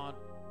come, God,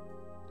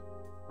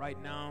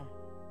 right now,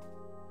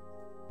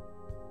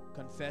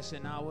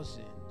 confessing our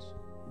sins.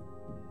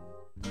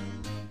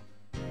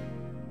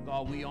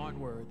 God, we aren't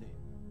worthy.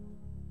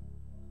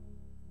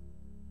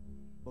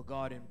 But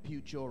God,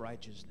 impute your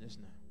righteousness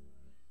now.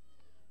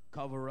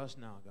 Cover us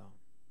now, God.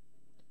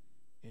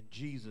 In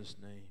Jesus'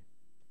 name,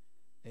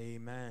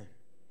 amen.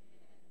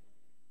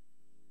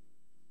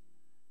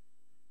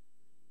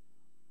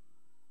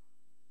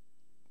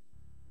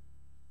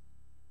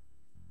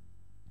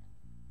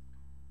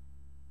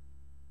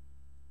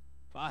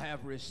 For I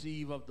have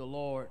received of the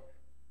Lord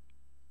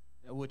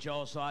that which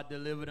also I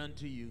delivered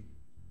unto you,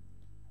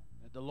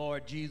 that the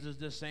Lord Jesus,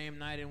 the same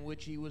night in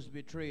which he was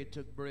betrayed,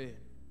 took bread.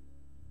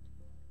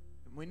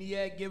 And when he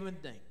had given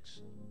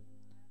thanks,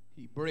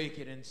 he brake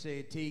it and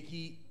said, Take,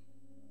 eat,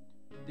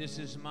 this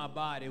is my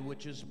body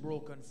which is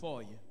broken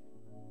for you.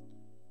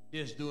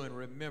 This do in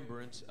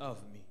remembrance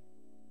of me.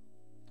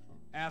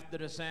 After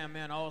the same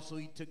manner also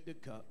he took the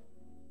cup,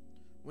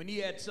 when he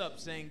had supped,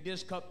 saying,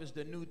 This cup is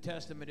the New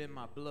Testament in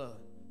my blood.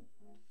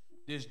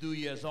 This do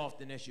ye as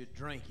often as you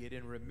drink it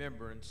in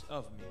remembrance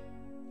of me.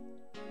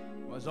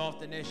 For as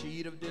often as you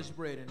eat of this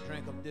bread and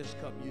drink of this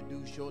cup, you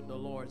do show the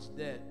Lord's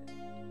death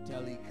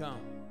till he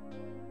come.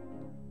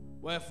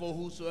 Wherefore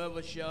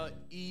whosoever shall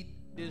eat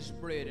this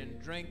bread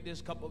and drink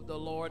this cup of the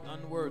Lord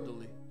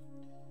unworthily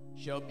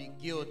shall be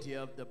guilty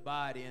of the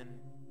body and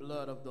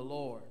blood of the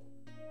Lord.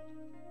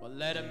 But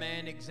let a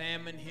man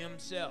examine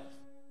himself,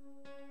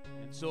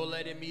 and so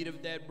let him eat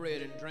of that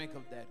bread and drink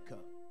of that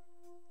cup.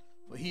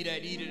 For he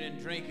that eateth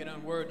and drinketh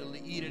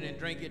unworthily eateth and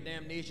drinketh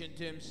damnation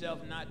to himself,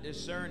 not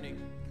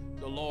discerning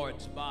the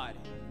Lord's body.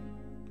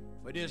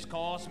 For this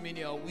cause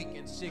many are weak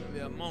and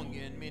sickly among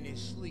you, and many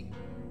sleep.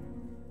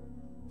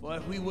 For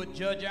if we would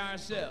judge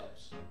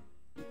ourselves,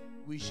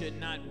 we should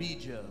not be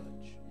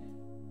judged.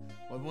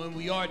 But when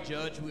we are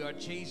judged, we are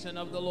chastened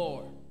of the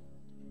Lord,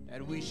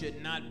 that we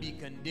should not be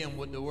condemned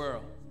with the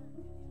world.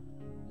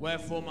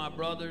 Wherefore, my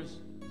brothers,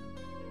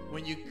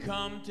 when you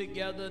come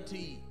together to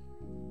eat,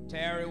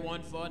 tarry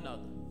one for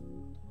another.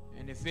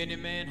 And if any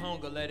man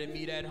hunger, let him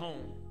eat at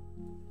home,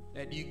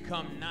 that you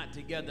come not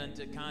together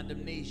into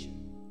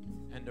condemnation.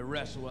 And the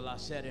rest will I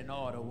set in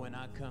order when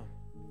I come.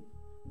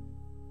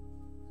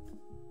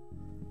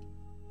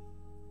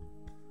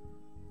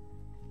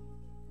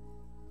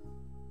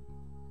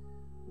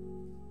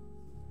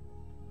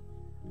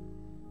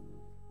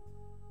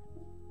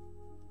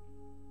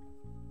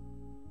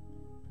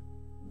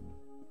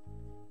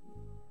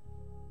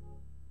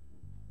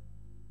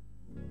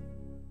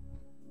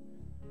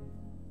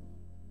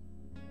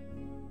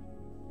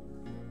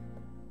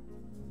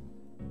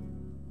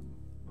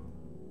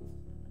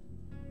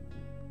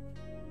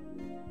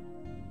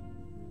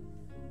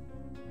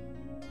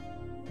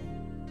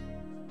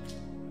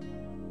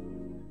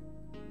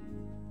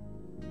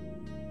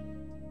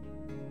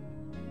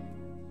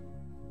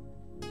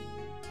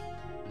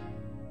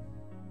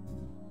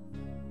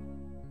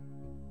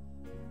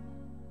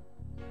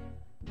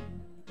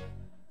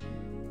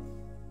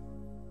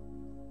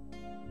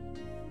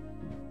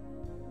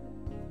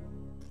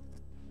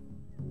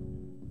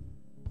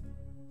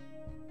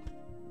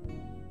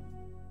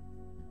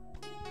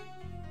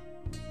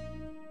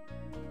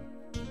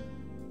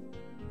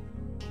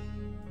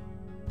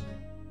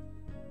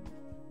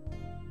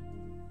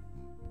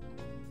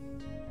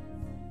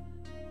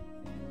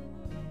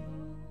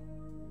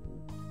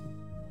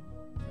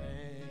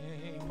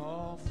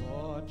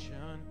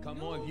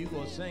 Come on, if you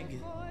go sing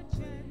it.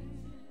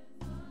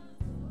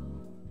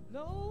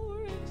 No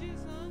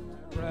riches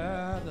I'd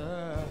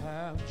rather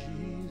have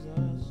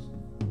Jesus.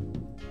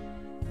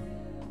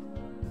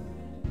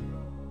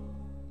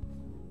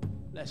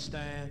 Let's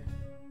stand.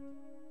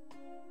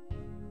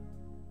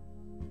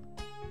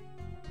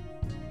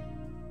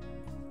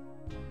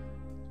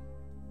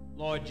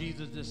 Lord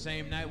Jesus, the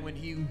same night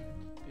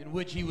in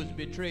which he was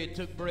betrayed,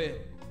 took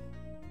bread.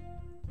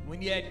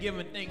 When he had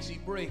given thanks, he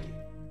brake it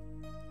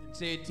and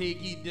said,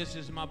 Take, eat, this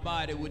is my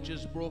body which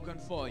is broken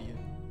for you.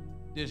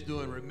 This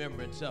do in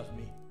remembrance of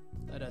me.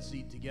 Let us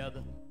eat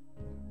together.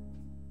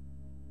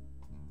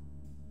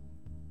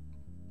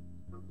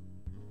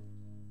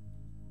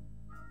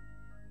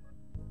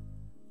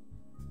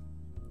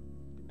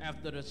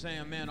 After the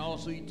same man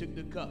also he took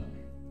the cup.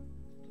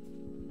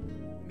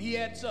 He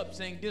had supped,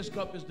 saying, This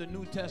cup is the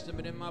New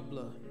Testament in my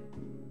blood.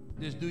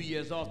 This do ye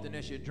as often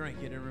as you drink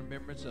it in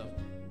remembrance of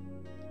me.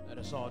 Let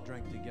us all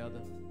drink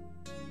together.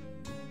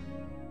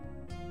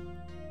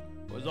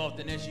 For as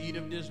often as you eat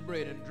of this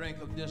bread and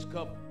drink of this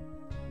cup,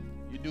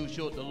 you do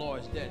show the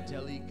Lord's death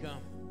till he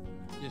come.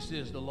 This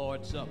is the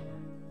Lord's Supper.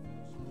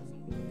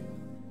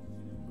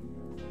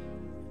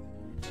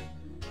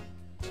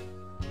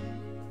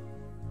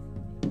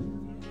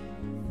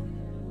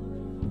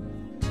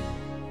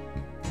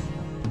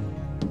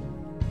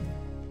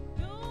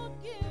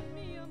 Don't give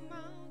me a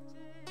mountain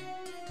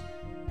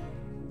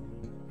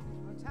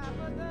on top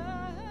of the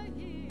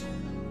hill.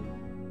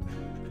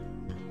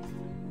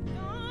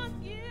 Don't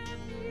give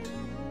me the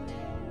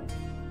road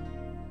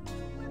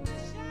with the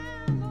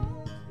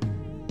shallow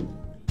field,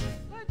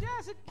 but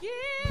just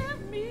give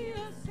me a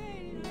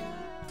Savior.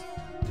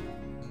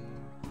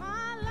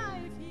 My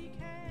life He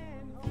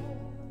can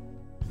hold.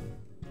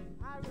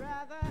 I'd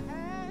rather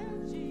have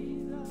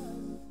Jesus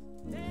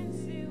than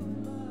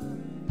silver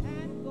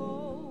and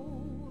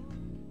gold.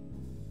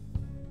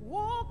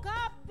 Woke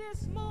up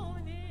this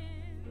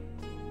morning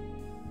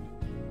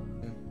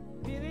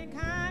feeling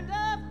kind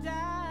of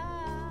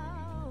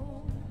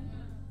down.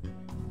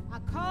 I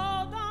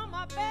called on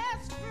my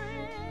best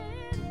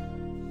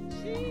friend.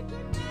 She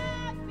could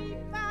not be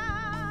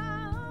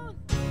found.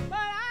 But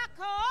I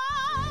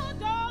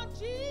called on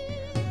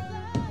Jesus.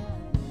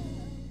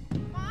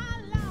 My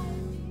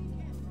life He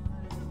can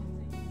hold.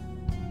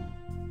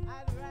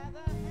 I'd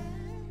rather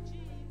have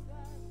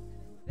Jesus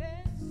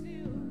than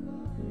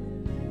silver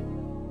and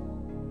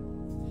gold.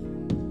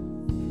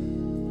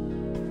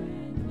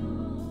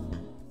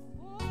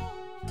 Oh,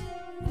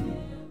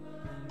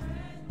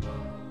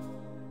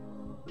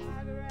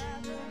 I'd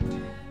rather have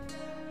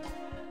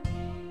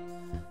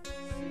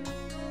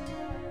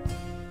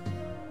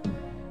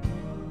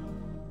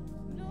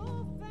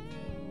no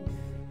fame,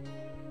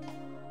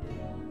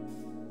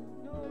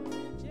 no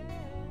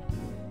riches,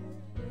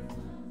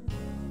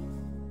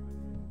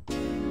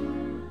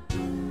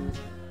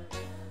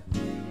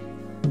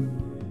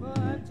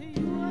 but to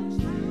you a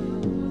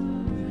child.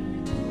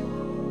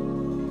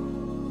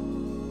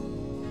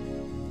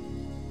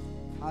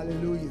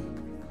 Hallelujah.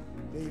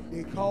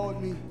 They called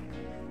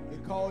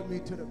me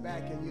to the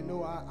back, and you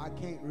know I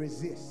can't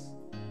resist.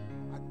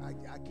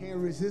 I can't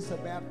resist a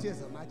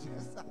baptism.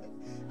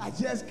 I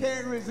just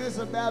can't resist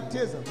a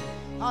baptism.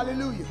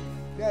 Hallelujah.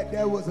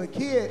 There was a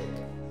kid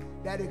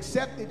that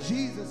accepted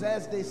Jesus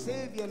as their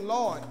Savior and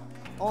Lord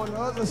on the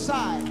other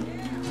side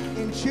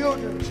in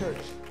children's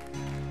church.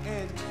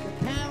 And the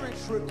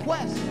parents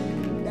request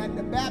that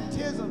the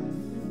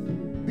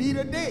baptism be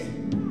today.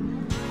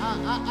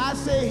 I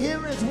say,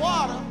 here is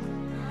water.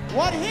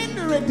 What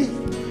hindereth thee?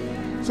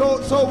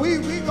 So we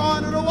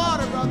going to the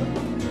water, brother.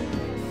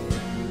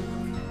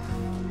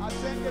 I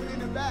sent them in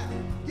the back.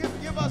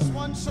 Give us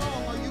one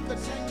song, or you could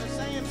sing the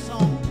same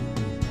song.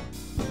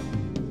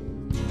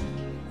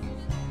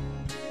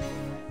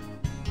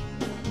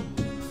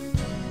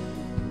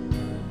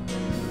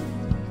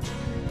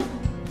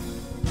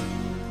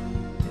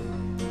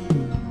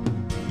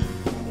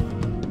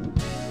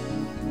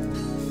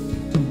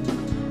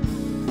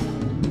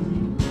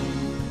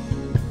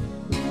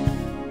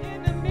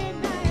 In the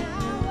midnight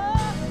hour,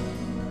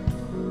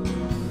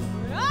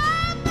 when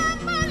all my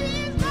money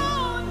is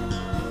gone,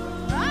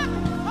 I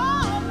can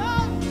call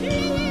on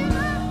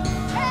Jesus.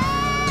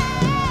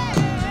 Hey,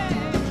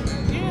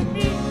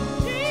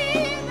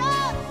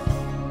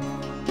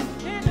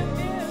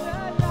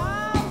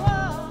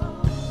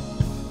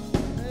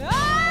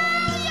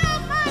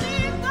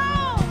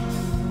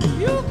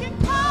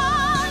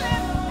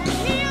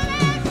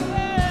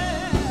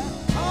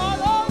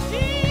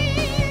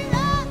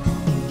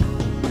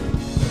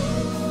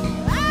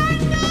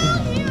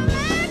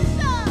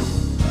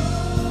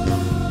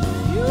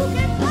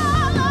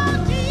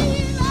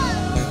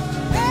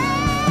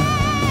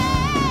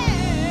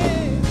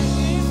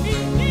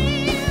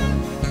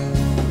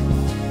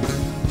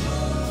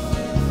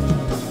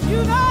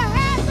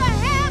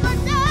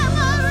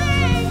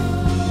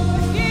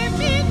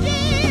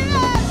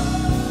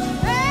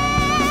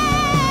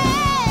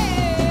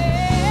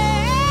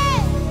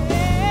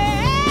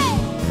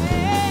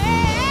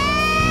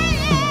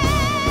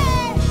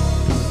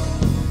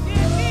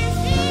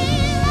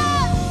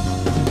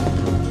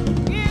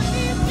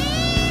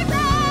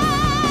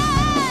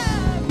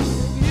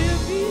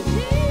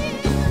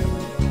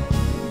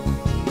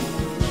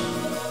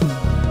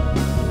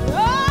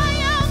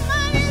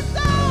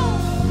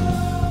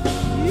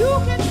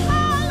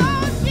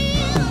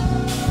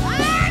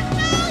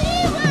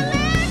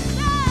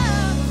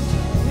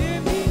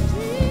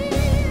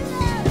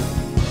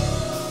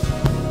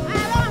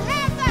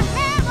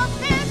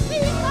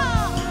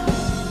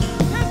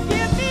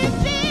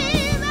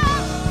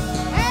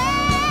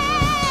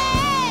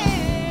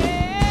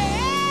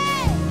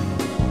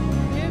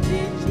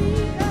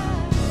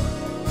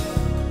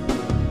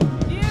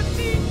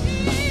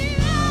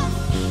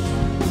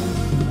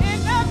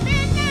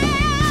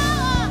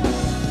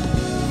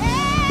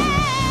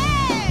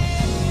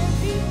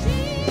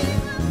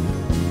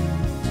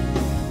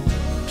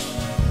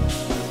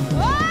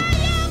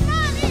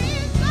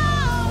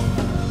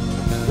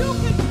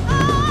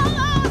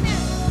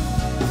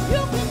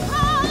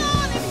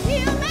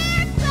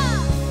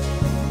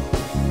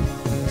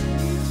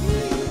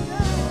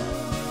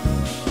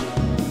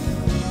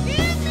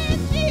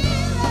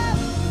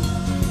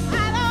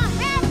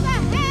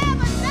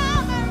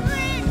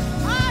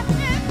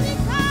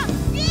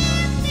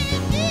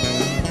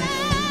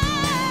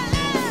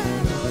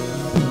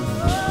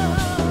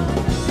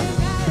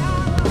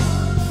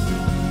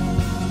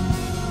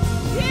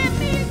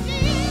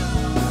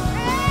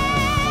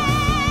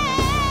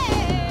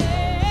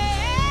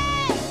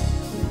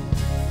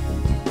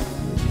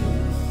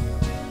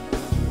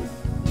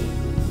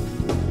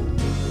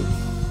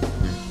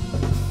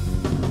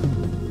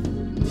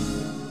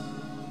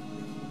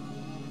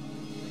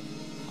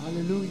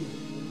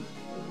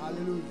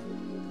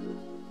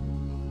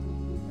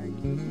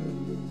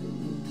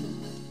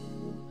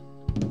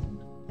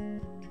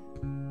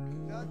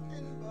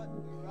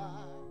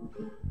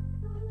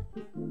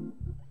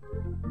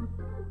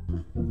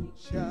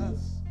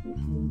 Just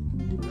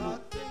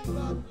nothing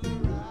but the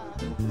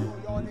ride. Oh,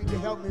 y'all need to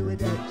help me with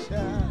that. Just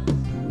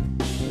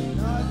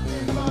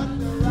nothing but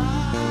the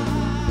ride.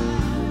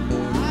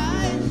 I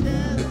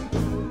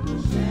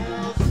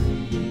shall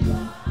see.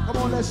 Come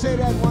on, let's say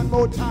that one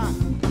more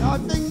time.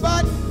 Nothing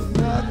but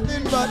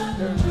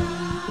the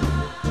ride.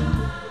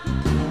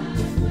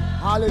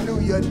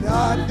 Hallelujah.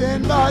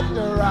 Nothing but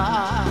the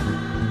ride.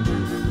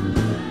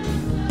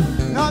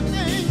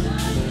 Nothing.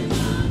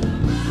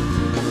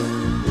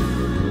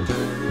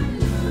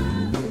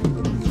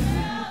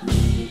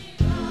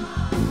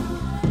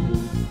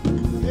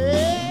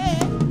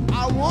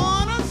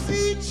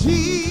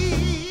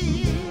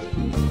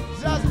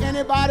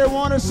 Anybody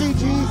want to see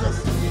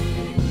Jesus?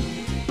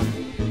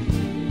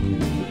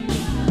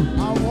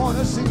 I want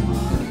to see.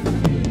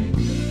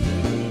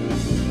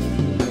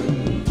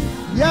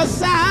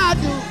 Yes, I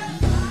do.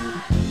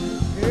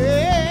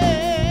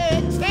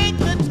 Hey, take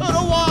me to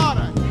the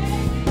water.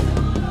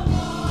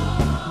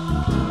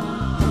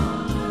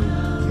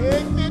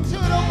 Take me to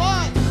the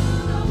water.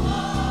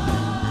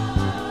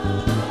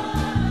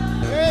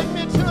 Take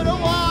me to the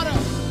water.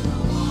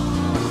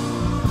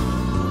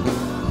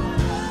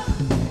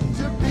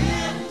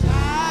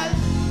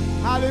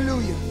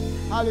 Hallelujah.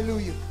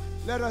 Hallelujah.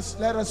 Let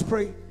us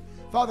pray.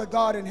 Father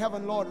God in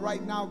heaven, Lord,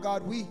 right now,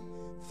 God, we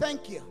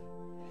thank you.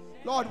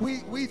 Lord,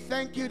 we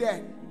thank you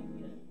that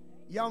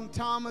young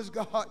Thomas,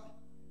 God,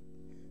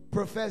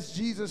 professed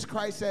Jesus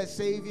Christ as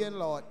Savior and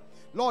Lord.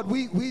 Lord,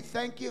 we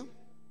thank you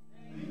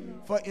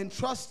for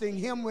entrusting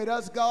him with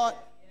us, God.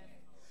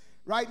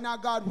 Right now,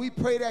 God, we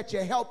pray that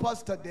you help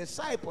us to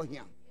disciple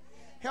him.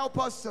 Help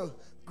us to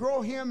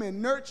grow him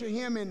and nurture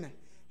him in the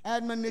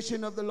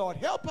admonition of the Lord.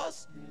 Help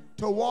us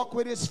to walk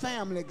with his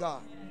family,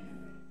 God,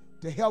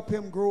 to help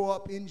him grow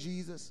up in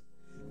Jesus.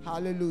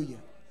 Hallelujah.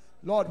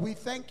 Lord, we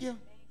thank you.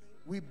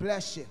 We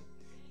bless you.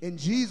 In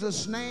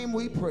Jesus' name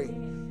we pray.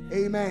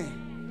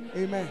 Amen.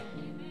 Amen.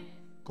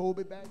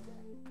 Colby back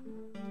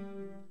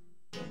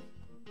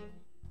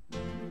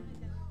there.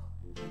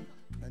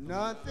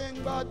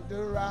 Nothing but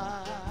the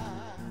ride.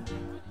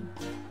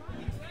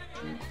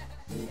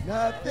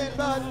 Nothing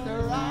but the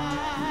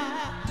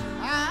ride.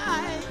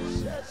 I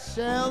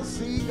shall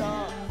see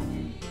God.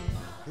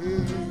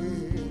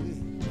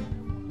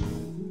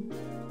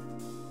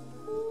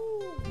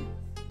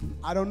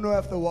 I don't know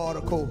if the water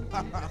cold.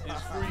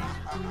 It's freezing.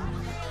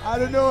 I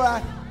don't know.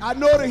 I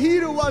know the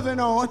heater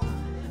wasn't on.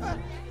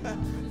 I'm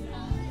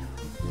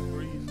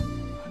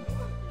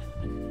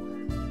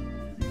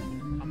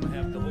gonna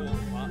have to hold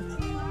him up.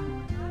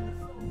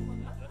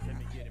 Let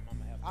me get him. I'm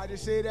gonna have to. I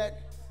just say that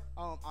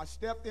I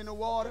stepped in the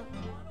water.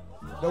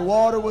 The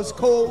water was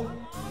cold.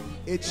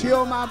 It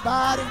chilled my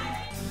body,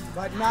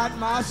 but not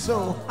my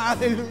soul.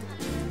 Hallelujah.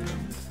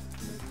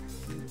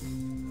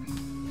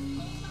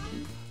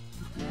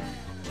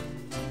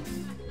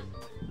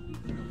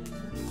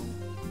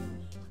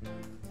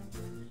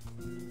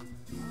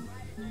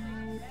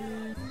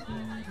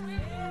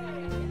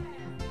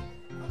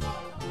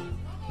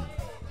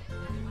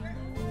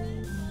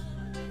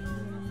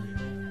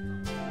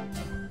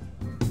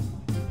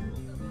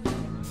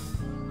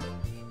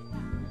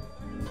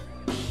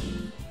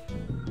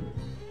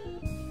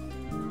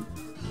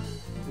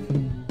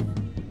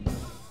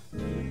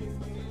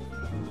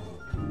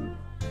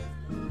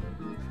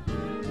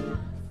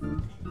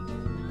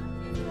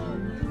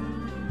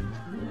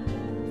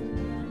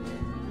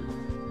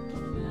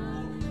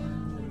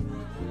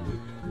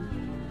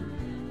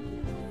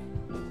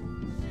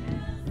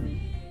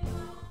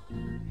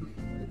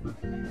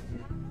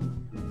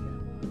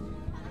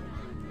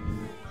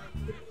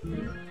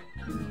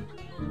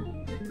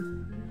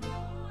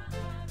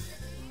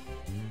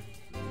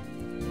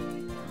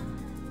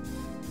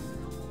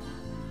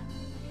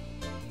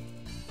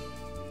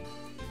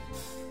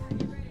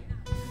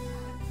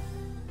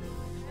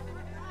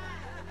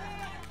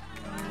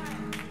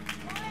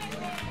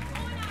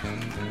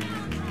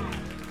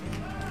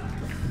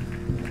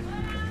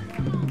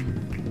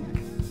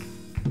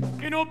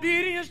 In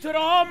obedience to the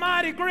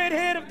almighty great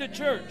head of the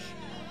church,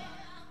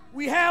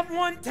 we have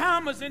one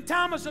Thomas, and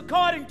Thomas,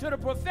 according to the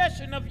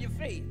profession of your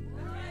faith,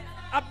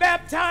 I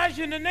baptize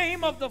you in the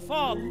name of the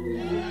Father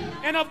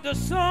and of the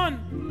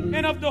Son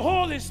and of the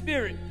Holy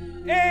Spirit.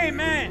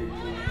 Amen.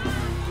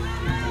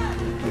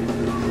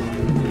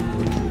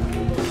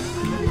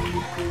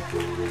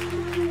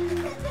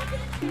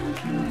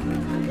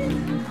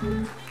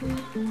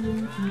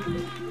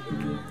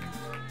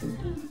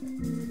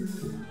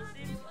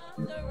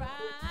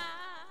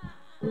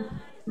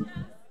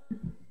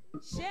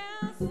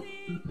 Shall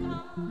see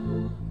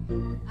God.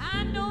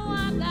 I know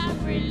I got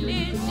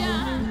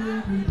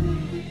religion.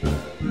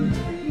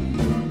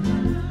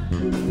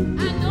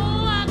 I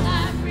know I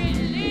got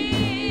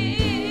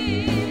religion.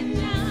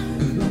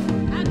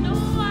 I know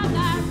I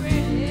got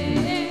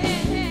religion.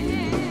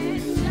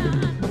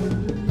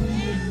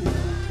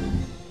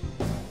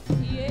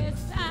 Yes,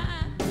 I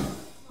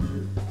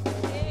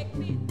take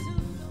me to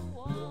the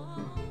wall.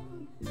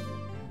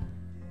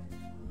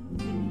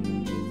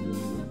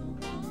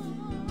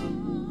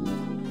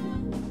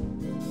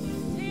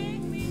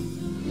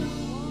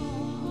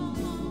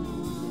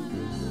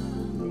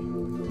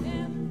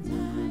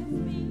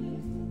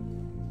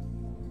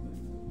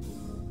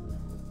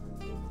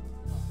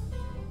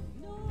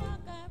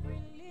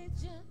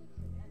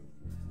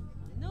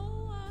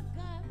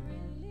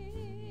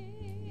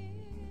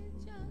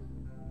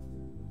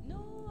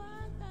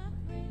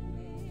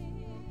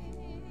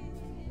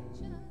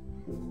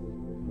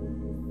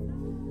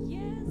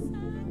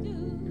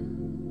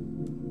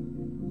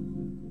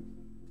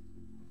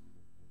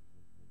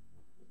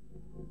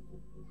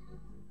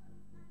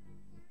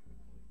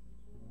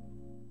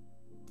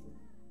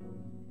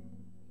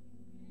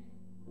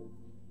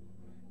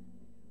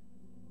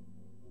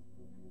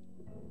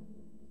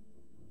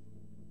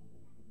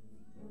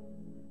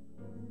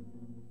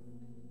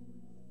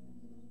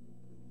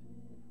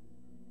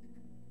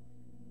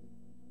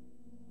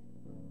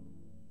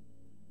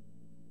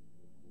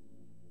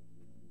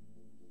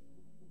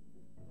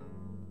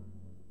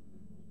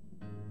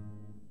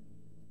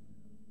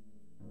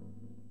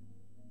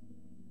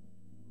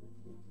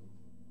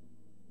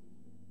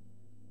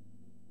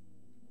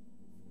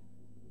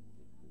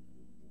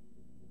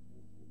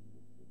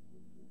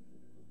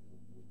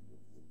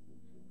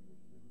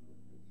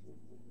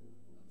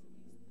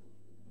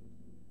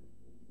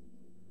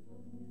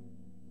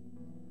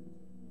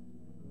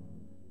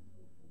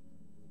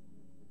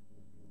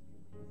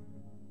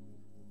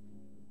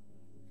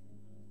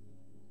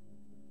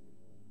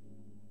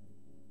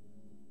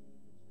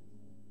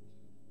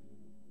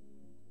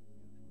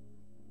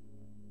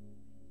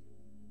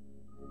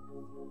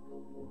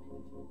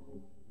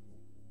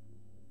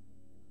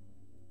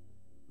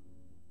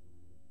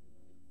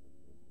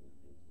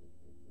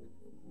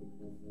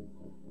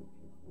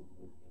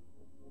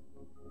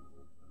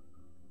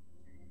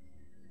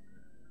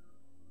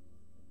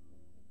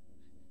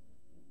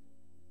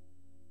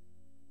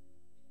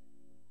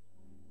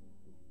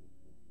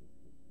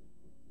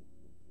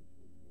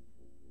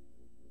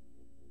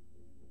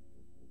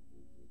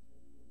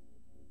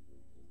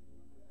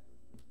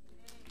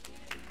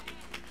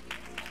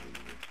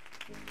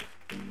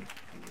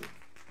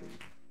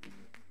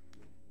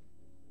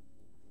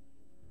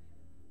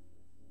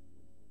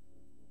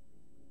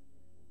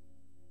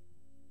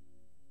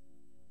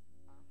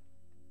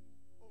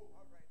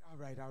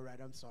 All right,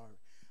 I'm sorry.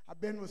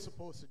 Was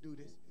supposed to do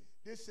this.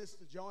 This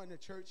sister joined the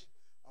church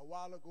a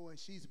while ago, and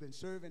she's been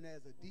serving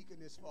as a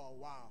deaconess for a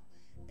while.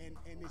 And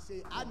they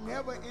say, I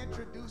never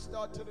introduced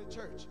her to the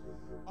church.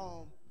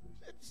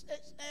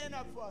 Stand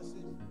up for us,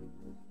 sister.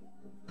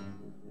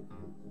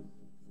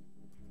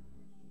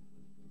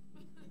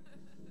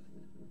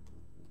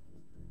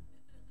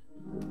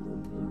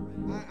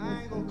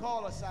 I ain't going to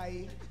call her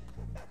Saeed.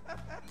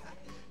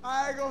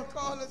 I ain't going to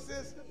call her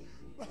sister.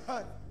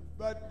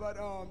 But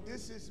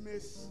this is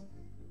Miss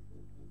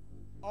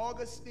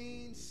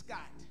Augustine Scott.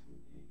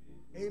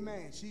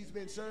 Amen. She's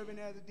been serving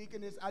as a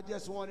deaconess. I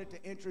just wanted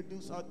to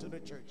introduce her to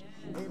the church.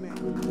 Amen.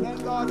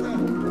 Thank God for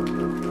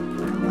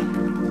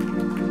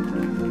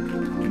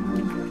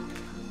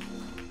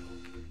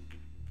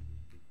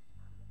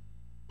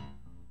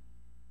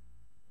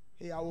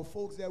Hey, our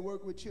folks that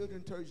work with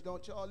Children's Church,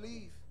 don't y'all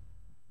leave.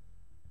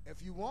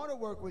 If you want to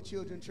work with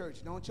Children's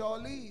Church, don't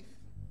y'all leave.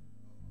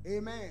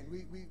 Amen.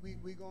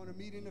 We're going to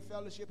meet in the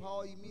fellowship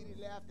hall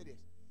immediately after this.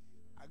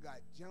 I got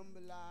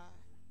jambalaya,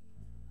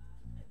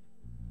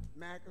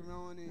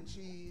 macaroni and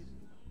cheese,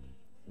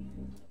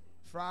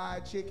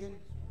 fried chicken.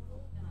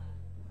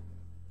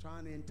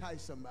 Trying to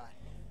entice somebody.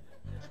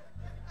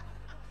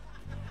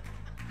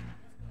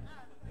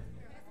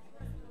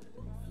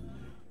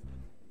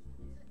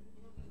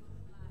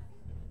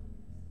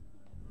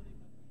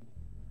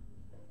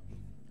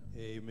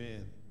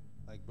 Amen.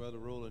 Like Brother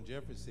Roland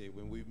Jeffrey said,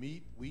 when we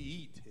meet, we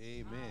eat.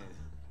 Amen.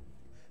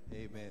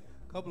 Amen.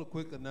 A couple of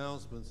quick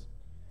announcements.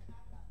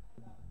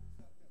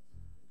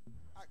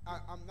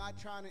 I'm not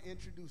trying to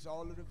introduce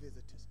all of the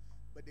visitors,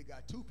 but they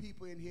got 2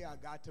 people in here I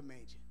got to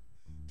mention.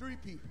 3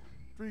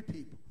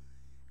 people.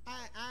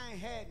 I ain't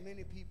had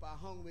many people I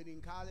hung with in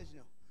college,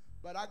 no.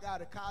 But I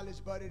got a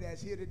college buddy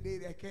that's here today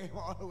that came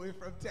all the way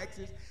from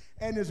Texas,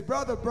 and his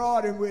brother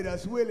brought him with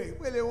us, Willie.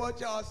 Willie,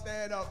 won't y'all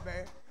stand up,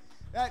 man?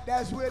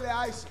 That's Willie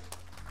Isom.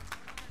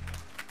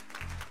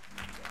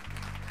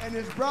 And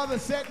his brother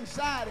sat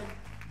inside him,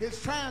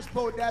 his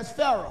transport, that's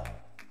Pharaoh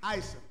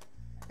Isom.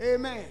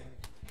 Amen.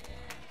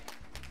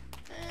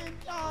 And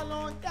y'all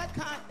on that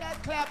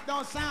clap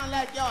don't sound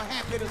like y'all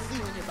happy to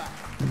see anybody.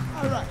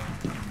 All right.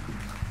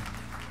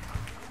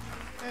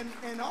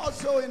 And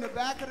also in the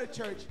back of the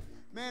church,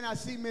 man, I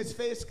see Miss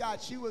Faye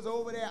Scott. She was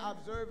over there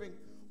observing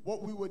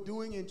what we were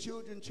doing in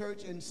children's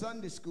church and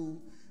Sunday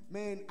school.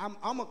 Man, I'm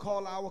gonna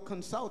call our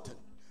consultant,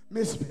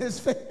 Miss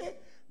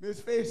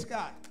Faye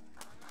Scott.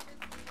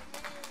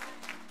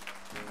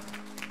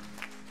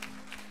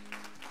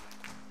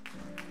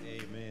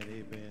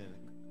 Amen.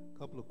 A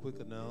couple of quick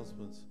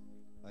announcements.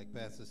 Like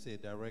Pastor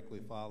said, directly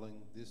following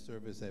this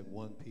service at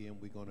 1 p.m.,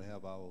 we're going to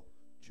have our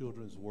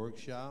children's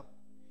workshop.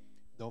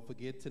 Don't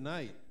forget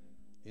tonight,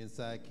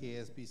 inside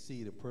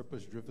KSBC, The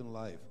Purpose-Driven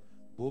Life.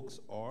 Books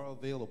are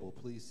available.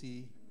 Please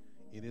see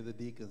any of the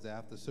deacons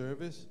after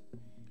service.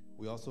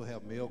 We also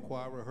have male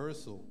choir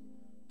rehearsal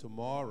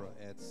tomorrow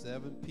at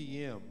 7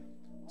 p.m.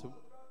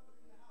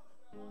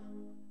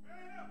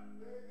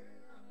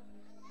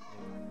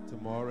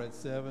 Tomorrow at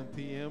 7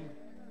 p.m.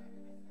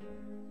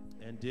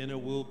 and dinner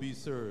will be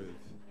served.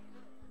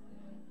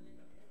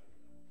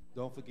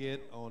 Don't forget,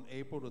 on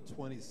April the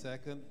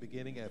 22nd,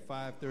 beginning at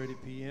 5:30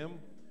 p.m.,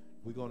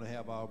 we're going to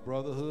have our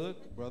brotherhood.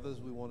 Brothers,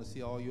 we want to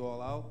see all you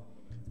all out.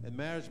 And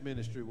marriage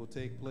ministry will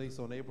take place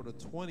on April the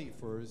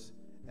 21st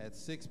at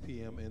 6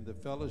 p.m. in the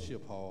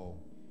fellowship hall.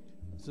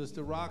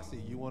 Sister Roxy,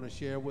 you want to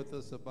share with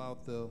us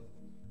about the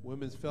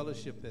women's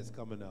fellowship that's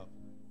coming up?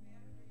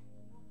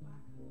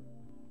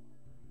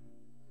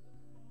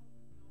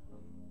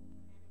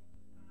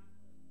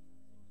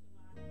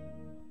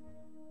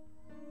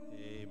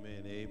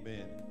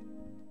 Amen.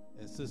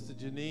 And Sister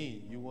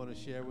Janine, you want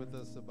to share with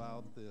us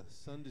about the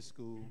Sunday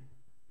school?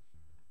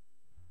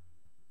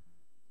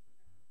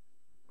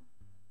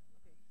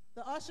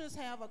 The ushers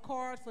have a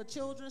card for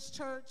Children's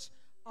Church.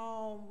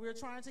 We're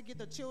trying to get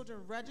the children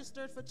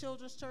registered for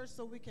Children's Church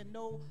so we can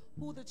know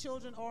who the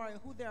children are and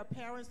who their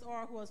parents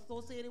are who are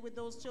associated with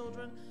those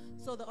children.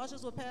 So the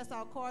ushers will pass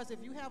out cards.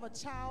 If you have a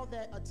child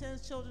that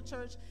attends Children's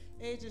Church,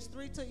 ages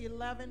 3 to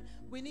 11,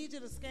 we need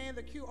you to scan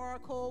the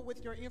QR code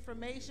with your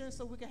information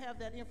so we can have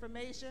that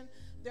information.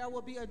 There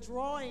will be a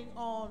drawing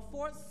on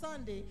 4th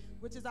Sunday,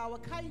 which is our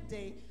kite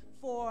day,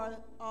 for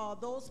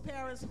those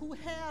parents who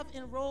have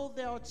enrolled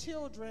their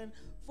children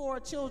for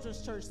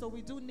Children's Church. So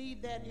we do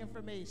need that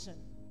information.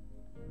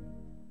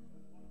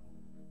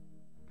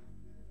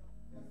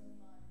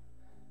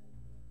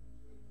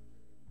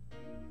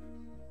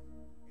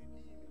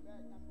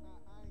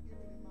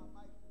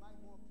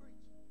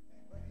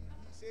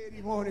 said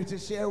he wanted to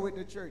share with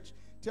the church.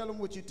 Tell them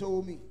what you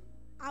told me.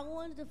 I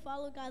wanted to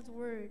follow God's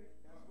word.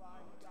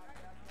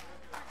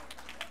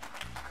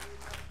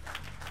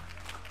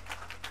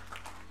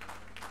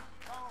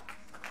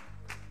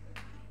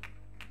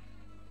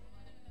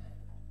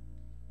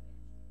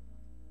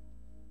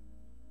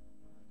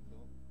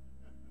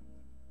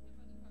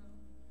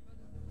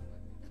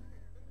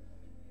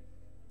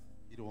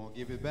 You don't want to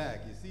give it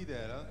back. You see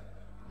that, huh?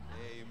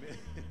 Amen.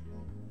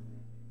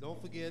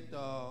 Don't forget,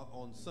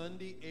 on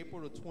Sunday,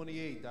 April the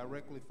 28th,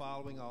 directly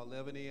following our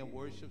 11 a.m.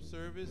 worship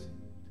service,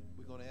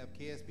 we're going to have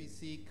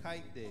KSBC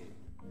Kite Day.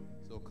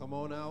 So come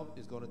on out.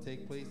 It's going to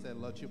take place at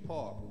Lutcher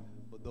Park.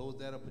 For those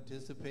that are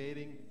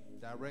participating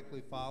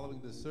directly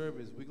following the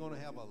service, we're going to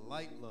have a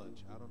light lunch.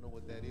 I don't know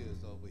what that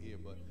is over here,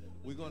 but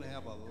we're going to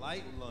have a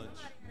light lunch.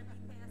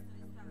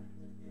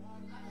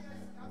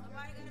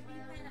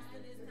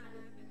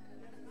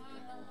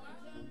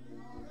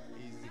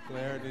 He's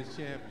declaring his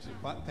championship.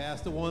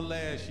 Pastor won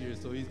last year,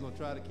 so he's going to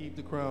try to keep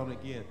the crown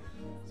again.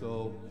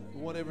 So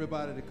we want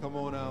everybody to come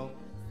on out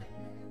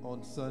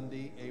on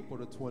Sunday, April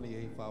the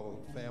 28th, our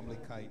family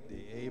kite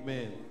day.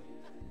 Amen.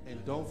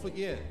 And don't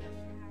forget,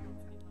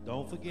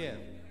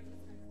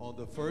 on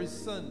the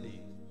first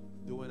Sunday,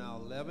 during our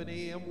 11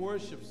 a.m.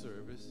 worship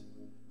service,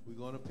 we're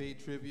going to pay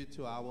tribute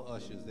to our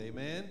ushers.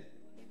 Amen?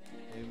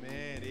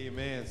 Amen.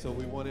 Amen. So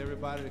we want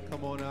everybody to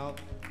come on out.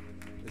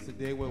 It's a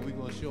day where we're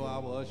going to show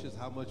our ushers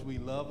how much we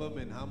love them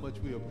and how much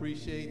we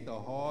appreciate the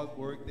hard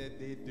work that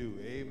they do.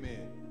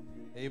 Amen.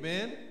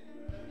 Amen.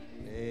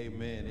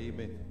 Amen.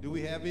 Amen. Do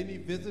we have any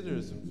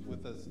visitors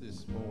with us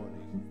this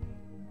morning?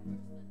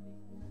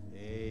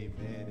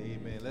 Amen.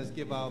 Amen. Let's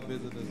give our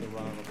visitors a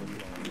round of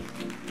applause.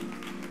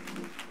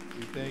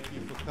 We thank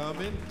you for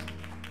coming.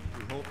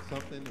 We hope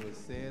something was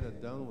said or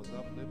done was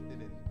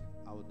uplifted, and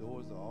our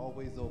doors are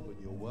always open.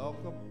 You're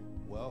welcome,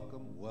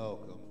 welcome,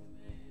 welcome.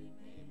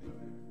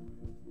 Amen.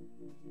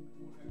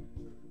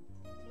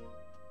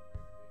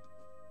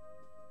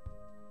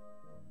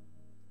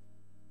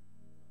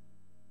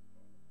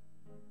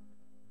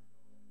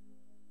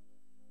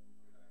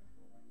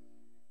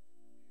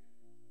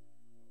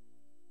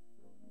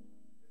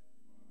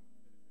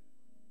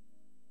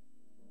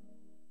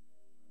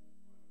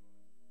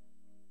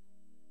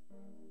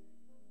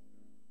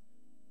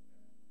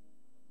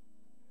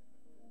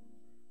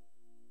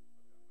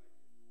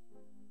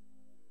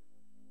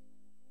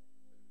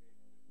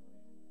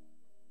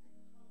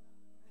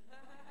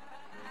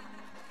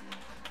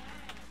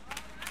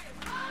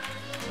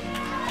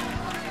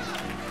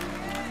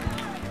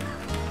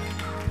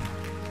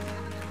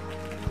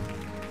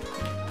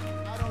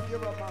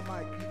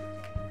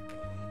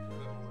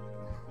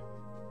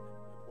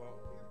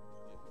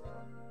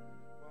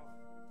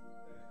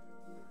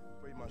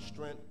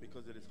 Strength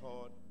because it is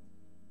hard,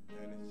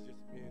 and it's just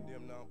me and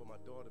them now. But my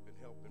daughter been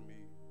helping me,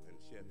 and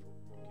she had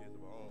four kids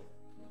of her own.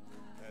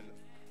 And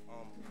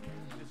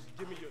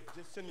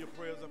just send your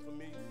prayers up for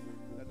me,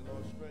 that the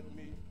Lord strengthen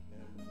me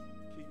and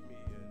keep me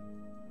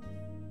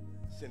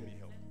and send me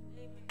help.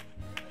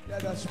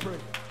 Let us pray.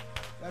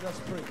 Let us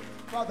pray.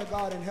 Father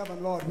God in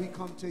heaven, Lord, we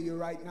come to you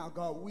right now,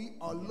 God. We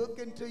are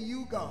looking to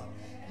you, God.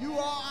 You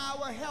are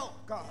our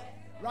help, God.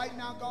 Right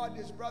now, God,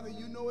 this brother,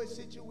 you know his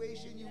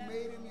situation. You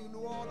made him. You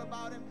know all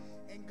about him.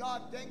 And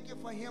God, thank you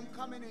for him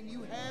coming and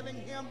you having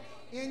him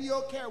in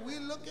your care.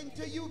 We're looking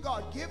to you,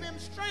 God. Give him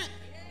strength.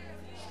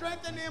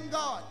 Strengthen him,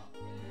 God.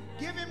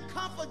 Give him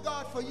comfort,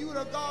 God, for you,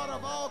 the God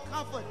of all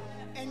comfort.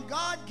 And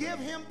God, give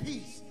him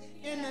peace.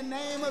 In the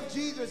name of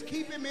Jesus,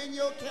 keep him in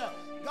your care.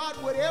 God,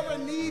 whatever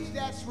needs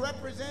that's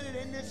represented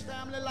in this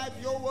family life,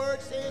 your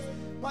word says,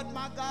 but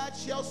my God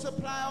shall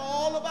supply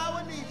all of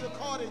our needs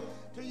according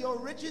to your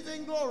riches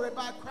and glory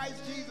by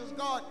Christ Jesus.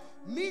 God,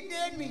 meet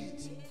their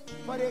needs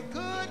for their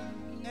good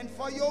and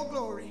for your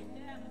glory.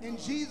 In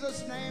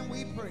Jesus' name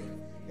we pray.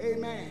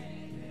 Amen.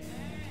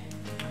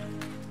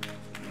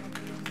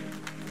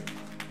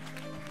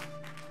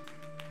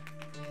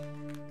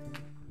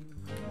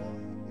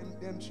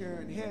 Them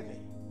cheering heavy.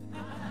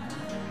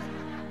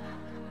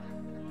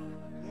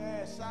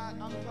 Yes, I'm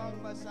talking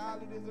about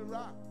solid as a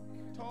rock.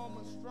 Tall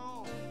and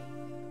strong.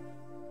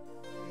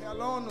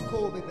 Hell on the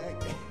Colby back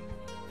there.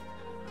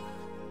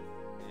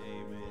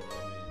 Amen,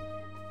 amen.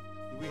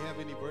 Do we have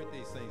any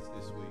birthday saints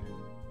this week?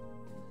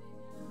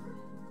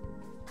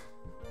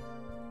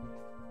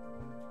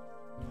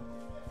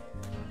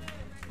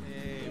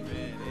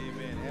 Amen,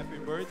 amen. Happy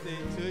birthday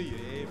to you.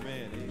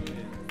 Amen,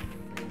 amen.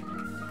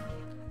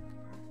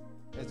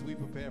 As we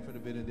prepare for the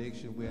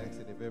benediction, we ask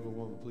that if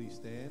everyone would please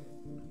stand.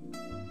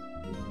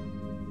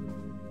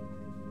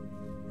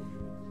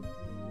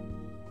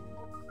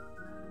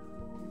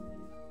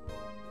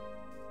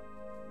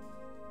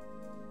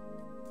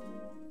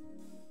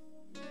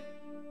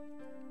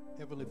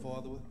 Heavenly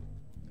Father,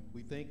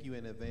 we thank you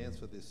in advance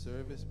for this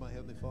service, my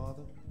Heavenly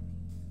Father.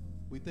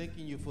 We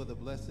thanking you for the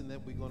blessing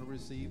that we're going to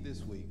receive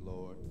this week,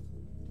 Lord.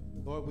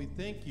 Lord, we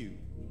thank you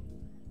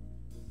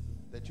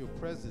that your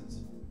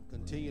presence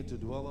continue to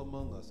dwell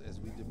among us as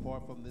we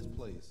depart from this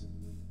place.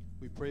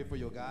 We pray for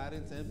your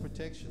guidance and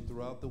protection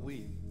throughout the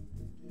week.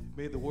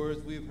 May the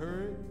words we've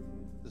heard,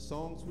 the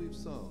songs we've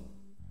sung,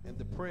 and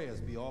the prayers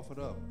be offered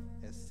up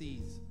as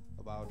seeds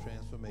of our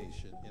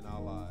transformation in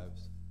our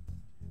lives.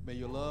 May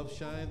your love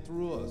shine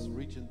through us,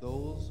 reaching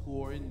those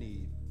who are in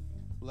need.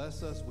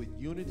 Bless us with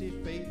unity,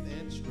 faith,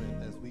 and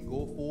strength as we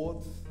go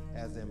forth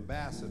as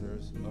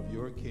ambassadors of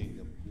your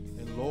kingdom.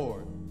 And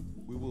Lord,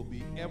 we will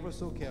be ever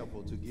so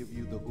careful to give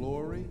you the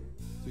glory,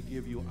 to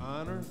give you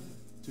honor,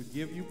 to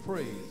give you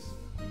praise.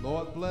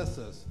 Lord, bless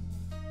us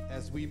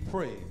as we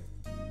pray.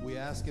 We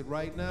ask it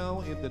right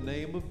now in the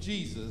name of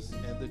Jesus.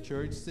 And the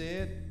church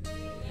said,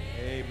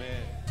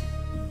 Amen.